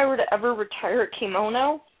if I were to ever retire a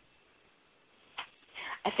kimono,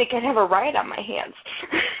 I think I'd have a riot on my hands.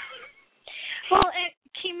 Well,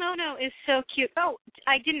 kimono is so cute. Oh,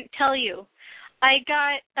 I didn't tell you. I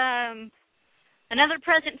got another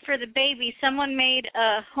present for the baby. Someone made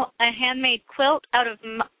a handmade quilt out of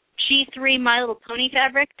G3 My Little Pony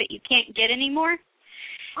fabric that you can't get anymore.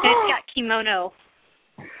 And it's got kimono.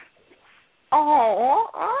 Oh.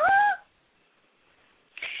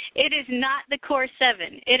 It is not the Core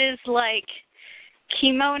 7. It is like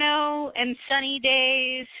kimono and sunny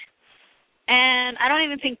days, and I don't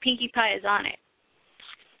even think Pinkie Pie is on it.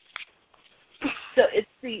 So it's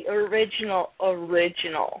the original.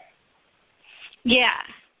 Yeah.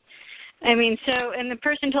 I mean, so, and the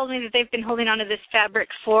person told me that they've been holding on to this fabric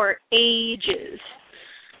for ages.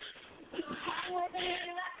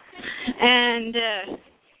 And,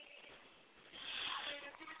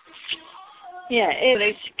 yeah,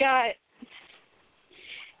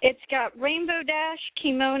 it's got Rainbow Dash,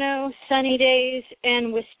 kimono, sunny days,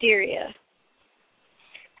 and wisteria.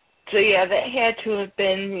 So yeah, that had to have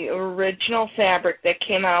been the original fabric that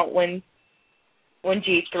came out when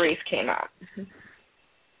G3s came out.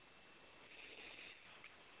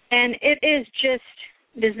 And it is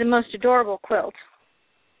the most adorable quilt.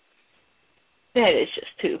 That is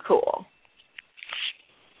just too cool.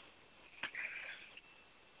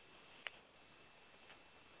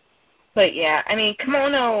 But yeah, I mean,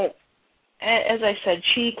 kimono, as I said,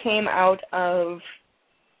 she came out of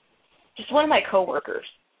just one of my coworkers.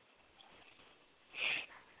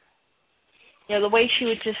 You know, the way she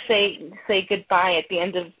would just say goodbye at the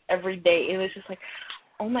end of every day, it was just like,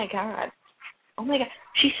 oh my God,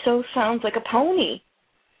 she so sounds like a pony.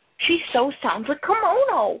 She so sounds like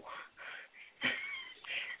kimono.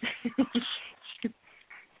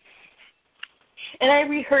 And I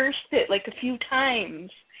rehearsed it like a few times,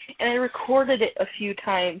 and I recorded it a few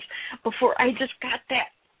times before I just got that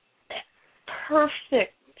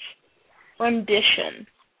perfect rendition.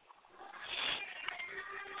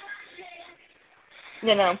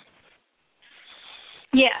 You know?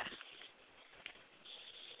 Yeah.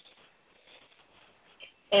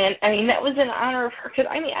 And, I mean, that was in honor of her, because,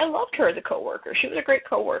 I mean, I loved her as a coworker. She was a great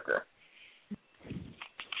coworker.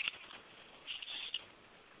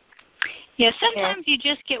 Yeah, sometimes you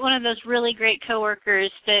just get one of those really great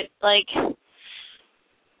coworkers that, like,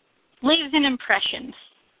 leaves an impression.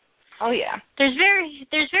 Oh yeah. There's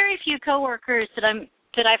very few coworkers that I've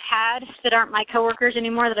had that aren't my coworkers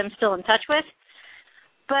anymore that I'm still in touch with.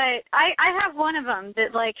 But I have one of them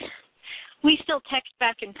that, like, we still text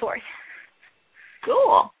back and forth.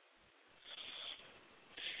 Cool.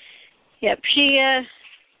 Yep,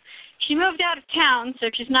 she moved out of town, so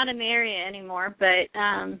she's not in the area anymore, but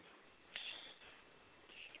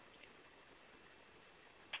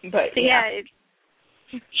yeah,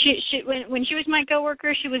 she when she was my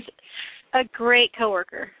coworker, she was a great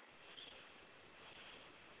coworker.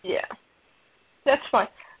 Yeah. That's fine.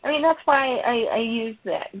 I mean, that's why I use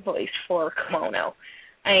that voice for kimono.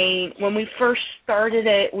 When we first started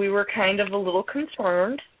it, we were kind of a little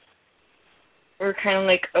concerned. We were kind of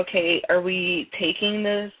like, okay, are we taking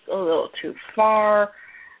this a little too far?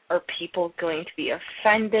 Are people going to be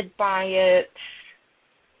offended by it?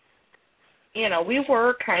 You know, we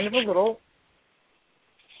were kind of a little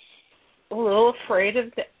afraid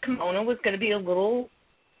of that kimono was going to be a little,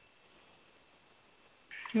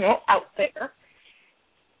 out there.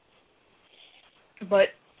 But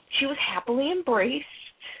she was happily embraced.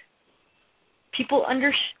 People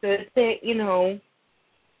understood that,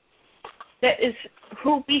 that is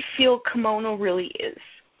who we feel kimono really is.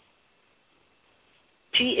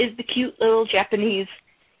 She is the cute little Japanese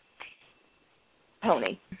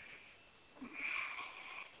pony.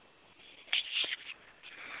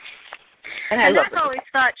 And I've always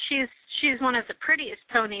thought she's one of the prettiest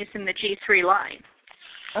ponies in the G3 line.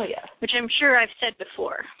 Oh, yeah. Which I'm sure I've said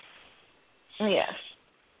before. Oh, yes.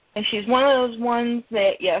 And she's one of those ones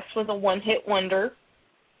that, yes, was a one-hit wonder.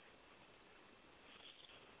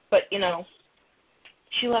 But,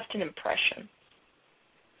 she left an impression.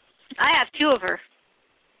 I have two of her.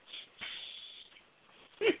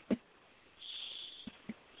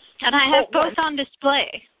 And I have both on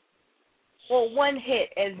display. Well, one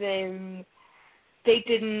hit as in they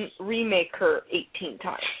didn't remake her 18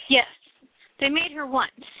 times. Yes. They made her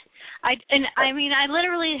once. I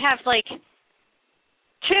literally have, like,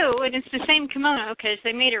 two, and it's the same kimono because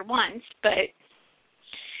they made her once, but,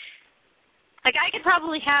 like, I could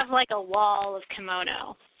probably have, like, a wall of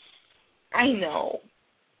kimono. I know.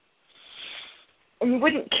 And you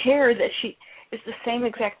wouldn't care that she is the same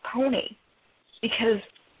exact pony because,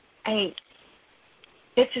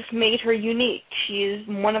 it just made her unique. She is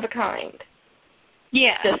one of a kind.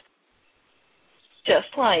 Yeah.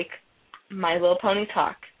 Just like My Little Pony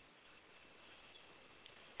Talk.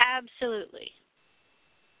 Absolutely.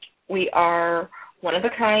 We are one of a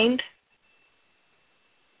kind.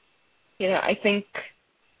 I think,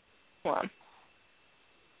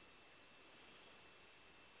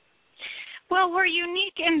 Well, we're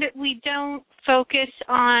unique in that we don't focus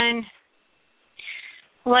on,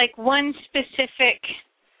 like, one specific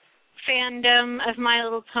fandom of My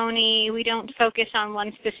Little Pony. We don't focus on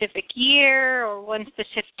one specific year or one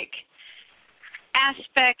specific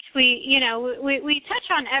aspect. We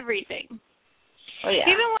touch on everything. Oh, yeah.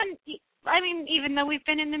 Even though we've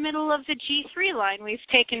been in the middle of the G3 line, we've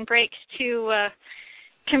taken breaks to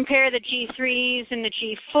compare the G3s and the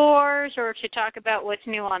G4s, or to talk about what's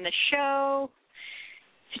new on the show,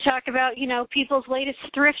 to talk about, people's latest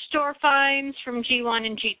thrift store finds from G1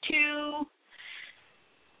 and G2.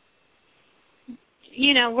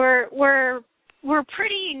 We're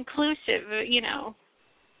pretty inclusive,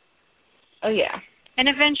 Oh, yeah. And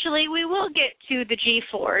eventually we will get to the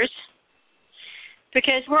G4s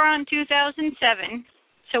because we're on 2007,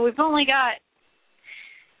 so we've only got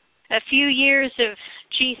a few years of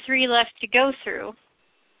G3 left to go through.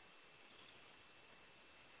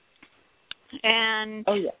 And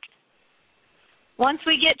oh, yeah. Once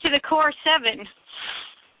we get to the core 7,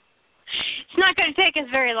 it's not going to take us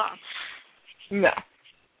very long. No.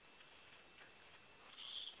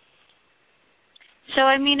 So,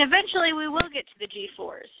 eventually we will get to the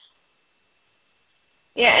G4s.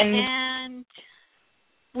 Yeah, and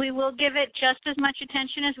we will give it just as much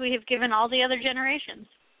attention as we have given all the other generations.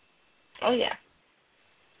 Oh, yeah.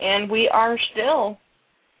 And we are still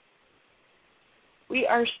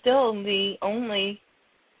the only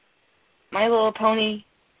My Little Pony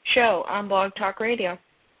show on Blog Talk Radio.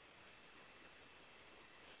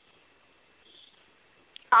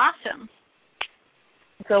 Awesome.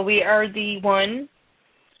 So we are the one,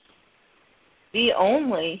 the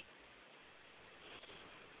only,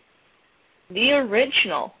 the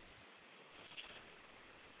original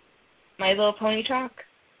My Little Pony Talk.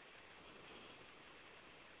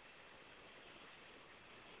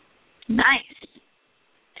 Nice.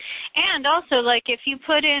 And also, like, if you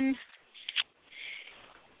put in,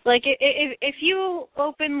 like, if you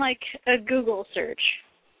open, like, a Google search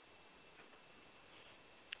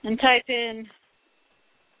and type in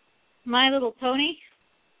My Little Pony.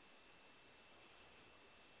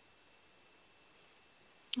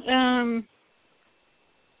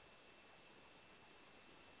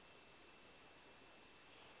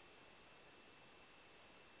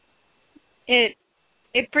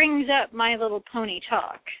 It brings up My Little Pony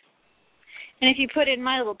Talk. And if you put in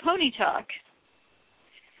My Little Pony Talk,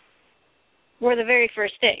 we're the very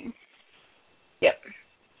first thing. Yep.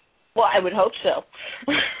 Well, I would hope so.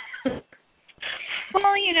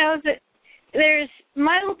 Well, you know, there's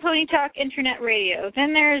My Little Pony Talk Internet Radio.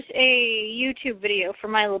 Then there's a YouTube video for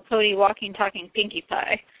My Little Pony Walking, Talking Pinkie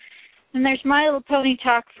Pie. And there's My Little Pony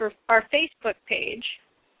Talk for our Facebook page.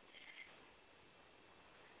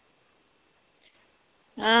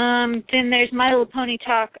 Then there's My Little Pony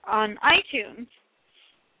Talk on iTunes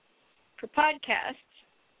for podcasts.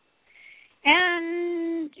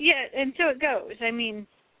 And, yeah, and so it goes. I mean,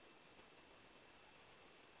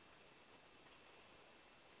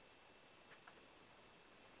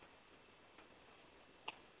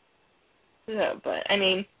 yeah, but, I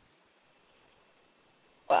mean,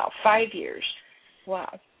 wow, 5 years.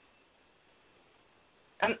 Wow.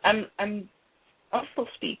 I'm also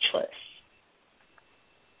speechless.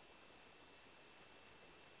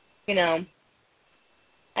 You know,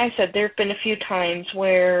 I said there have been a few times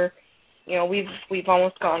where, you know, we've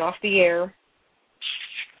almost gone off the air.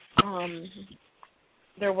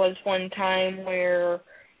 There was one time where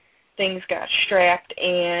things got strapped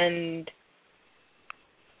and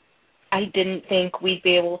I didn't think we'd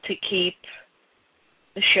be able to keep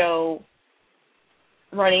the show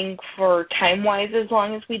running for time-wise as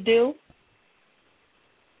long as we do.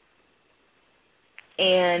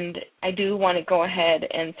 And I do want to go ahead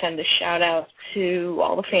and send a shout-out to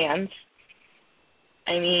all the fans.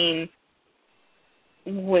 I mean,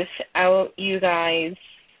 without you guys,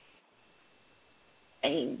 I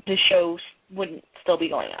mean, the show wouldn't still be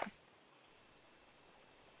going on.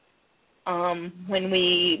 When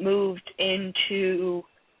we moved into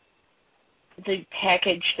the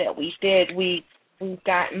package that we did, we've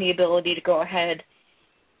gotten the ability to go ahead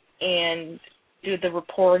and do the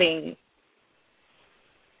reporting.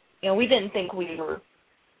 You know, we didn't think we were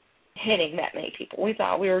hitting that many people. We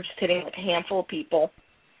thought we were just hitting like a handful of people.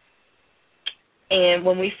 And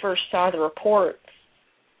when we first saw the reports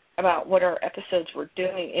about what our episodes were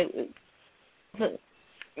doing,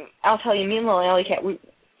 I'll tell you, me and Lily Alley Cat,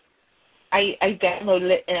 I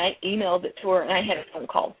downloaded it and I emailed it to her and I had a phone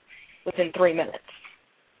call within 3 minutes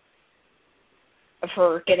of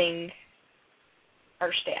her getting our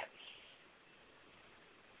stats.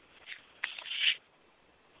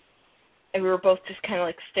 And we were both just kind of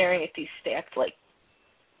like staring at these stats like,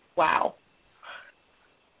 wow.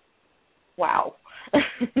 Wow.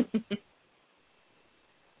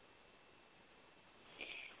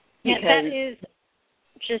 Yeah, that is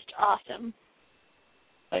just awesome.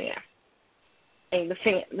 Oh, yeah. And the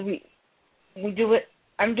thing, we do it,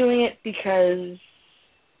 I'm doing it because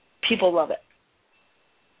people love it.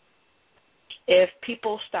 If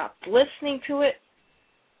people stopped listening to it,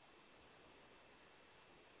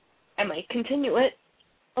 I might continue it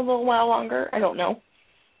a little while longer. I don't know.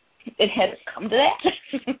 It hasn't come to that.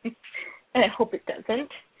 And I hope it doesn't.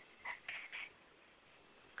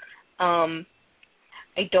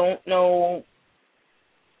 I don't know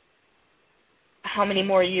how many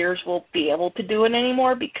more years we'll be able to do it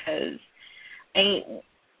anymore because eventually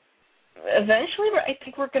I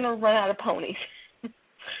think we're going to run out of ponies.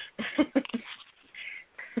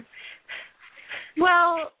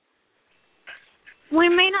 Well, we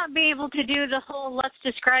may not be able to do the whole let's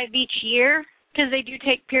describe each year because they do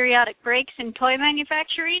take periodic breaks in toy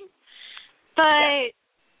manufacturing, but yeah.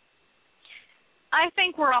 I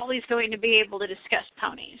think we're always going to be able to discuss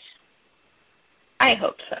ponies. I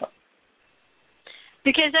hope so.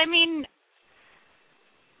 Because, I mean,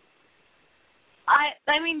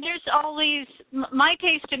 there's always, my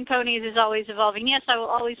taste in ponies is always evolving. Yes, I will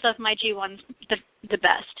always love my G1s the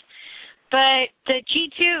best. But the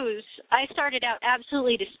G2s, I started out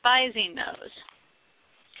absolutely despising those.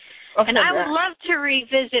 Okay, and I would love to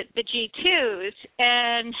revisit the G2s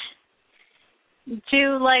and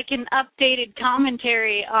do like an updated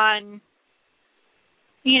commentary on,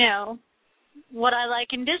 you know, what I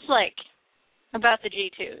like and dislike about the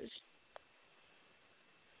G2s.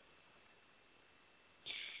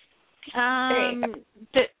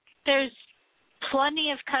 There's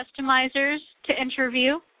plenty of customizers to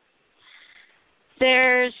interview.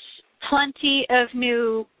 There's plenty of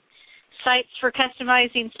new sites for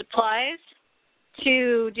customizing supplies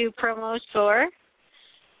to do promos for,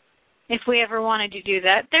 if we ever wanted to do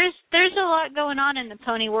that. There's a lot going on in the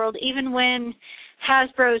pony world, even when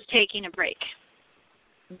Hasbro's taking a break.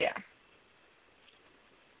 Yeah.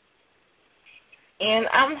 And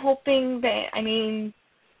I'm hoping that, I mean,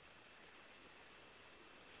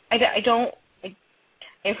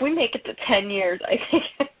 if we make it to 10 years, I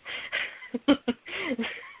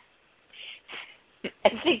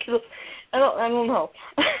think, I don't know.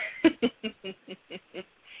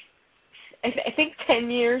 I think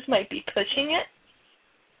 10 years might be pushing it.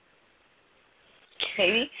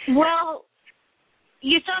 Maybe. Well,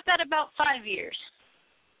 you thought that about 5 years.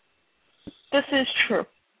 This is true.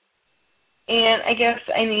 And I guess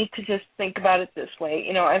I need to just think about it this way.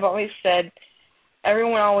 You know, I've always said,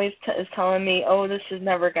 everyone always is telling me, oh, this is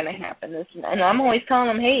never going to happen. And I'm always telling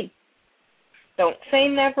them, hey, don't say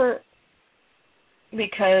never,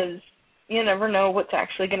 because you never know what's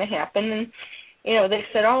actually going to happen. And, you know, they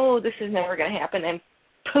said, oh, this is never going to happen. And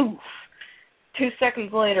poof, 2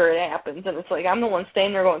 seconds later it happens. And it's like, I'm the one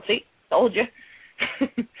staying there going, see, told you.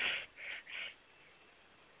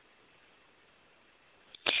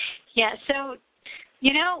 Yeah, so,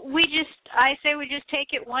 you know, I say we just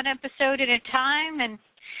take it one episode at a time, and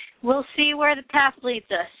we'll see where the path leads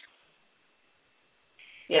us.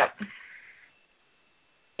 Yep.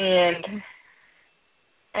 And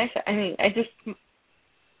I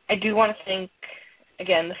do want to thank,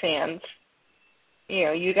 again, the fans. You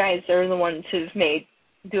know, you guys are the ones who've made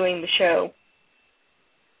doing the show,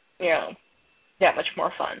 you know, that much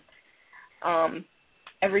more fun.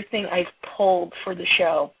 Everything I've pulled for the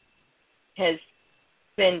show has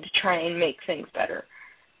been to try and make things better.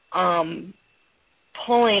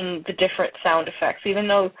 Pulling the different sound effects, even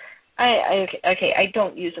though I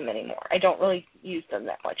don't use them anymore. I don't really use them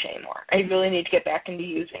that much anymore. I really need to get back into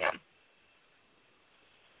using them.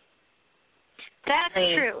 That's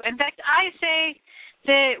true. In fact, I say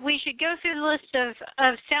that we should go through the list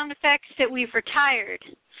of sound effects that we've retired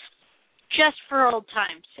just for old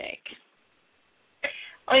time's sake.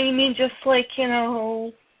 Oh, you mean just like, you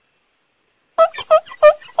know...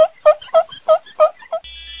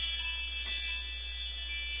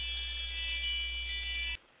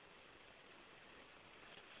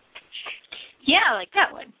 Yeah, like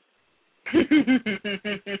that one.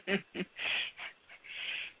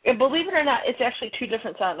 And believe it or not, it's actually 2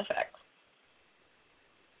 different sound effects.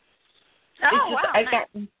 Oh, wow.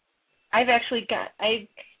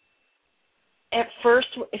 At first,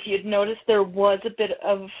 if you'd noticed, there was a bit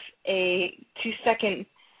of a 2-second,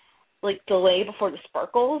 like, delay before the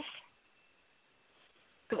sparkles,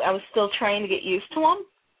 because I was still trying to get used to them.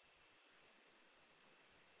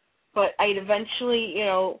 But I'd eventually, you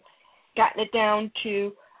know, gotten it down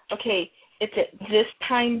to, okay, it's at this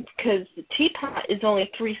time, because the teapot is only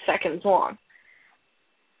 3 seconds long.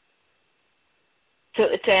 So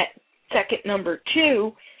it's at second number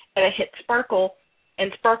 2, and I hit sparkle,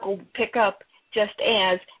 and sparkle will pick up just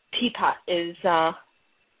as teapot is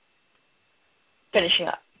finishing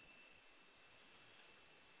up.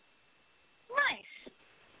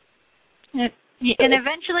 Nice. And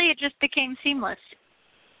eventually it just became seamless.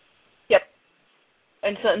 Yep.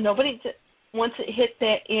 And so once it hit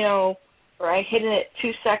that, you know, or I hit it at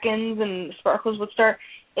 2 seconds and the sparkles would start,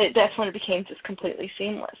 that's when it became just completely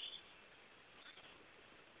seamless.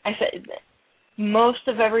 I said, most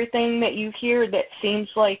of everything that you hear that seems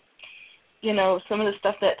like, you know, some of the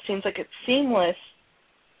stuff that seems like it's seamless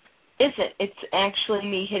isn't. It's actually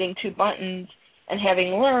me hitting 2 buttons and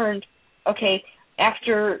having learned, okay,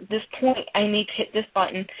 after this point, I need to hit this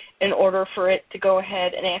button in order for it to go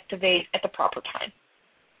ahead and activate at the proper time.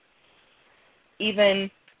 Even...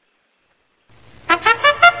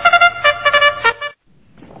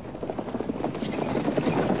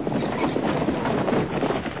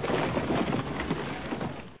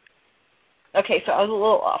 Okay, so I was a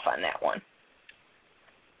little off on that one.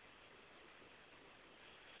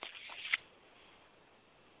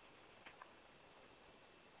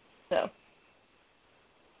 So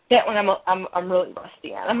that one I'm really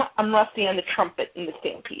rusty on. I'm rusty on the trumpet and the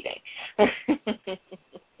stampeding.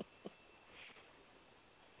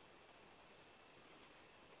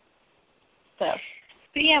 So.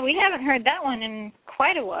 But yeah, we haven't heard that one in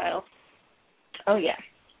quite a while. Oh yeah.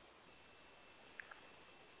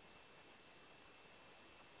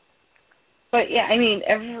 But yeah, I mean,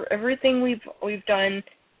 everything we've done,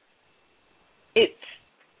 it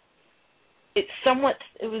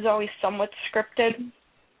was always somewhat scripted.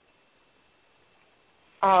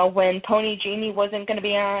 When Pony Genie wasn't going to be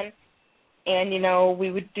on, and, you know,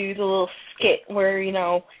 we would do the little skit where, you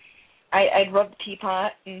know, I'd rub the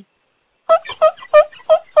teapot and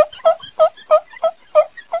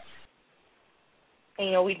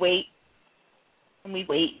you know, we'd wait, and we'd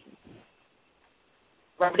wait,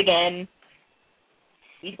 rub it again,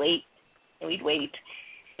 we'd wait, and we'd wait,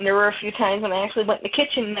 And there were a few times when I actually went in the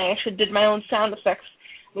kitchen and I actually did my own sound effects,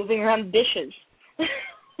 moving around the dishes.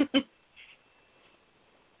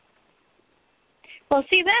 Well,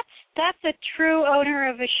 see, that's a true owner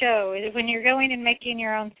of a show, is when you're going and making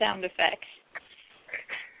your own sound effects.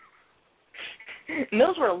 And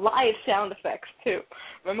those were live sound effects, too.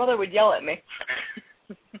 My mother would yell at me.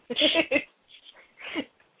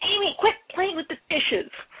 Amy, quit playing with the dishes.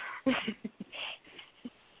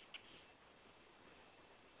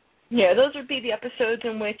 Yeah, those would be the episodes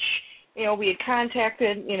in which, we had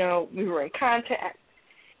contacted, we were in contact.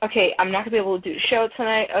 Okay, I'm not going to be able to do the show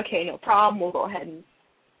tonight. Okay, no problem. We'll go ahead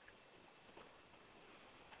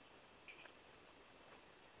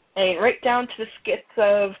and right down to the skits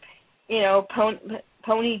of,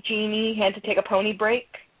 Pony Jeannie had to take a pony break.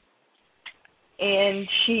 And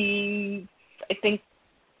she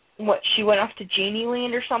went off to Genie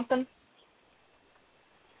Land or something?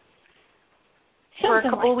 For a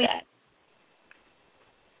couple like weeks. That.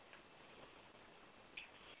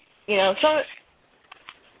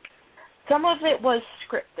 Some of it was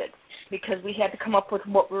scripted because we had to come up with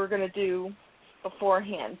what we were going to do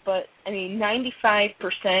beforehand. But,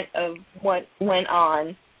 95% of what went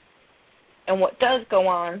on and what does go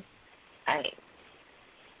on,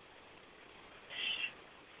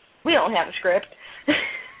 we don't have a script.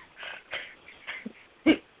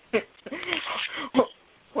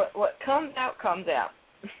 What comes out, comes out.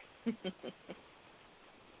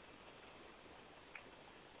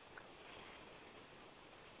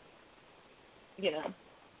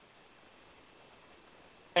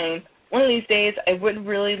 One of these days I would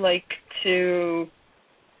really like to,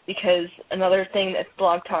 because another thing that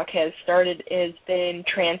Blog Talk has started is been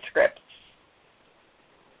transcripts.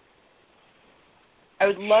 I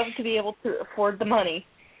would love to be able to afford the money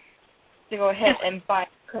to go ahead and buy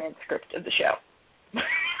a transcript of the show.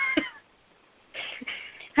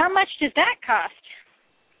 How much does that cost?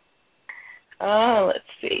 Let's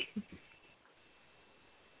see.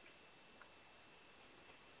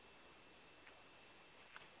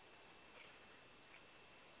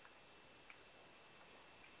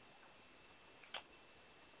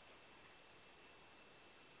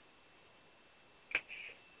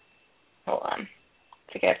 Hold on. I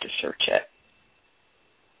think I have to search it.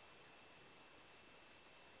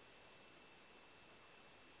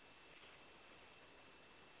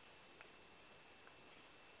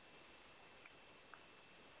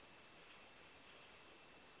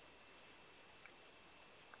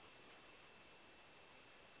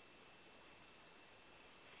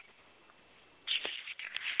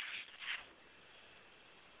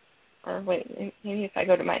 Or wait, maybe if I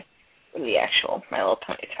go to my Little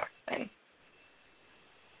Pony Talk thing.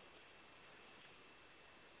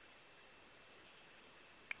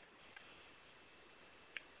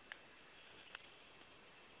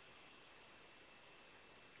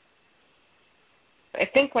 I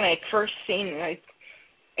think when I first seen it,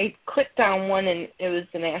 I clicked on one and it was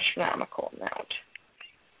an astronomical amount.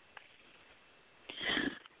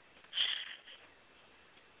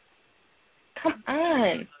 Come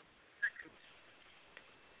on.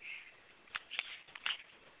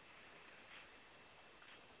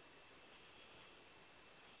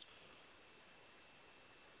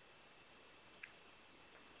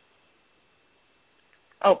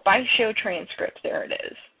 Oh, by show transcript. There it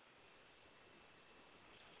is.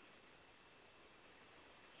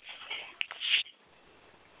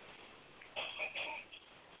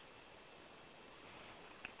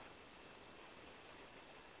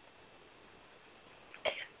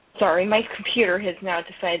 Sorry, my computer has now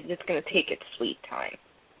decided it's going to take its sweet time.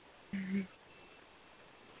 Mm-hmm.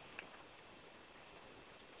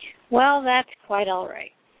 Well, that's quite all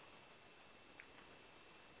right.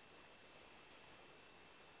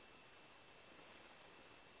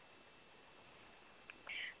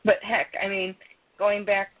 But heck, going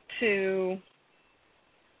back to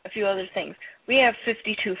a few other things, we have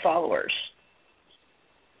 52 followers.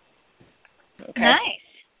 Okay. Nice.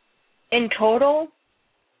 In total,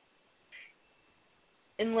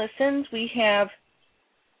 in listens, we have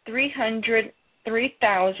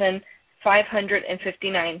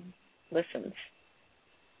 303,559 listens.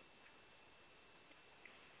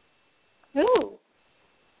 Ooh.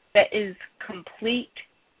 That is complete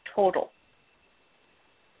total.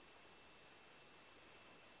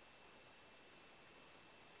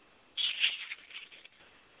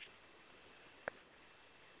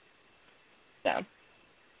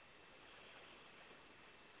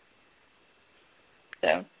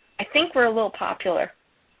 So I think we're a little popular.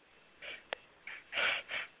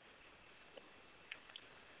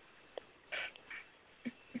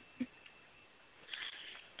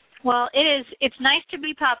 Well, it's nice to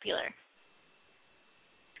be popular.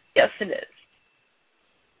 Yes, it is.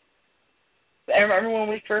 I remember when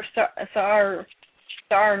we first saw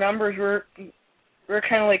our numbers, we're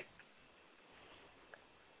kind of like,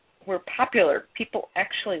 we're popular. People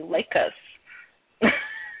actually like us.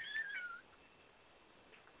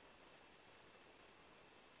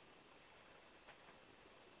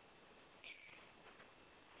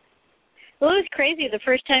 Well, it was crazy the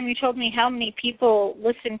first time you told me how many people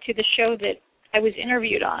listened to the show that I was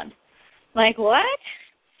interviewed on. Like, what?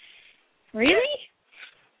 Really?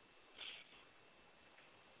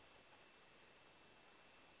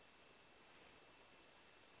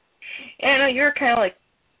 And I know you're kind of like,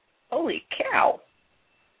 holy cow.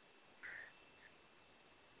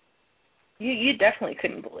 You definitely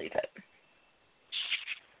couldn't believe it.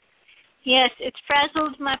 Yes, it's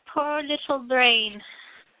frazzled my poor little brain.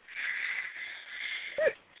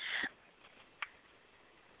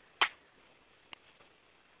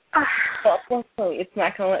 Well, fortunately, it's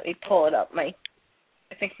not going to let me pull it up. I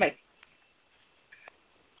think my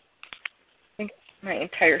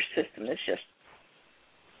entire system is just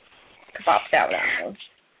popped out on me.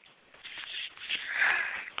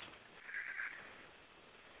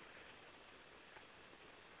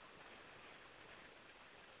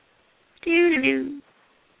 Doo-doo-doo.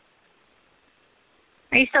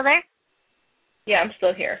 Are you still there? Yeah, I'm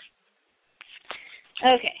still here.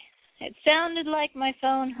 Okay. It sounded like my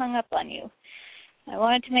phone hung up on you. I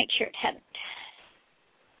wanted to make sure it hadn't.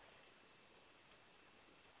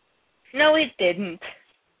 No, it didn't.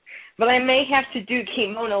 But I may have to do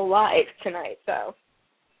Kimono Live tonight, though.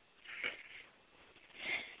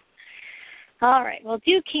 All right, we'll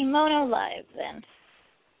do Kimono Live then.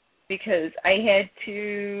 Because I had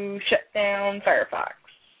to shut down Firefox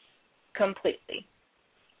completely.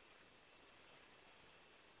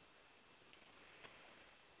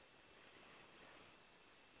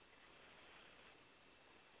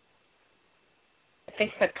 I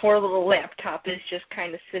think my poor little laptop is just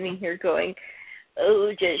kind of sitting here going,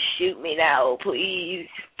 oh, just shoot me now, please.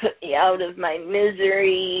 Put me out of my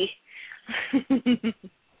misery.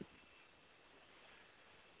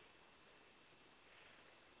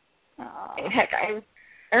 And heck,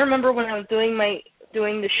 I remember when I was doing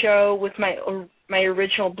the show with my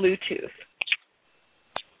original Bluetooth,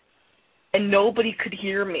 and nobody could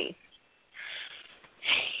hear me.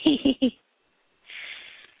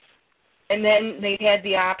 And then they had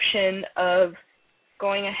the option of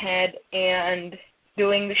going ahead and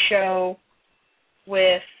doing the show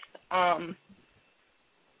with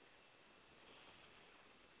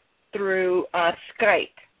through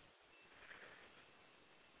Skype.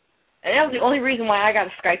 And that was the only reason why I got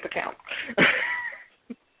a Skype account.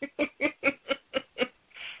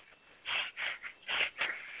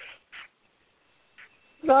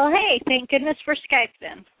 Well, hey, thank goodness for Skype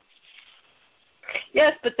then.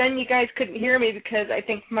 Yes, but then you guys couldn't hear me because I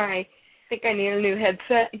think I need a new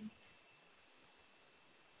headset.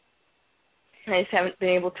 I just haven't been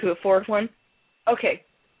able to afford one. Okay,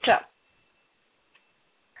 so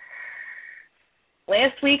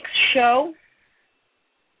last week's show,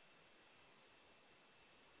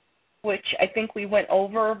 which I think we went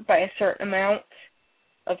over by a certain amount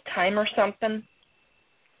of time or something.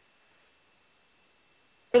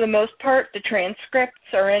 For the most part, the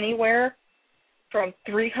transcripts are anywhere from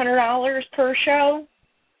 $300 per show.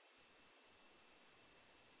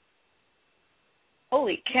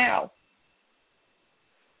 Holy cow.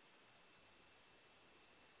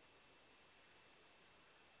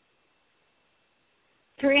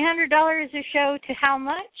 $300 a show to how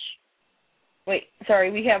much? Wait,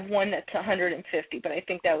 sorry, we have one that's $150, but I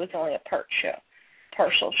think that was only a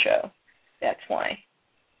partial show. That's why.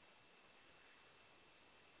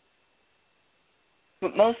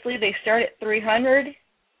 But mostly they start at $300.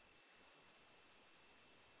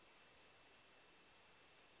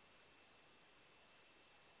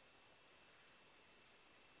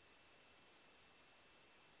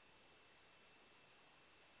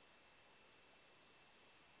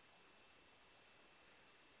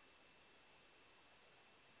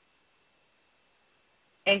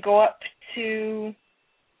 And go up to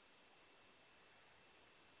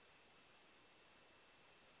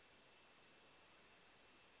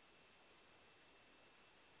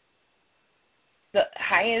the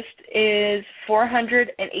highest is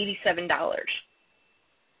 $487.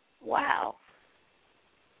 Wow.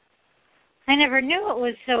 I never knew it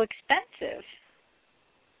was so expensive.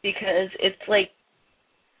 Because it's like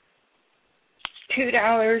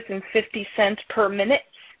 $2.50 per minute,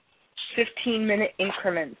 15-minute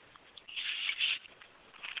increments.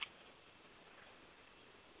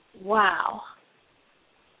 Wow.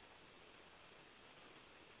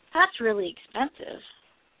 That's really expensive.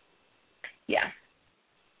 Yeah.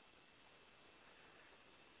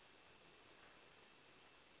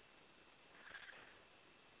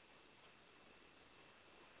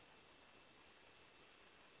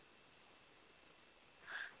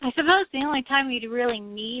 I suppose the only time you'd really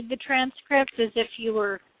need the transcript is if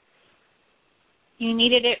you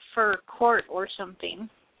needed it for court or something.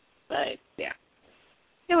 But yeah,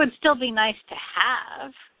 it would still be nice to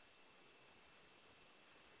have.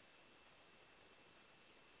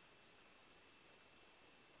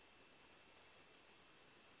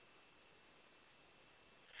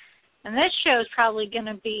 And this show is probably going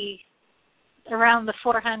to be around the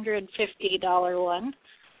 $450 one,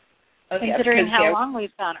 considering how long we've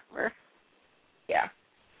gone over. Yeah.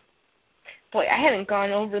 Boy, I haven't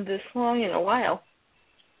gone over this long in a while.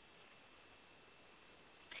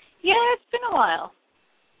 Yeah, it's been a while.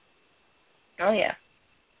 Oh, yeah.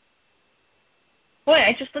 Boy,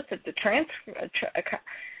 I just looked at the transcript.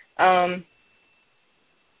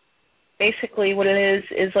 Basically what it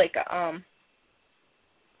is like a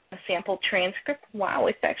sample transcript. Wow,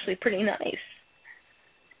 it's actually pretty nice.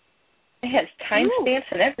 It has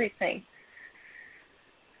timestamps and everything.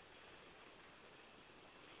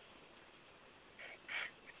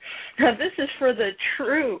 Now, this is for the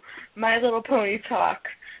true My Little Pony Talk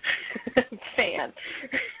fan.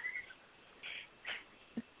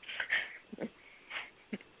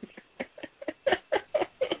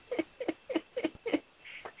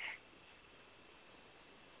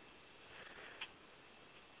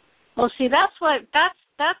 Well, see, that's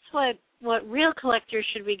what real collectors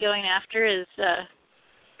should be going after is a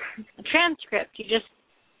transcript. You just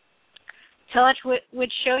tell us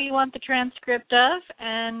which show you want the transcript of,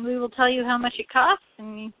 and we will tell you how much it costs,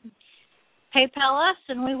 and you PayPal us,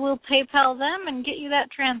 and we will PayPal them and get you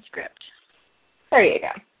that transcript. There you go.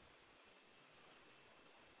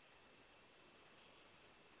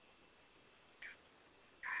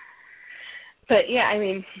 But, yeah, I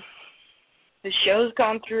mean, the show's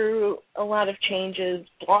gone through a lot of changes.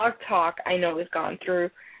 Blog Talk, I know, has gone through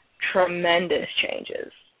tremendous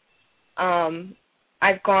changes.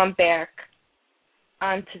 I've gone back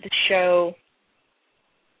onto the show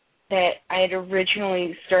that I had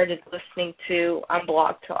originally started listening to on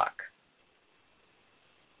Blog Talk.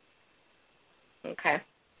 Okay.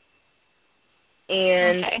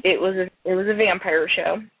 And it was a vampire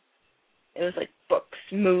show. It was like books,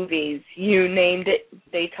 movies, you named it,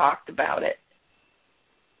 they talked about it.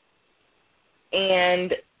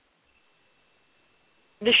 And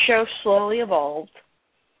the show slowly evolved,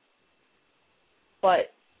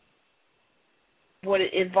 but what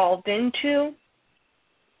it evolved into,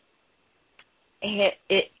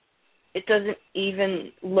 it doesn't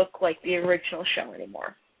even look like the original show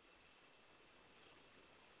anymore.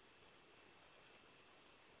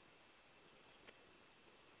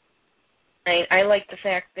 I like the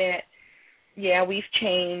fact that, yeah, we've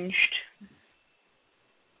changed,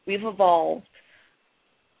 we've evolved,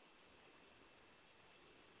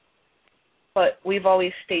 but we've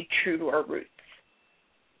always stayed true to our roots.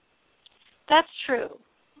 That's true.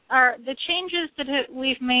 The changes that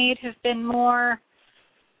we've made have been more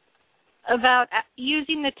about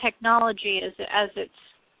using the technology as it's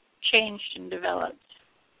changed and developed.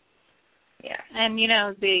 Yeah. And, you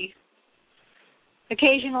know, the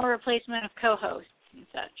occasional replacement of co-hosts and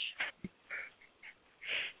such.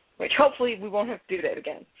 Which hopefully we won't have to do that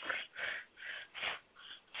again.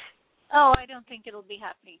 Oh, I don't think it'll be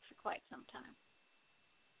happening for quite some time.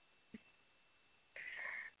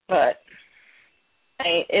 But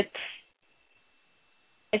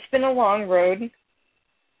it's been a long road.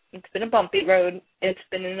 It's been a bumpy road. It's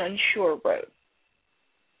been an unsure road.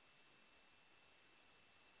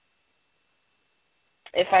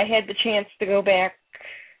 If I had the chance to go back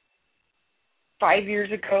 5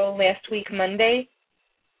 years ago, last week, Monday,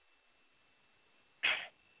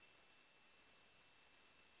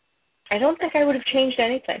 I don't think I would have changed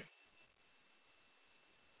anything.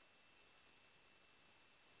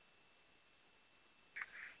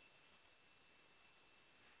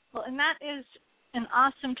 Well, and that is an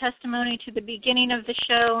awesome testimony to the beginning of the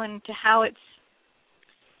show and to how it's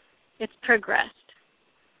progressed.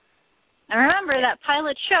 And remember that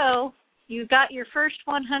pilot show, you got your first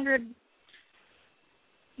 100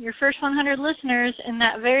 listeners in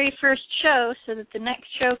that very first show so that the next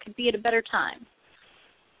show could be at a better time.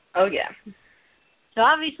 Oh, yeah. So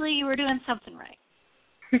obviously you were doing something right.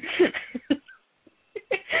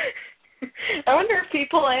 I wonder if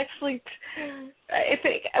people actually,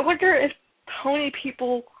 I wonder if Pony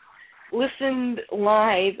people listened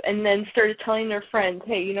live and then started telling their friends,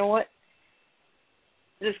 hey, you know what?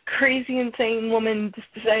 this crazy, insane woman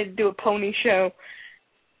just decided to do a pony show,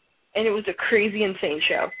 and it was a crazy, insane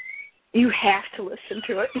show. You have to listen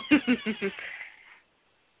to it.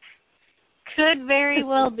 Could very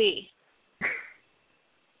well be.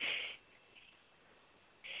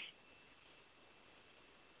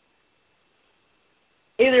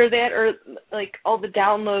 Either that or, like, all the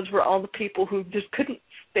downloads were all the people who just couldn't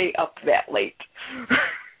stay up that late.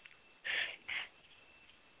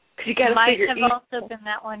 You gotta Might figure have also been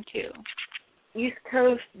that one, too. East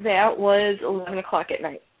Coast, that was 11 o'clock at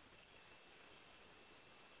night.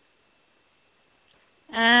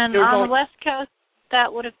 And on the West Coast,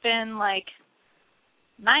 that would have been, like,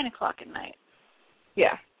 9 o'clock at night.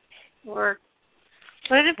 Yeah. Or,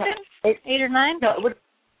 what did it been? 8 or 9? No, it would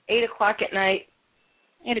 8 o'clock at night.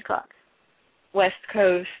 8 o'clock. West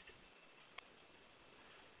Coast,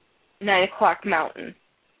 9 o'clock Mountain.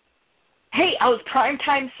 Hey, I was prime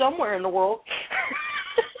time somewhere in the world.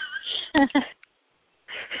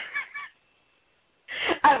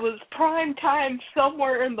 I was prime time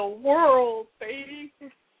somewhere in the world, baby.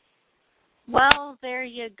 Well, there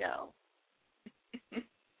you go.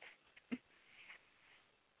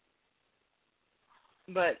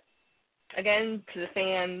 But, again, to the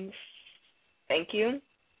fans, thank you.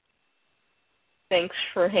 Thanks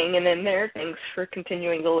for hanging in there. Thanks for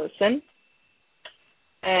continuing to listen.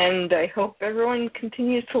 And I hope everyone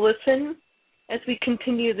continues to listen as we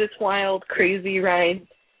continue this wild, crazy ride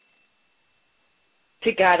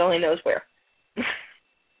to God only knows where.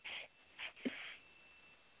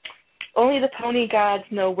 Only the pony gods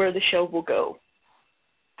know where the show will go.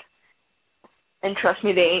 And trust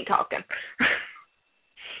me, they ain't talking.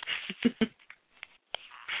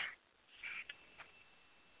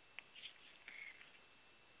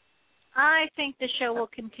 I think the show will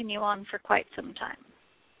continue on for quite some time.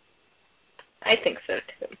 I think so,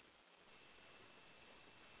 too.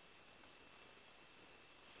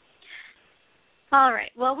 All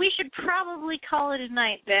right. Well, we should probably call it a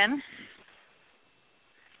night then.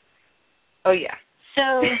 Oh, yeah.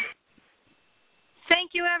 So,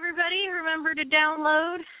 thank you, everybody. Remember to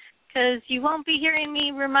download, because you won't be hearing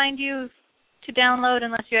me remind you to download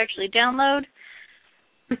unless you actually download.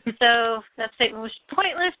 So, that statement was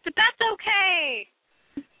pointless, but that's okay.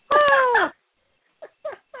 Woo!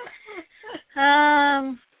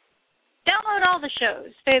 Download all the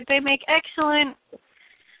shows. They make excellent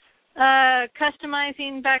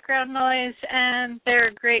customizing background noise, and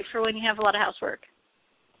they're great for when you have a lot of housework.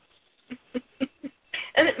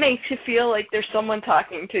 And it makes you feel like there's someone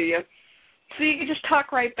talking to you, so you can just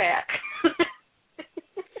talk right back.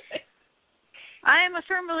 I am a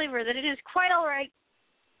firm believer that it is quite all right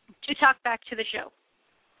to talk back to the show,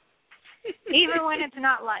 even when it's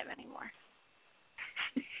not live anymore.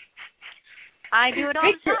 I do it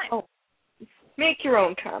all the time. Make your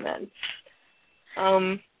own comments.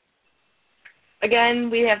 Again,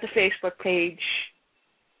 we have the Facebook page.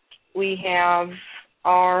 We have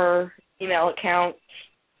our email account.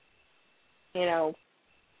 You know,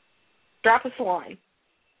 drop us a line.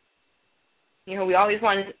 You know, we always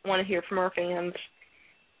want to hear from our fans.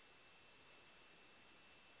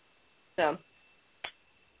 So,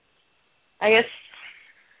 I guess,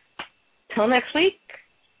 till next week.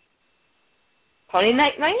 Pony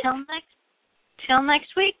Night Night? Till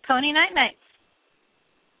next week, Pony Night Night.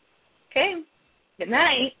 Okay. Good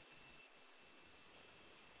night.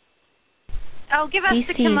 Oh, give us This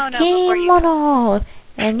the is kimono before you Kimono,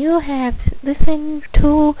 and you have listened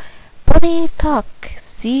to Pony Talk.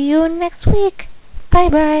 See you next week.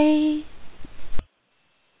 Bye-bye.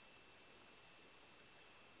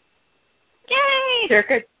 Yay!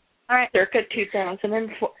 Circa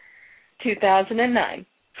 2009.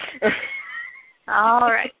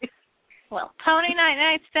 All right. Well, Pony Night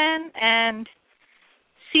Nights then, and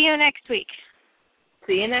see you next week.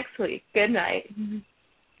 See you next week. Good night.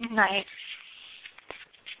 Good night.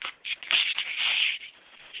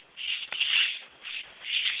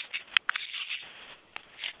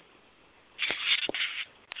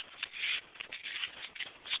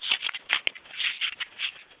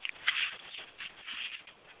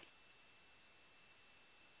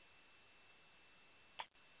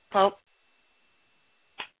 Well,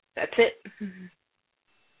 that's it.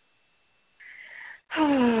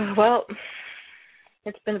 Well,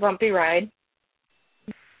 it's been a bumpy ride.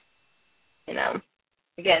 You know,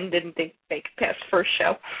 again, didn't think we'd make it past first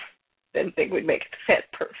show. Didn't think we'd make it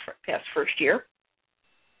past first year.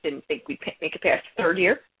 Didn't think we'd make it past third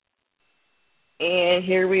year. And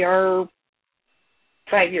here we are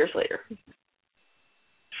 5 years later.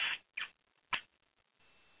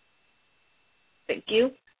 Thank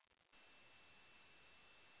you.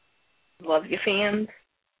 Love you, fans.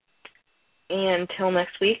 until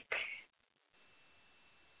next week,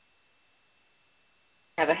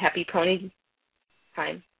 have a happy pony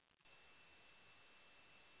time.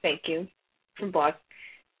 Thank you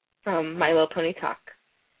from My Little Pony Talk.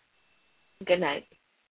 Good night.